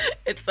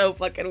 It's so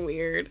fucking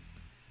weird.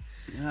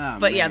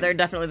 But yeah, they're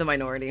definitely the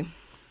minority.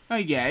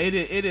 Yeah,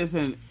 it's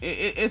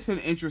an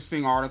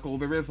interesting article.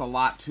 There is a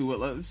lot to it.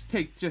 Let's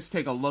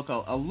take a look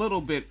a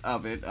little bit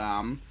of it.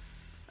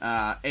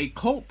 A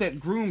cult that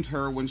groomed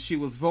her when she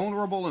was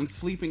vulnerable and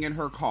sleeping in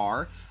her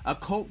car. A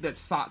cult that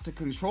sought to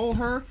control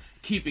her,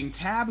 keeping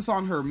tabs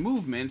on her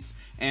movements,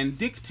 and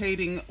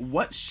dictating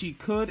what she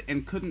could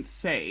and couldn't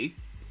say.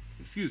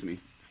 Excuse me.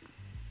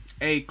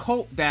 A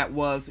cult that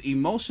was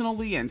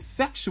emotionally and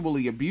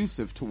sexually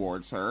abusive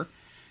towards her.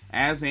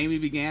 As Amy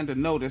began to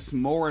notice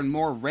more and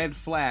more red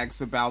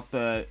flags about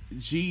the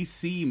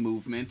GC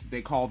movement,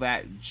 they call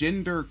that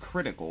gender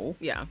critical.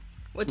 Yeah,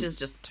 which is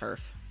just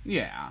TERF.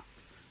 Yeah.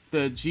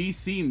 The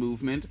GC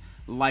movement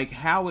like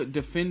how it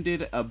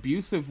defended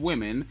abusive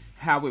women,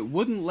 how it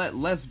wouldn't let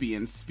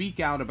lesbians speak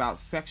out about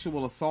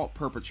sexual assault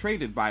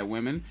perpetrated by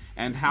women,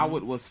 and how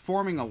it was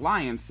forming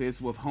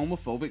alliances with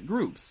homophobic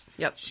groups.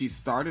 Yep. She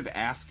started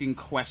asking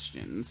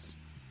questions.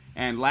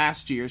 And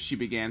last year, she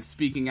began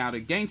speaking out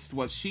against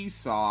what she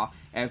saw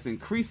as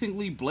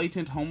increasingly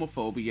blatant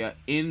homophobia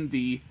in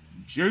the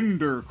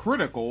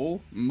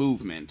gender-critical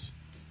movement.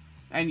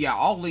 And yeah,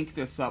 I'll link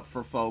this up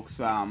for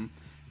folks.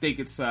 Think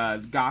it's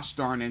gosh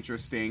darn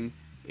interesting.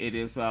 It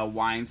is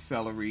wine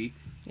celery.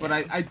 Yeah. But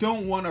I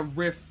don't want to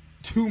riff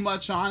too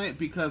much on it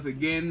because,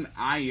 again,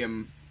 I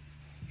am,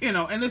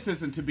 and this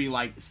isn't to be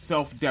like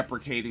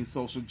self-deprecating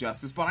social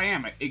justice, but I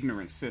am an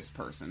ignorant cis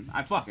person.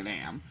 I fucking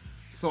am.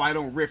 So I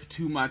don't riff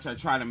too much. I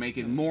try to make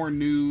it more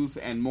news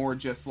and more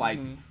just like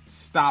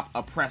stop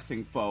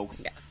oppressing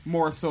folks. Yes.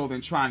 More so than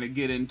trying to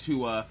get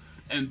into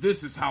and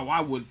this is how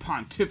I would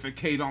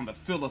pontificate on the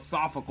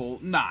philosophical.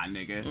 Nah,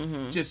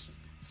 nigga. Just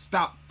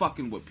stop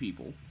fucking with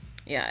people.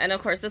 Yeah, and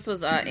of course this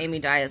was Amy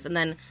Dias, and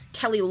then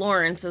Kelly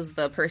Lawrence is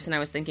the person I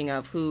was thinking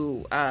of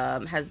who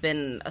has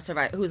been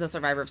who's a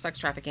survivor of sex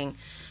trafficking,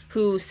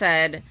 who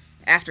said,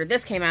 after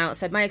this came out,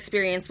 said, my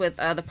experience with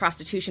the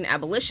prostitution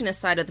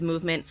abolitionist side of the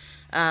movement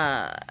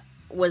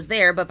was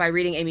there, but by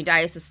reading Amy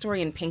Dias'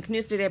 story in Pink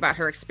News today about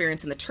her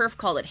experience in the TERF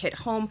call, it hit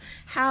home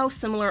how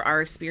similar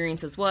our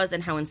experiences was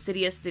and how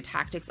insidious the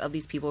tactics of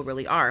these people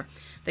really are.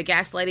 The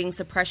gaslighting,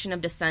 suppression of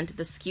dissent,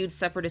 the skewed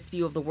separatist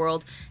view of the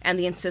world, and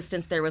the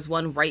insistence there was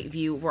one right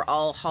view were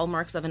all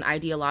hallmarks of an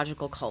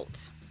ideological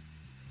cult.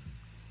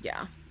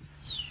 Yeah.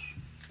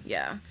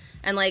 Yeah.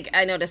 And, like,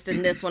 I noticed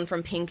in this one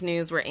from Pink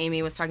News where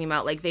Amy was talking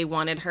about, like, they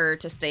wanted her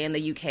to stay in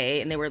the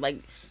UK, and they were,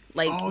 like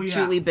oh, yeah.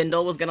 Julie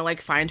Bindel was gonna,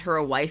 like, find her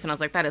a wife, and I was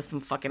like, that is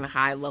some fucking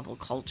high-level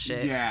cult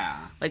shit. Yeah.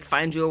 Like,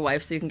 find you a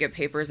wife so you can get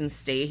papers and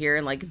stay here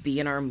and, like, be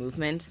in our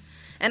movement.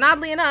 And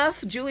oddly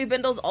enough, Julie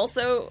Bindel's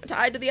also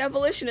tied to the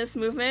abolitionist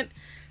movement.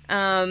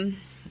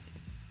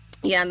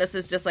 Yeah, and this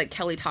is just, like,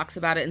 Kelly talks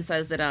about it and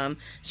says that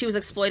she was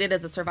exploited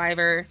as a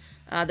survivor.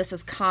 This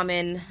is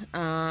common.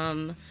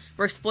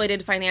 We're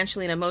exploited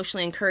financially and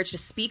emotionally, encouraged to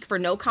speak for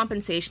no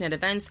compensation at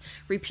events,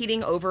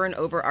 repeating over and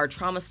over our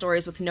trauma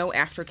stories with no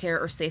aftercare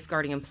or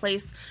safeguarding in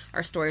place.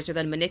 Our stories are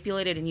then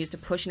manipulated and used to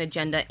push an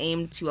agenda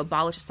aimed to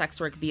abolish sex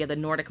work via the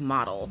Nordic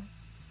model.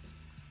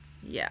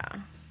 Yeah.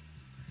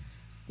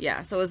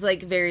 Yeah, so it was,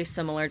 like, very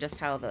similar just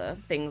how the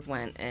things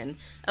went. And,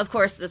 of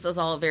course, this is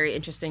all very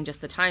interesting,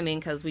 just the timing,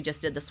 because we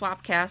just did the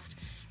Swapcast,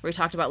 where we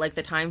talked about, like,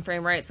 the time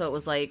frame, right? So it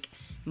was, like,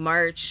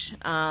 March,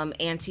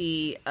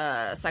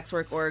 anti-sex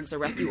work orgs or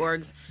rescue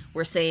orgs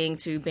were saying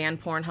to ban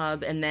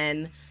Pornhub, and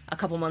then a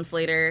couple months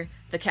later,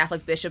 the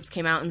Catholic bishops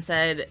came out and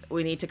said,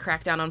 we need to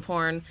crack down on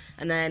porn.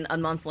 And then a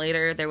month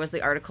later, there was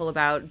the article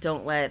about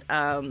don't let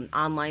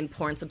online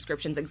porn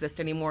subscriptions exist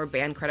anymore,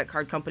 ban credit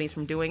card companies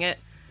from doing it.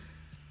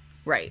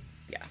 Right.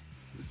 Yeah.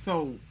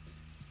 So,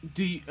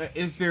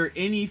 is there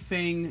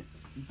anything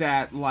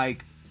that,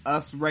 like,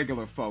 us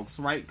regular folks,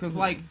 right? Because,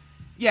 like,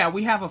 yeah,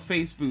 we have a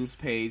Facebook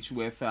page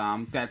with,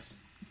 that's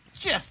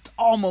just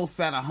almost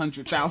at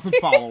 100,000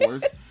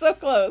 followers. So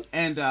close.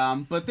 And,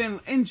 but then,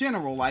 in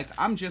general, like,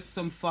 I'm just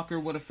some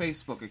fucker with a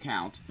Facebook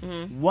account.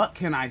 What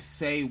can I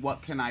say?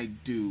 What can I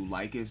do?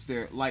 Like, is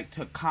there, like,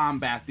 to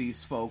combat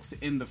these folks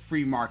in the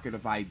free market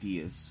of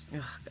ideas?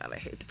 Oh, God, I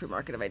hate the free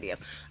market of ideas.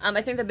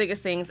 I think the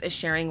biggest things is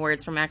sharing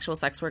words from actual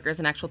sex workers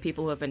and actual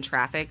people who have been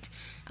trafficked,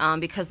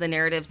 because the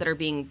narratives that are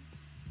being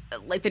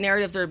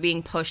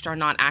pushed are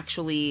not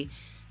actually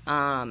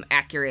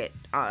accurate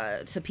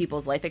to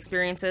people's life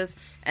experiences,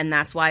 and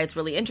that's why it's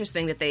really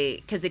interesting that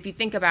because if you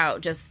think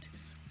about just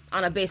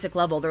on a basic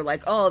level, they're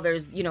like, oh,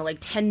 there's, like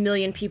 10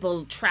 million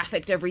people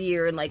trafficked every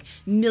year and like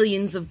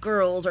millions of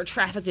girls are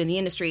trafficked in the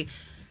industry.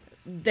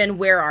 Then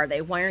where are they?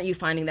 Why aren't you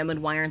finding them,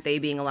 and why aren't they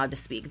being allowed to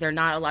speak? They're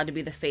not allowed to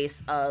be the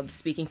face of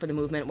speaking for the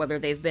movement, whether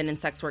they've been in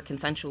sex work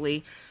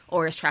consensually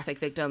or as trafficked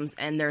victims,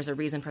 and there's a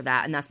reason for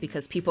that, and that's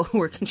because people who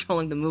are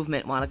controlling the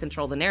movement want to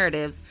control the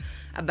narratives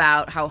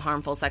about how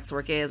harmful sex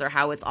work is, or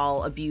how it's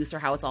all abuse, or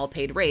how it's all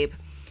paid rape.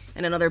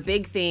 And another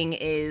big thing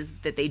is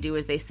that they do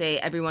is they say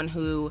everyone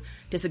who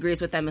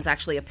disagrees with them is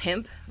actually a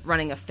pimp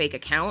running a fake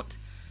account.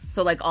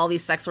 So, like, all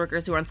these sex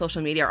workers who are on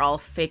social media are all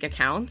fake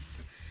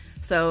accounts.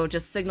 So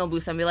just signal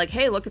boost them and be like,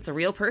 hey, look, it's a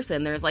real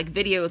person. There's, like,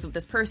 videos of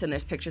this person.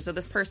 There's pictures of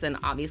this person.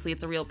 Obviously,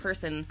 it's a real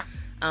person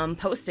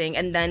posting.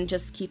 And then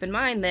just keep in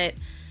mind that,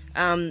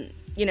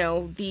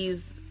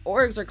 these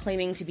orgs are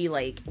claiming to be,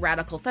 like,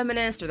 radical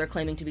feminist, or they're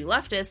claiming to be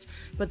leftist,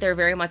 but they're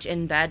very much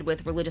in bed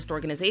with religious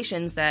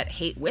organizations that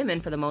hate women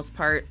for the most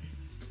part.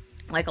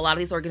 Like, a lot of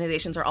these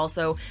organizations are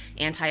also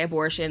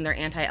anti-abortion, they're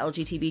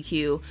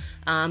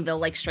anti-LGBTQ, they'll,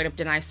 like, straight up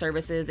deny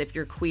services if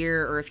you're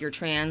queer or if you're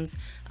trans.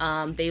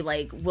 They,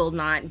 like, will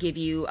not give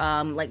you,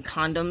 like,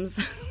 condoms,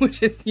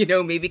 which is,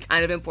 maybe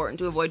kind of important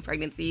to avoid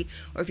pregnancy,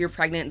 or if you're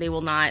pregnant, they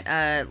will not,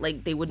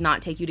 they would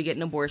not take you to get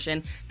an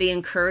abortion. They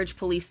encourage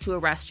police to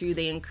arrest you,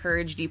 they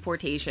encourage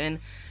deportation.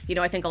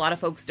 I think a lot of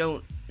folks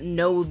don't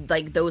know,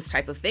 like, those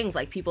type of things.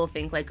 Like, people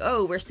think, like,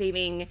 oh, we're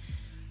saving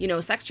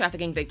sex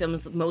trafficking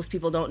victims, most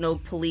people don't know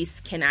police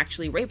can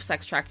actually rape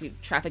sex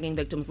trafficking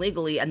victims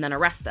legally and then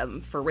arrest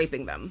them for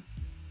raping them.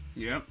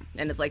 Yep.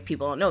 And it's like,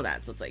 people don't know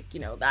that. So it's like,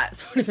 that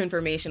sort of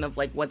information of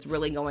like what's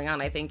really going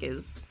on, I think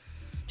is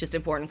just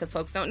important because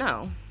folks don't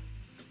know.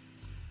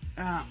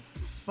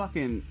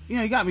 Fucking,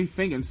 you got me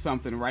thinking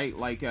something, right?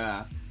 Like,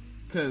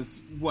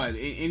 because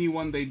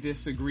anyone they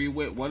disagree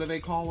with, what do they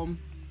call them?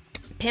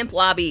 Pimp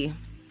lobby.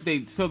 They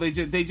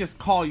just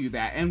call you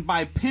that, and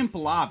by pimp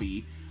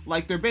lobby,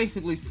 like they're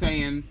basically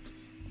saying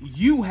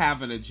you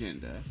have an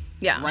agenda,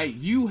 yeah, right?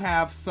 You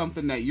have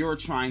something that you're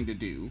trying to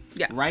do,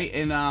 yeah, right?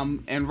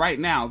 And right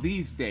now,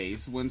 these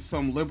days, when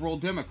some liberal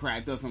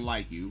Democrat doesn't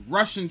like you,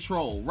 Russian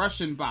troll,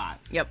 Russian bot,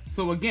 yep.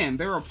 So again,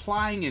 they're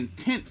applying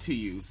intent to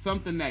you,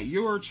 something that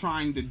you're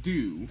trying to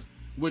do,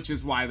 which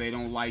is why they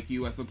don't like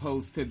you, as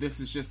opposed to this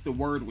is just a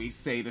word we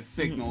say to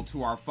signal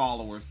to our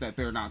followers that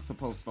they're not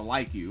supposed to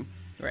like you.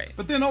 Right.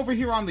 But then over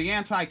here on the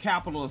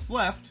anti-capitalist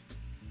left,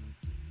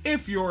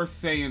 if you're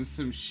saying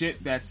some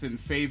shit that's in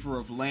favor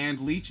of land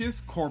leeches,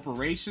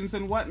 corporations,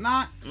 and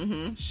whatnot,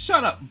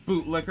 shut up,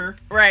 bootlicker.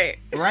 Right.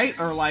 Right?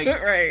 Or like,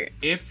 right.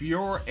 If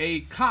you're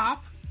a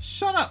cop,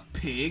 shut up,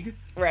 pig.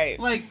 Right.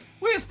 Like,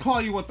 we just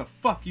call you what the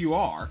fuck you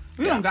are.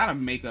 We don't gotta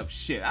make up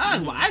shit.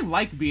 I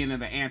like being in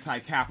the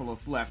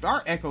anti-capitalist left.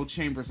 Our echo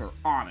chambers are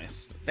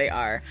honest. They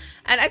are.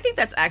 And I think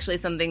that's actually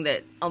something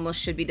that almost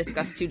should be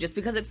discussed too, just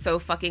because it's so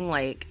fucking,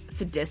 like,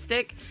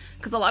 sadistic.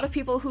 Because a lot of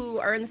people who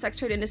are in the sex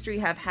trade industry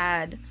have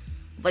had,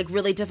 like,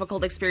 really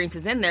difficult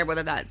experiences in there,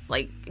 whether that's,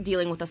 like,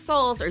 dealing with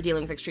assaults or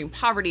dealing with extreme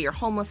poverty or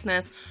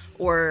homelessness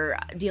or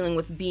dealing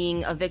with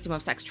being a victim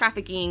of sex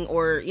trafficking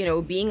or,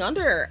 being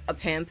under a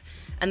pimp.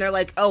 And they're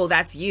like, oh,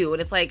 that's you.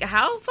 And it's like,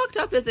 how fucked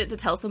up is it to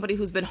tell somebody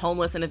who's been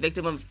homeless and a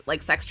victim of,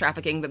 like, sex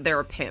trafficking that they're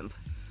a pimp?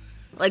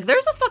 Like,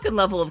 there's a fucking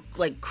level of,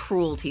 like,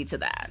 cruelty to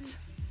that.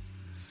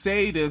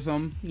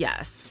 Sadism.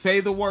 Yes.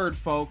 Say the word,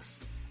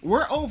 folks.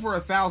 We're over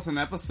 1,000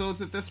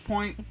 episodes at this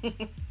point.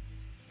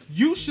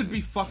 You should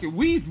be fucking...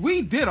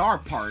 We did our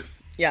part.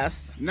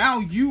 Yes. Now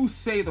you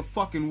say the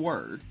fucking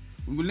word.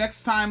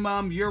 Next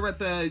time you're at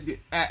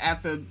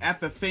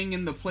the thing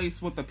in the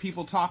place with the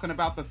people talking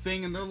about the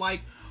thing and they're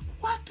like,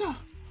 what the...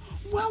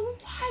 Well,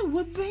 why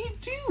would they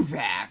do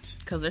that?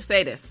 Because they're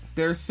sadists.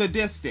 They're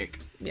sadistic.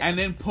 Yes. And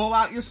then pull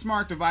out your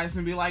smart device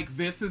and be like,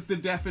 this is the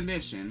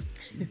definition.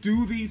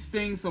 Do these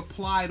things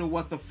apply to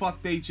what the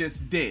fuck they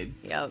just did?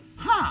 Yep.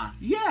 Huh,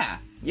 yeah.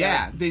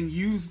 Yeah, then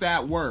use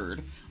that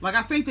word. Like,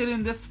 I think that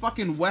in this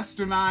fucking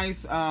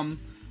westernized,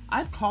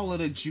 I'd call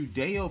it a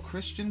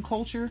Judeo-Christian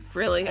culture.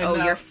 Really?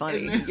 And, you're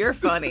funny. You're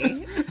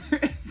funny.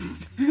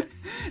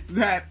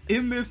 That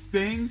in this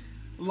thing,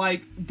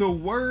 like, the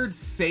word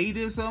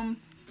sadism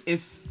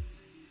is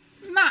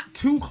not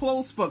too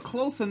close, but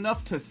close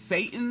enough to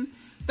Satan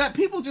that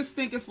people just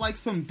think it's like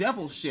some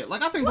devil shit.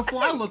 Like, I think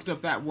before I looked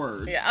up that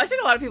word. Yeah, I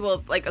think a lot of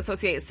people, like,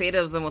 associate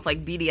sadism with,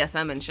 like,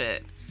 BDSM and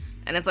shit.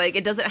 And it's like,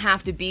 it doesn't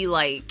have to be,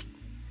 like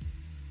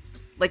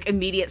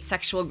immediate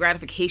sexual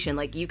gratification.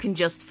 Like, you can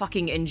just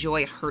fucking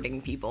enjoy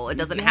hurting people. It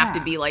doesn't have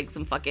to be, like,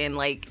 some fucking,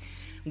 like,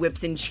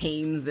 whips and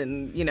chains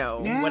and,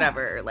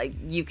 whatever. Like,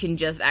 you can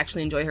just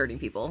actually enjoy hurting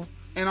people.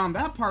 And on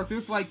that part,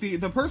 there's like the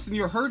person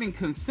you're hurting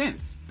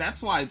consents.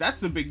 That's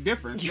the big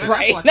difference.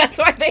 Right. That's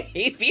why they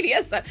hate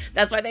BDSM.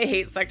 That's why they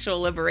hate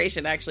sexual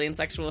liberation, actually, and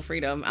sexual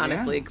freedom,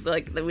 honestly. Because,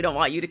 like, we don't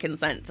want you to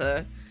consent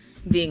to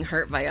being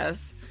hurt by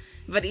us.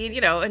 But,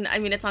 and I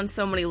mean, it's on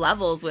so many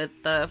levels with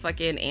the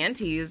fucking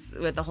antis,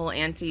 with the whole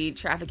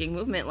anti-trafficking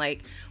movement.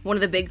 Like, one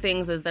of the big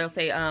things is they'll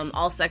say,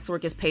 all sex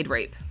work is paid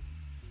rape.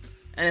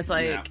 And it's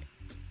like,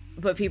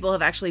 but people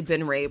have actually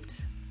been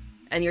raped.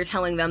 And you're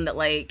telling them that,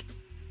 like,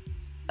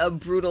 a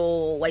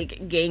brutal,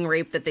 like, gang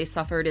rape that they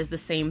suffered is the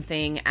same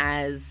thing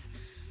as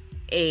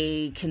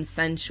a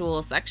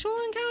consensual sexual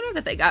encounter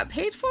that they got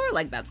paid for.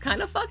 Like, that's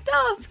kind of fucked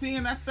up. See,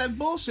 and that's that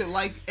bullshit.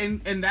 Like,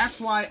 and that's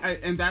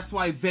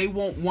why they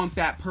won't want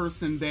that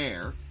person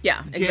there. Yeah,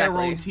 exactly.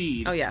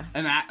 Guaranteed. Oh yeah.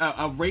 And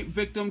a rape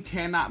victim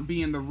cannot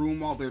be in the room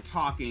while they're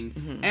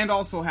talking, and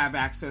also have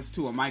access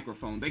to a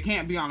microphone. They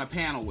can't be on a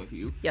panel with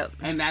you. Yep.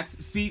 And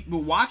but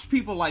watch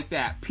people like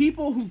that.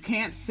 People who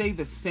can't say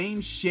the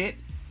same shit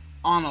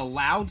on a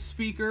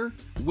loudspeaker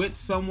with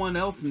someone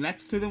else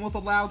next to them with a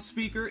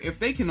loudspeaker, if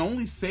they can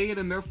only say it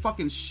in their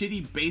fucking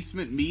shitty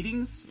basement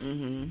meetings,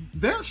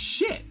 they're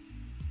shit.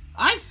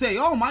 I say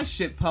all my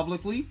shit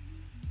publicly.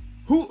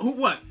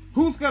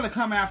 Who's gonna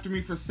come after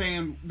me for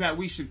saying that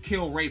we should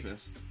kill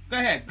rapists? Go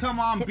ahead, come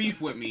on,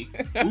 beef with me.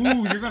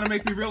 Ooh, you're gonna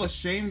make me real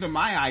ashamed of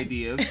my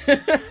ideas.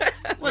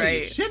 What, are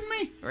you shitting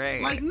me?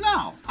 Right. Like,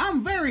 no,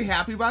 I'm very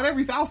happy about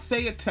everything. I'll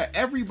say it to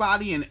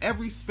everybody in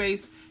every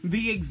space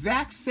the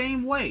exact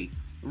same way,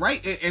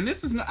 right? And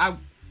this is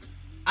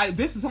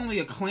this is only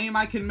a claim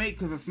I can make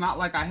because it's not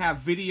like I have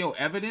video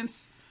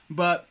evidence.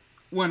 But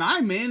when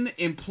I'm in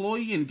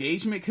employee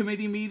engagement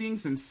committee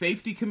meetings and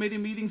safety committee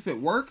meetings at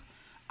work,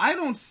 I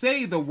don't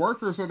say the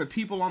workers or the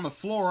people on the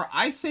floor.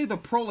 I say the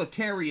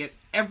proletariat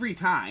every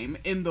time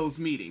in those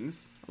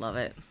meetings. Love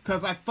it.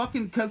 Because I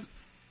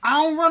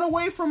don't run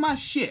away from my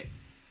shit.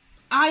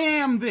 I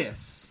am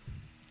this.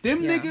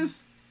 Them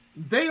niggas,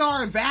 they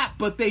are that,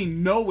 but they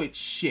know it's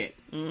shit.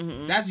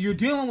 You're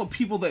dealing with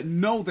people that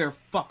know their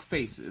fuck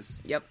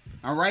faces. Yep.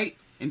 All right?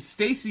 And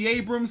Stacey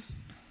Abrams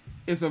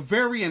is a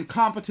very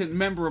incompetent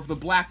member of the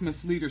Black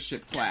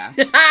Misleadership class.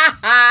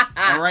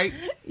 All right?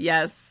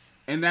 Yes.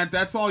 And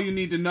that's all you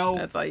need to know.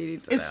 That's all you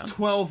need to know. It's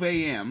 12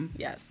 a.m.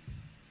 Yes.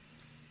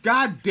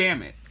 God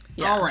damn it.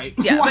 Yeah. All right.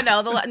 Yeah,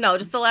 but no,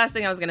 just the last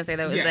thing I was going to say,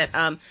 though, is Yes.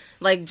 that,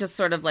 like, just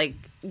sort of, like,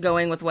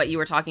 going with what you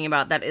were talking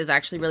about, that is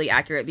actually really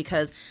accurate,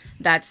 because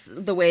that's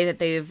the way that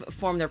they've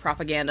formed their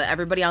propaganda.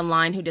 Everybody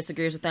online who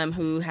disagrees with them,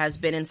 who has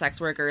been in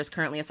sex work or is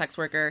currently a sex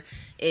worker,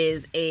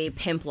 is a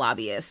pimp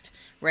lobbyist,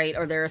 right?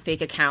 Or they're a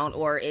fake account,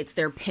 or it's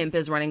their pimp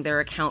is running their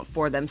account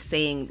for them,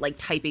 saying, like,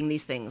 typing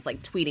these things,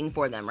 like, tweeting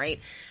for them,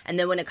 right? And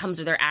then when it comes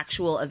to their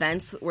actual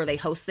events where they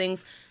host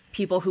things,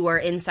 people who are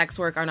in sex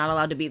work are not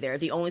allowed to be there.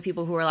 The only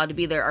people who are allowed to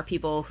be there are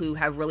people who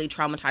have really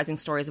traumatizing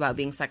stories about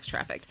being sex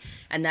trafficked.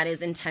 And that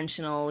is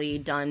intentionally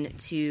done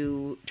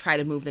to try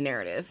to move the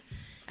narrative.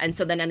 And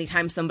so then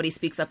anytime somebody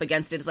speaks up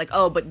against it, it's like,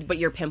 oh, but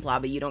you're pimp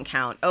lobby, you don't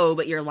count. Oh,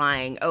 but you're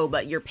lying. Oh,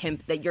 but you're a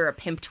pimp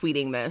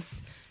tweeting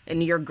this.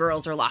 And your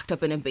girls are locked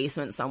up in a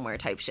basement somewhere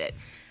type shit.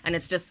 And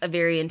it's just a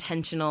very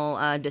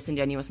intentional,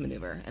 disingenuous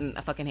maneuver. And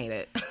I fucking hate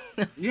it.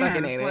 Yeah,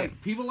 fucking it's hate like,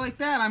 people like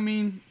that, I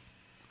mean...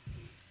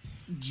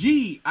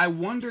 Gee, I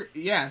wonder...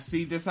 Yeah,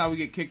 see, this is how we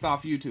get kicked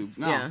off YouTube.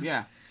 No,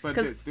 yeah. But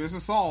there's a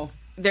solve.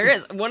 There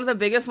is. One of the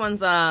biggest ones,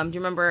 do you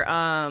remember,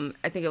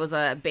 I think it was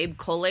Babe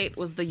Colate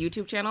was the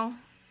YouTube channel?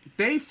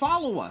 They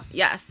follow us.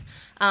 Yes.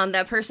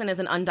 That person is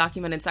an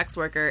undocumented sex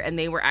worker, and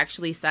they were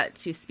actually set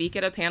to speak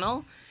at a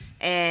panel.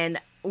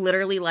 And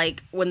literally,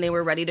 like, when they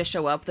were ready to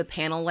show up, the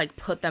panel, like,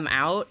 put them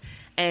out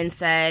and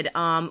said,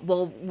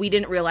 well, we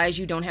didn't realize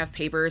you don't have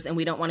papers, and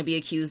we don't want to be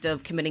accused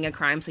of committing a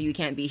crime, so you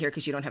can't be here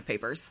because you don't have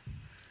papers.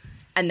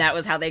 And that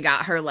was how they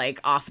got her, like,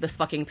 off this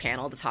fucking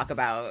panel to talk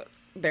about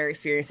their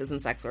experiences in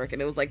sex work.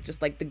 And it was, like,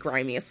 just, like, the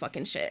grimiest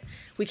fucking shit.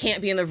 We can't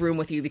be in the room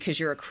with you because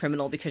you're a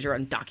criminal, because you're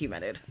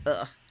undocumented.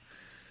 Ugh.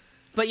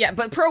 But, yeah,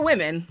 but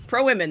pro-women,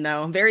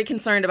 though. Very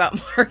concerned about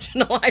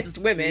marginalized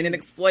women and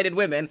exploited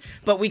women.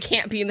 But we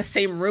can't be in the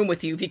same room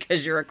with you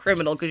because you're a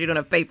criminal, because you don't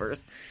have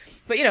papers.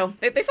 But, you know,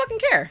 they fucking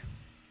care.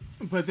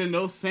 But then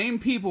those same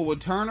people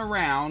would turn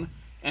around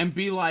and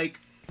be like,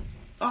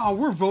 oh,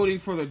 we're voting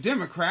for the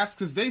Democrats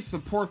because they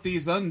support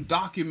these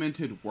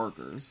undocumented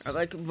workers. Or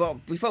like, well,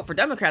 we vote for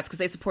Democrats because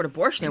they support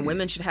abortion and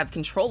women should have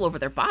control over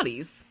their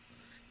bodies.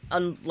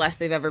 Unless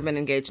they've ever been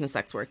engaged in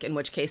sex work, in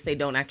which case they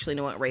don't actually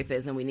know what rape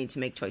is and we need to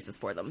make choices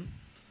for them.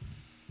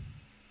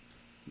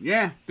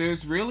 Yeah,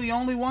 there's really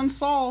only one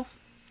solve.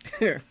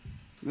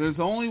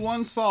 There's only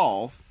one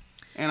solve.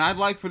 And I'd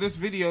like for this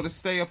video to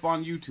stay up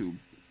on YouTube.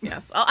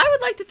 Yes. I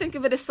would like to think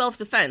of it as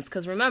self-defense,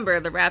 because remember,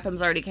 the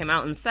RAPMs already came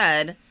out and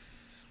said...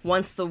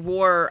 Once the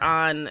war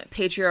on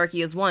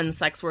patriarchy is won,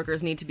 sex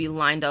workers need to be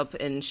lined up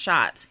and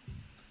shot.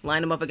 Line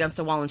them up against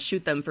a wall and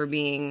shoot them for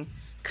being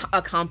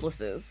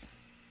accomplices.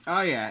 Oh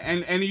yeah,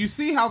 and you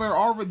see how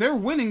they're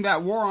winning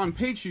that war on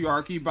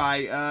patriarchy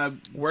by Joe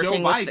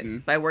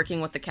Biden. By working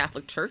with the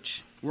Catholic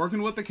Church.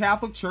 Working with the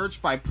Catholic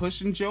Church, by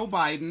pushing Joe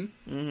Biden,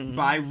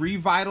 by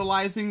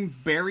revitalizing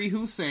Barry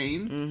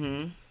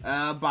Hussein,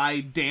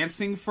 by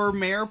dancing for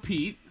Mayor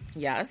Pete.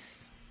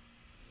 Yes.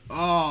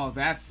 Oh,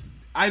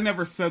 I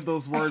never said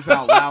those words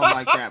out loud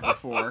like that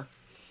before.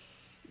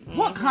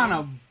 What kind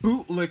of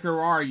bootlicker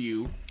are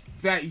you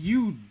that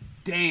you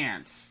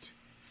danced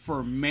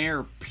for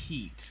Mayor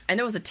Pete? And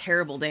it was a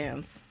terrible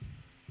dance.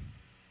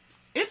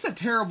 It's a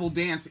terrible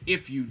dance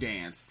if you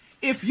dance.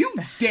 If you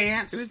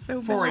dance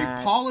for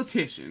a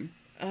politician,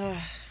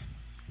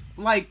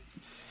 like,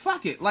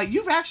 fuck it. Like,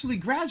 you've actually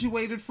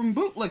graduated from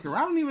bootlicker.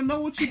 I don't even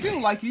know what you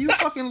do. Like, you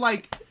fucking,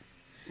 like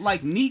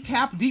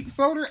kneecap deep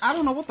throater? I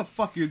don't know what the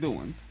fuck you're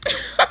doing.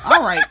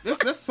 All right,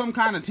 this some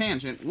kind of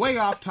tangent. Way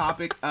off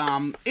topic.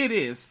 It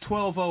is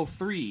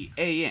 12:03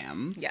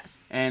 a.m.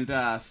 Yes. And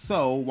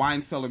so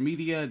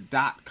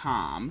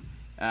winecellarmedia.com.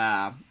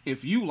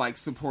 If you like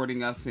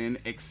supporting us in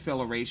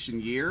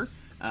Acceleration Year,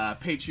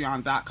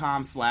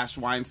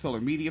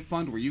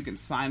 patreon.com/winecellarmediafund, where you can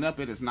sign up.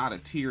 It is not a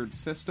tiered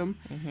system.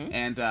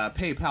 And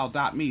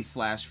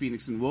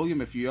paypal.me/Phoenix and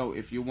William if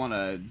you want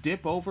to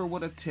dip over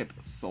with a tip,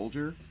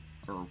 soldier.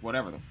 Or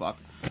whatever the fuck.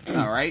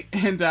 All right.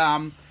 And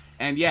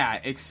yeah,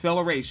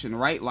 acceleration,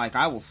 right? Like,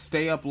 I will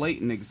stay up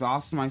late and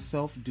exhaust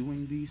myself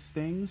doing these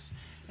things.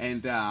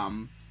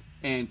 And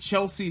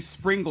Chelsea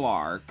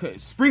Springler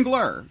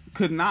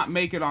could not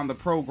make it on the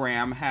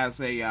program, has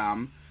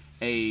a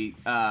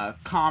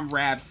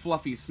comrade,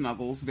 Fluffy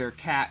Snuggles. Their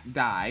cat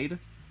died.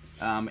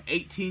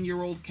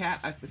 18-year-old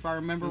cat, if I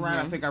remember right.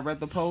 I think I read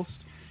the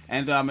post.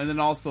 And then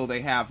also they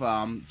have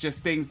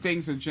just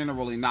things are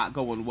generally not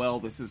going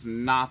well. This is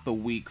not the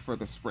week for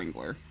the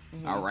Springler,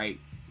 all right?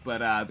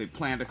 But they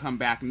plan to come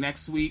back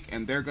next week,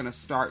 and they're going to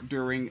start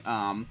during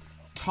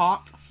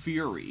Talk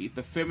Fury,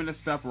 the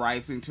feminist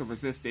uprising to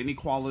resist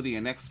inequality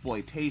and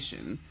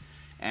exploitation.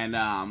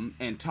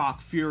 And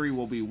Talk Fury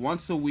will be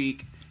once a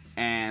week,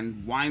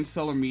 and Wine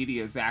Cellar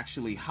Media is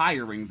actually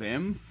hiring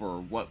them for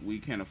what we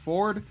can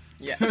afford.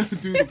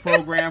 do the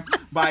program.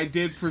 But I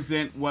did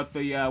present what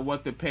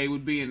the pay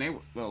would be, and they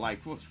were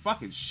like, well,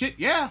 fucking shit,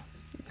 yeah.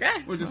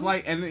 Okay. We're just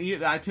like, and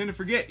I tend to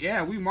forget,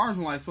 yeah, we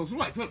marginalized folks. We're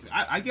like, look,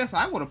 I guess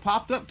I would have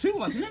popped up too.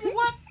 Like, nigga,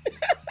 what?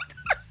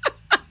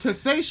 To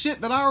say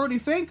shit that I already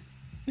think?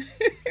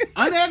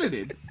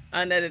 Unedited.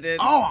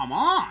 Oh, I'm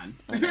on.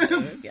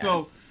 Yes.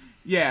 So,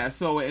 yeah,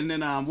 so, and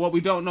then what we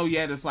don't know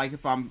yet is, like,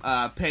 if I'm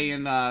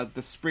paying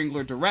the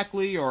Springler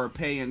directly or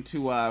paying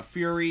to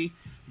Fury.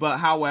 But,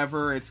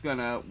 however, it's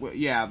gonna,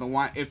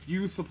 if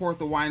you support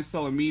the Wine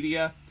Cellar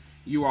Media,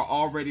 you are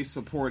already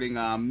supporting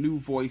new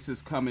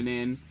voices coming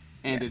in,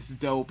 and it's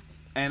dope.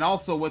 And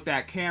also, with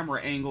that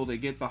camera angle to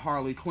get the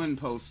Harley Quinn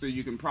poster,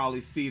 you can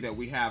probably see that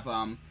we have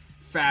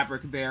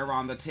fabric there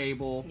on the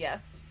table.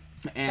 Yes.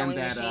 And Sewing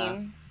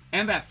machine.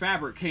 And that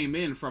fabric came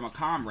in from a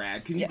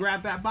comrade. Can you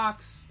grab that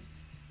box?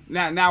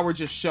 Now we're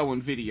just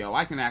showing video.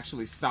 I can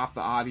actually stop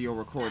the audio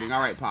recording. All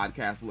right,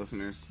 podcast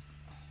listeners.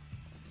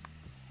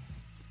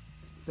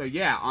 So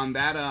yeah, on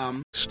that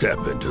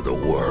Step into the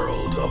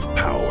world of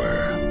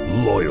power,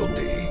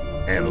 loyalty,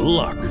 and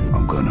luck.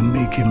 I'm gonna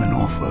make him an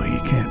offer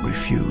he can't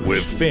refuse.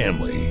 With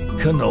family,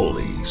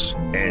 cannolis,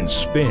 and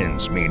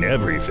spins mean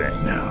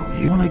everything. Now,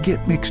 you wanna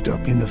get mixed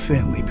up in the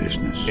family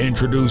business.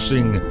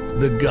 Introducing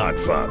The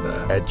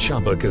Godfather at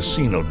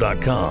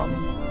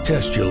ChumbaCasino.com.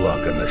 Test your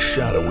luck in the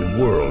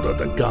shadowy world of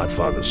The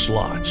Godfather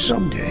slot.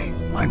 Someday,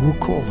 I will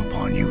call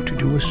upon you to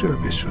do a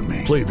service for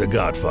me. Play The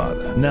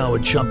Godfather, now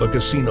at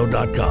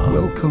ChumbaCasino.com.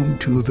 Welcome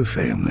to the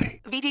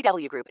family.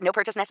 VGW Group. No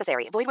purchase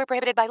necessary. Void where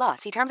prohibited by law.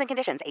 See terms and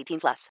conditions. 18+.